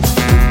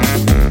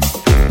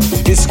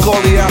 It's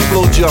called the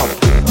Afro Jump.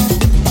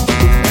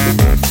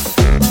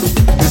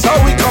 It's how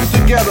we come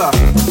together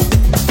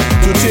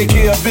to take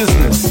care of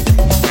business.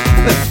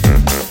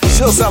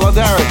 Show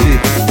solidarity.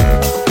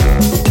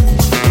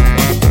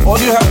 All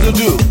you have to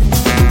do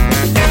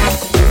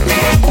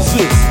is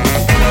this.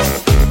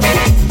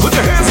 Put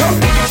your hands up.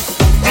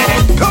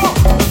 Come on.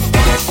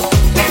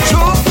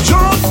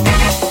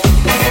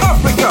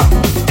 Africa.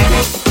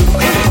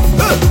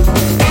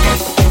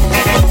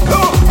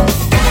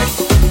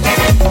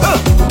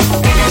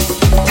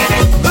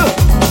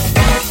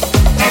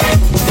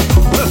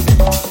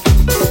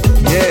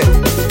 Yeah.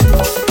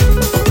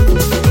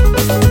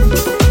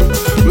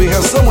 We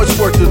have so much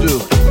work to do.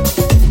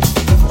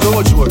 So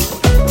much work.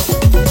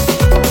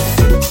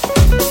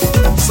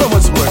 So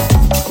much work.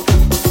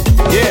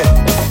 Yeah.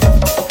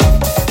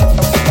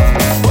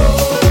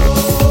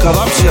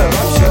 Corruption.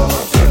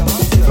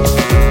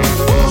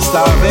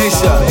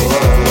 Starvation,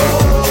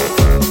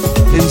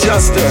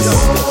 injustice,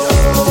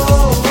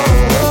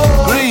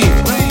 greed,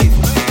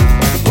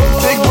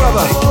 big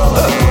brother,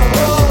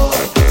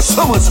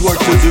 so much work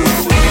to do.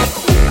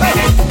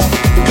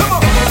 Come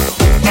on,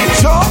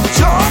 jump,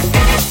 jump,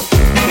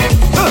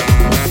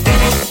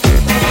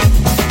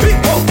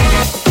 people,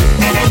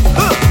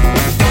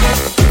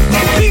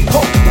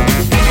 people,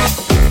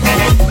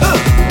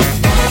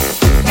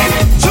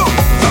 jump,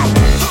 jump.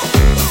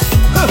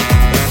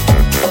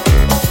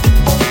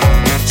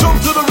 Jump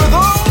to the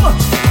rhythm.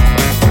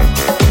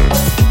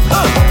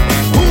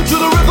 Move to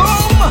the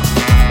rhythm.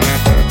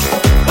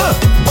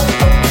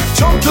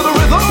 Jump to the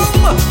rhythm.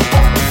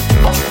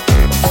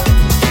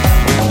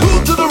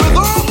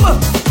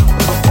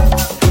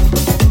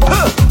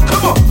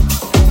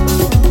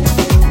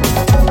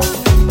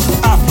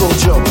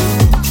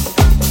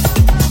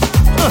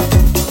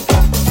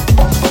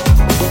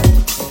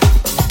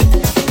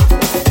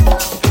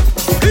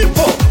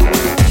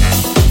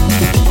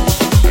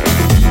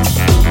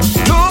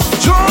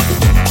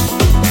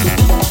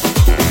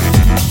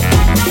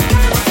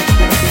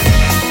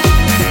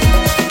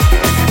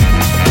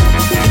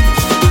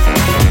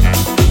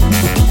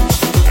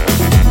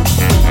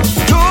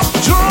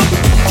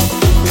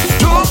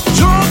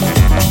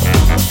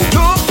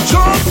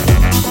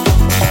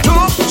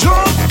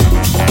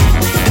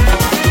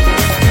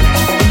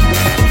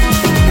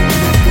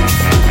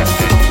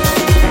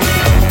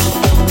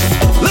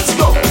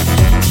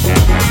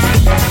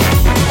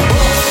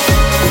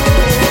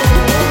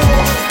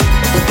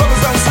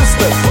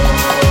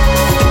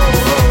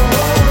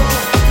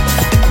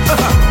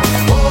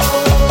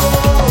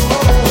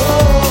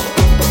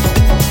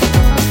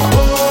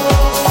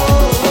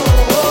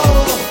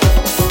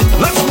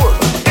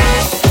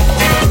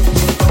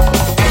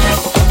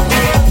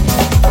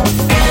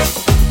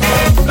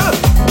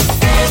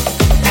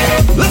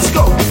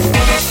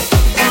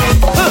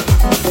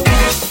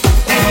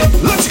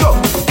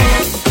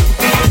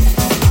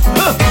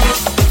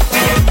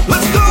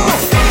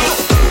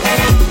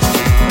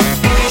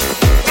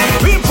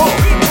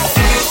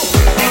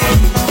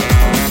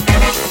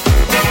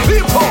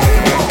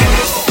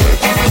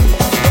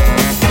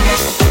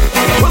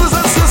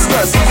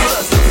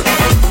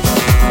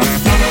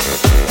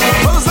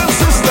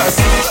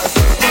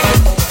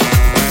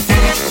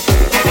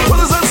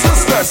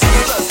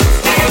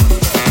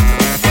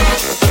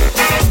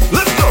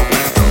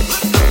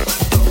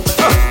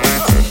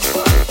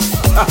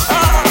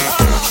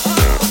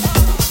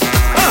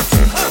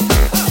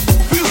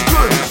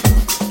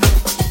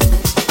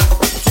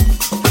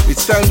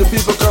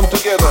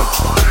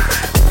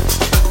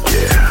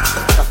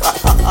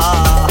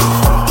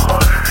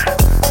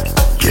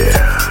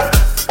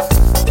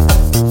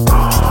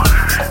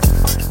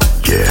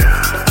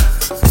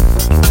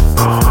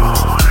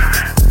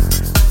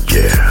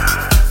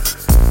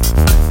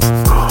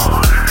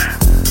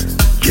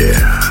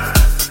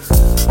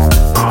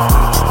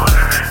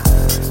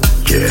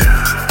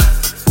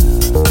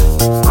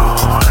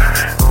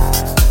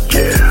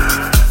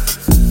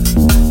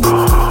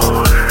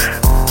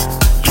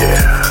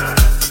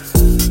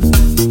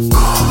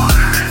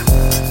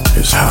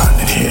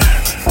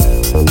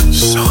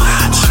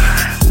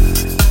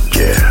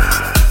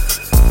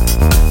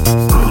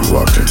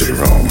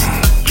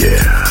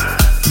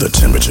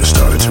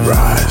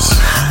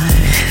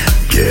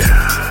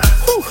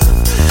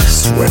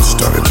 light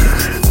started to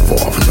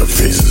fall from the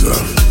faces of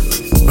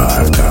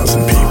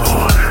 5,000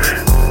 people.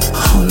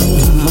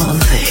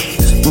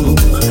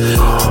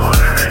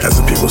 As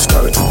the people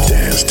started to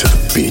dance to the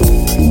beat,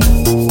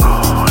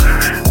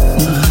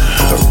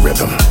 the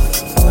rhythm,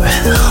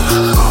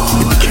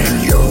 it became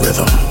your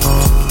rhythm.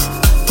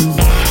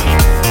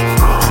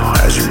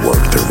 As you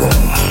worked the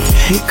room,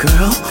 hey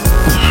girl,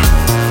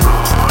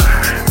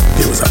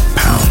 there was a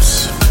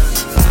pounce,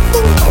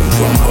 a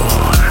rumble,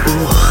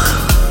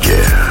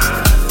 yeah.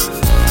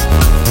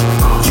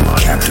 You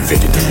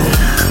captivated the room,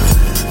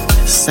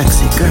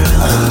 sexy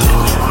girl,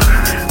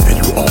 and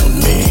you owned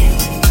me.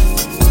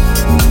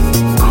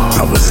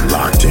 I was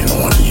locked in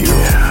on you.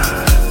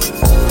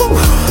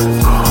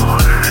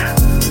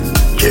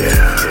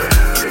 Yeah.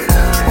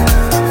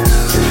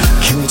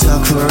 Can we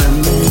talk for a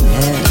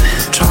minute?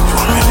 Talk for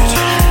a minute.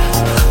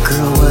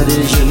 Girl, what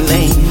is your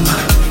name?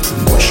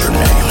 What's your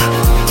name?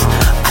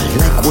 I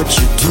like what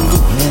you're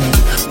doing.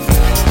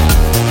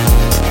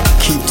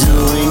 Keep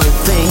doing your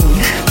thing.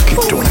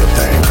 Keep doing your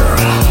thing, girl.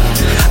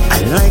 I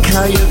like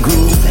how you're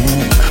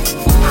grooving.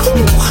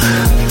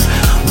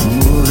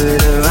 Move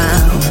it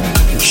around.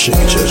 Shake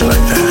it just like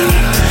that.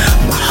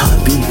 My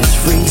heartbeat is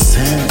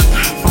racing.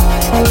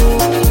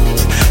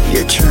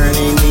 You're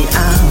turning me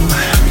out.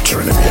 You're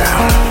turning me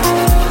out.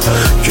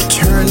 You're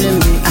turning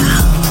me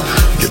out.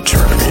 You're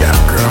turning me out,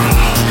 girl.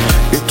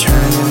 You're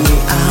turning me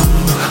out.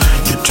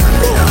 You're turning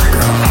me out,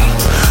 girl.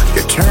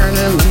 You're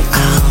turning me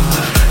out.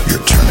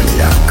 You're turning me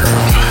out,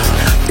 girl.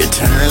 You're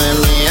turning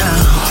me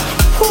out.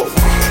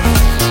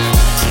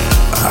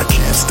 I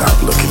can't stop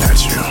looking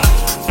at you.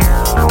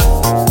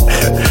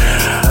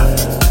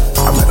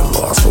 I'm at a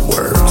loss for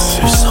words.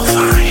 You're so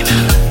fine.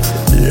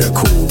 Yeah,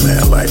 cool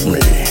man like me.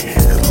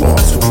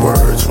 Lost for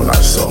words when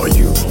I saw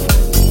you.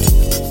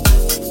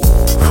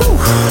 Whew.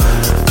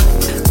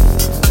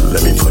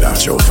 Let me put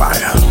out your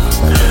fire.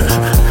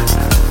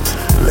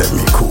 Let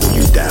me cool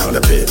you down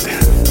a bit.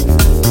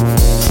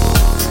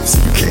 So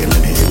you came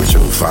in here with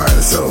your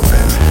fine self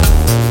and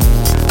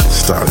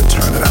started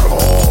turning out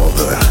all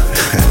the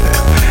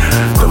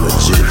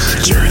legit.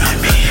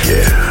 Turning me.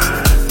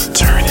 Yeah.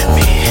 Turning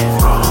me.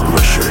 You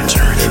sure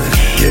turning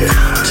me. Yeah.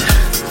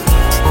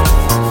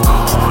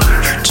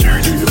 You're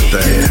turning me.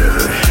 Thing,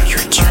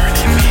 You're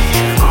turning me.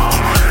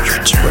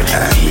 You're turning but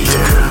add me to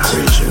the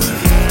equation.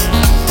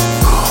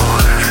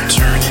 You're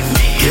turning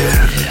me.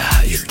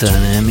 Yeah, you're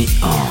turning me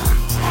on.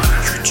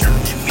 You're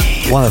turning me.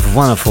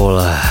 Wonderful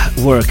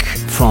work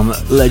from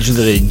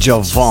legendary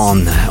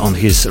Javon on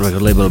his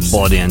record label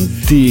Body and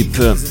Deep.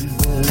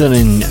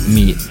 Turning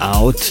Me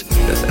Out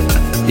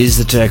is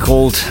the track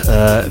called,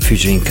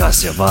 featuring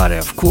Cassia Vare,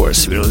 of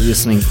course. We're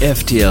listening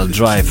FTL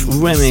Drive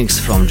remix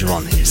from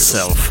Javon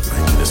himself.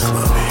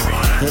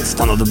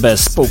 One of the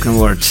best spoken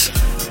words,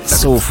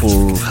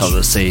 soulful, how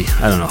to say,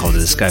 I don't know how to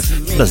describe,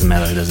 doesn't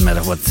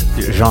matter what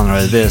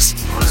genre it is,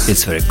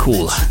 it's very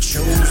cool.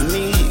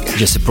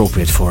 Just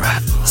appropriate for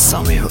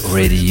Summy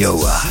Radio.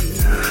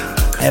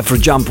 Afro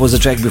Jump was the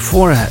track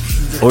before,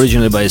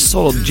 originally by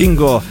Solo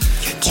Jingo,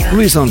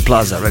 released on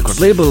Plaza record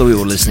label. We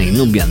were listening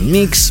Nubian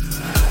Mix.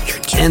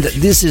 And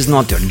This Is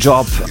Not Your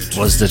Job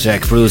was the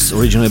track produced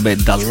originally by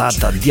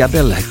Dalata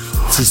Diabel,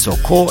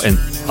 Sissoko and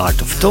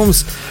Art of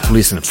Tones,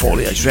 released on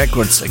Foliage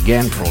Records.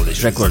 Again,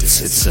 Foliage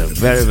Records, it's a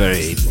very,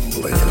 very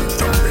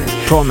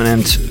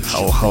prominent,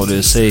 how do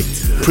you say,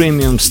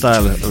 premium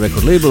style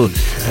record label.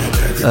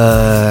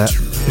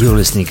 You're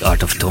listening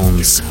Art of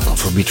Tones,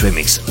 Afrobeat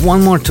Remix.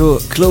 One more to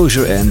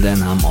closure and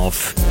then I'm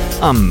off.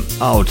 I'm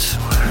out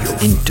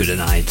into the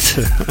night.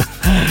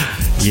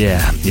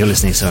 Yeah, you're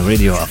listening to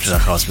Radio After the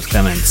House with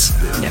Clements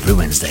every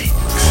Wednesday.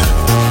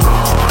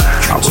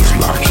 I was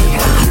locked in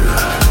on you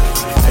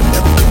and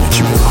everything that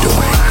you were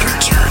doing. You're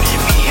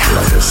turning me out.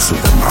 Like a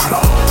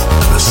supermodel,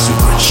 a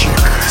super chick.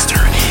 You're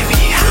turning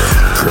me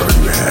out. Girl,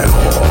 you had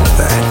all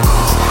that.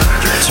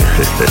 You're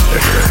turning me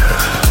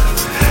out.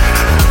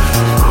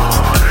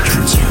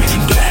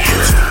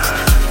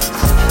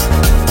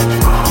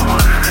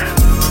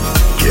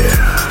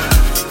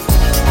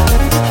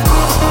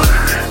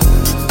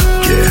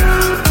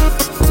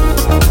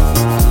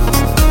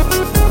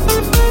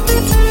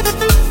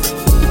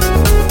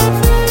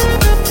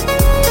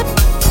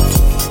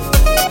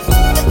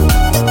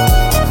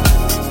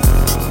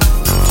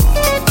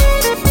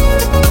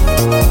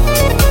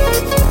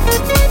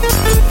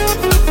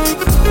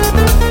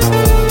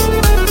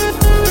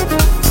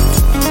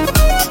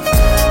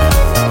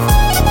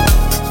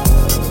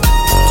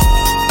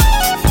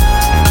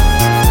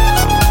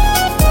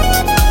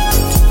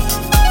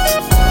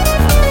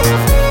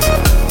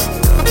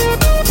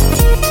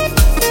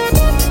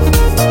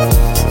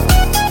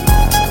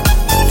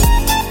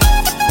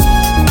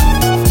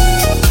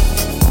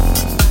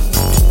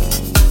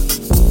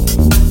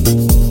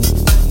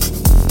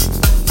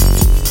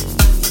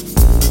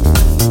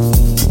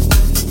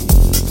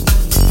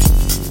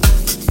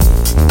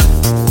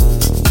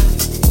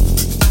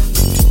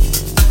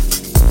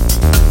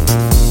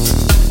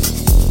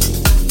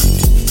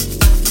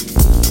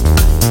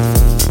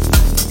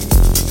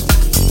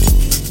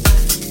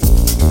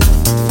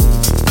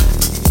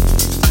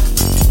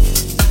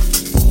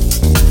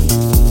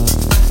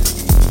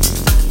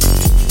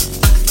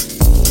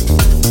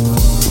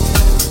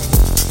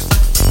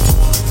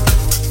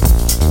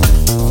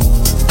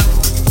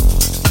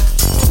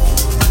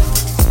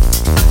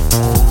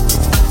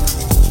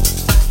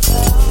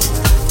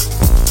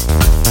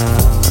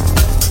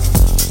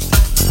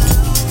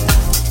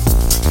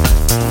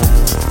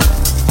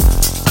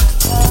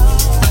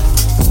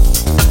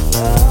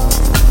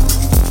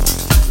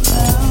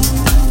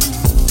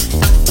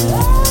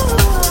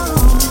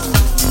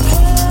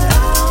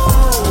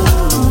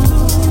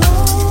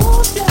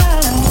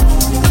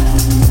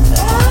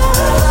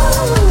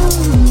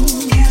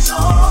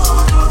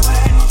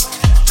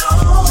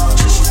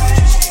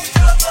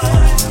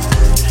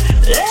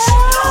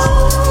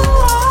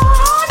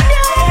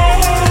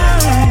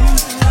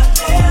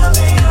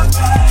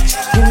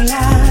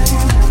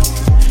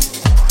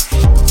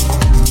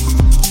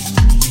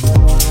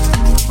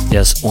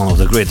 one of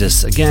the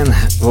greatest, again,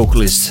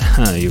 vocalists.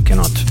 You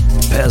cannot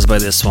pass by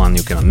this one,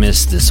 you cannot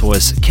miss this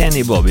voice.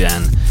 Kenny Bobby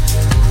and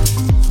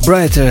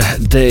Brighter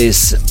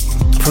Days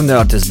from the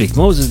artist Big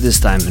Moses, this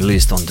time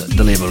released on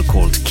the label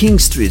called King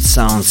Street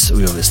Sounds.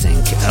 We are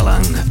listening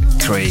Alan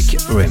Craig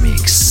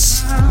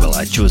remix. Well,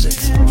 I choose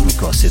it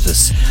because it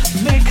is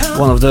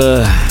one of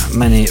the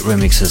many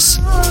remixes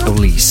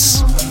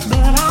released.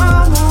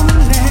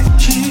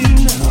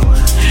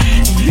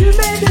 You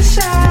may be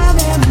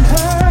sad and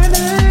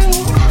hurting,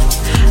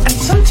 and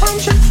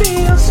sometimes you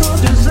feel so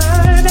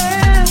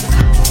deserted,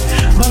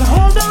 but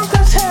hold on,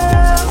 'cause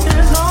help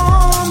is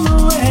on the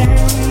way.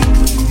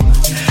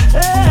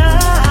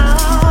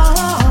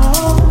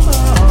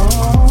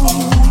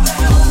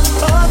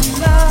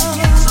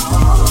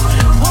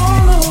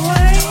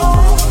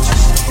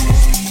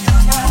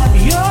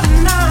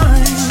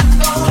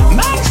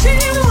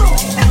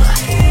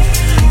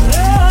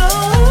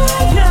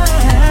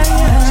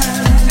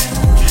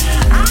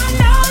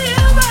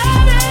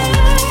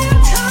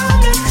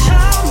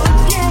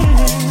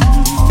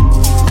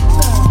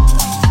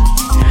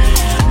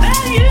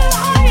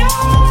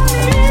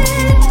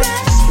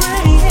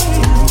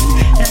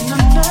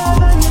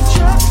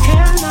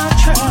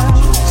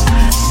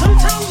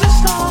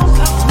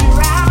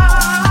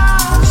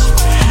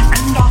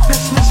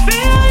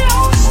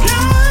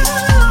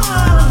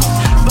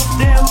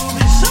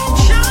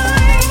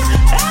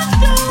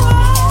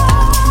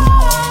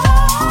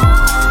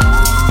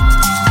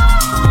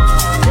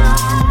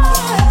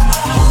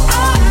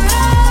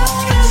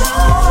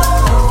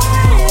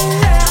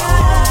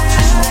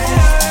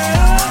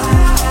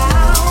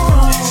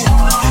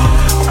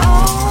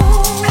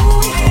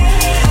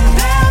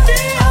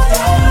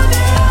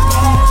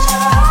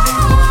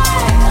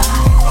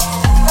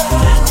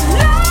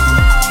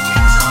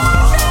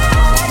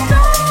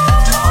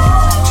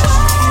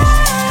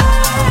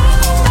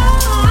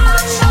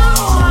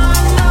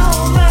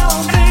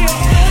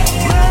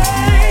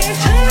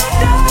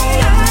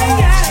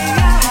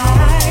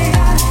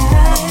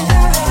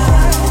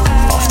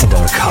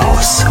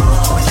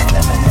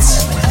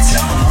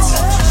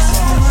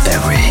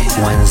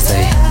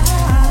 Wednesday,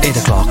 8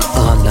 o'clock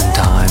London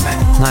time,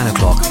 9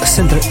 o'clock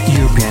Central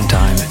European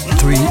time,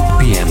 3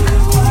 p.m.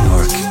 New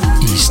York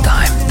East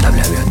time.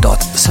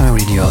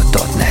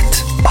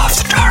 www.sunnyradio.net.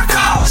 After Dark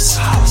House.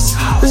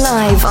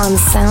 Live on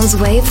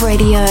Soundswave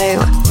Radio.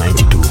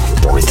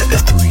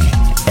 92.3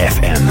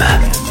 FM.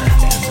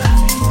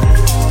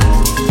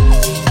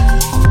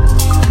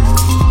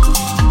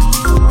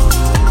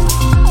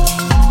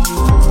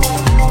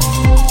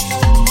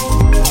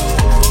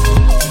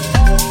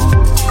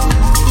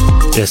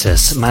 This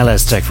is my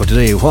last track for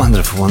today.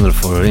 Wonderful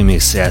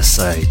remix. Yes,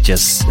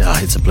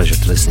 it's a pleasure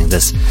to listen to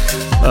this.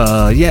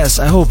 Yes,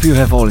 I hope you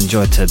have all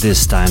enjoyed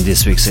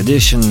this week's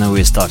edition.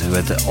 We started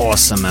with the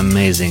awesome,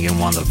 amazing and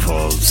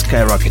wonderful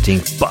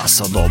skyrocketing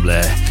Paso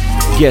Doble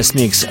guest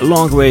mix.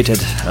 Long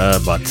waited,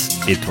 but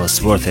it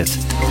was worth it.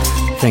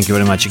 Thank you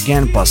very much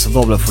again, Paso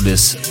Doble, for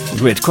this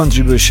great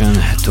contribution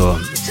to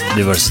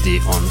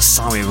diversity on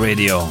Sunwave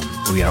Radio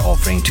we are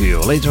offering to you.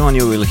 Later on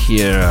you will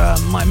hear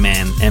my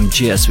man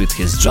MGS with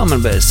his drum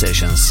and bass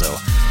sessions, so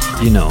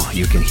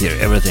you can hear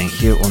everything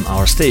here on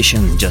our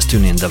station. Just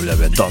tune in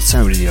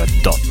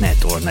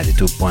www.sunradio.net or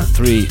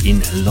 92.3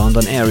 in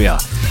London area.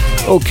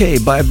 Okay,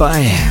 bye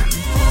bye.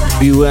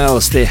 Be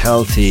well, stay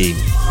healthy.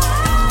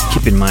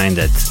 Keep in mind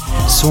that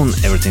soon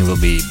everything will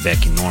be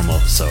back in normal,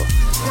 so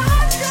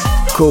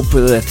cope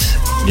with it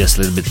just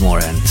a little bit more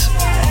and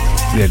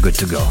we are good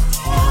to go.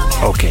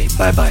 Okay,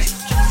 bye bye.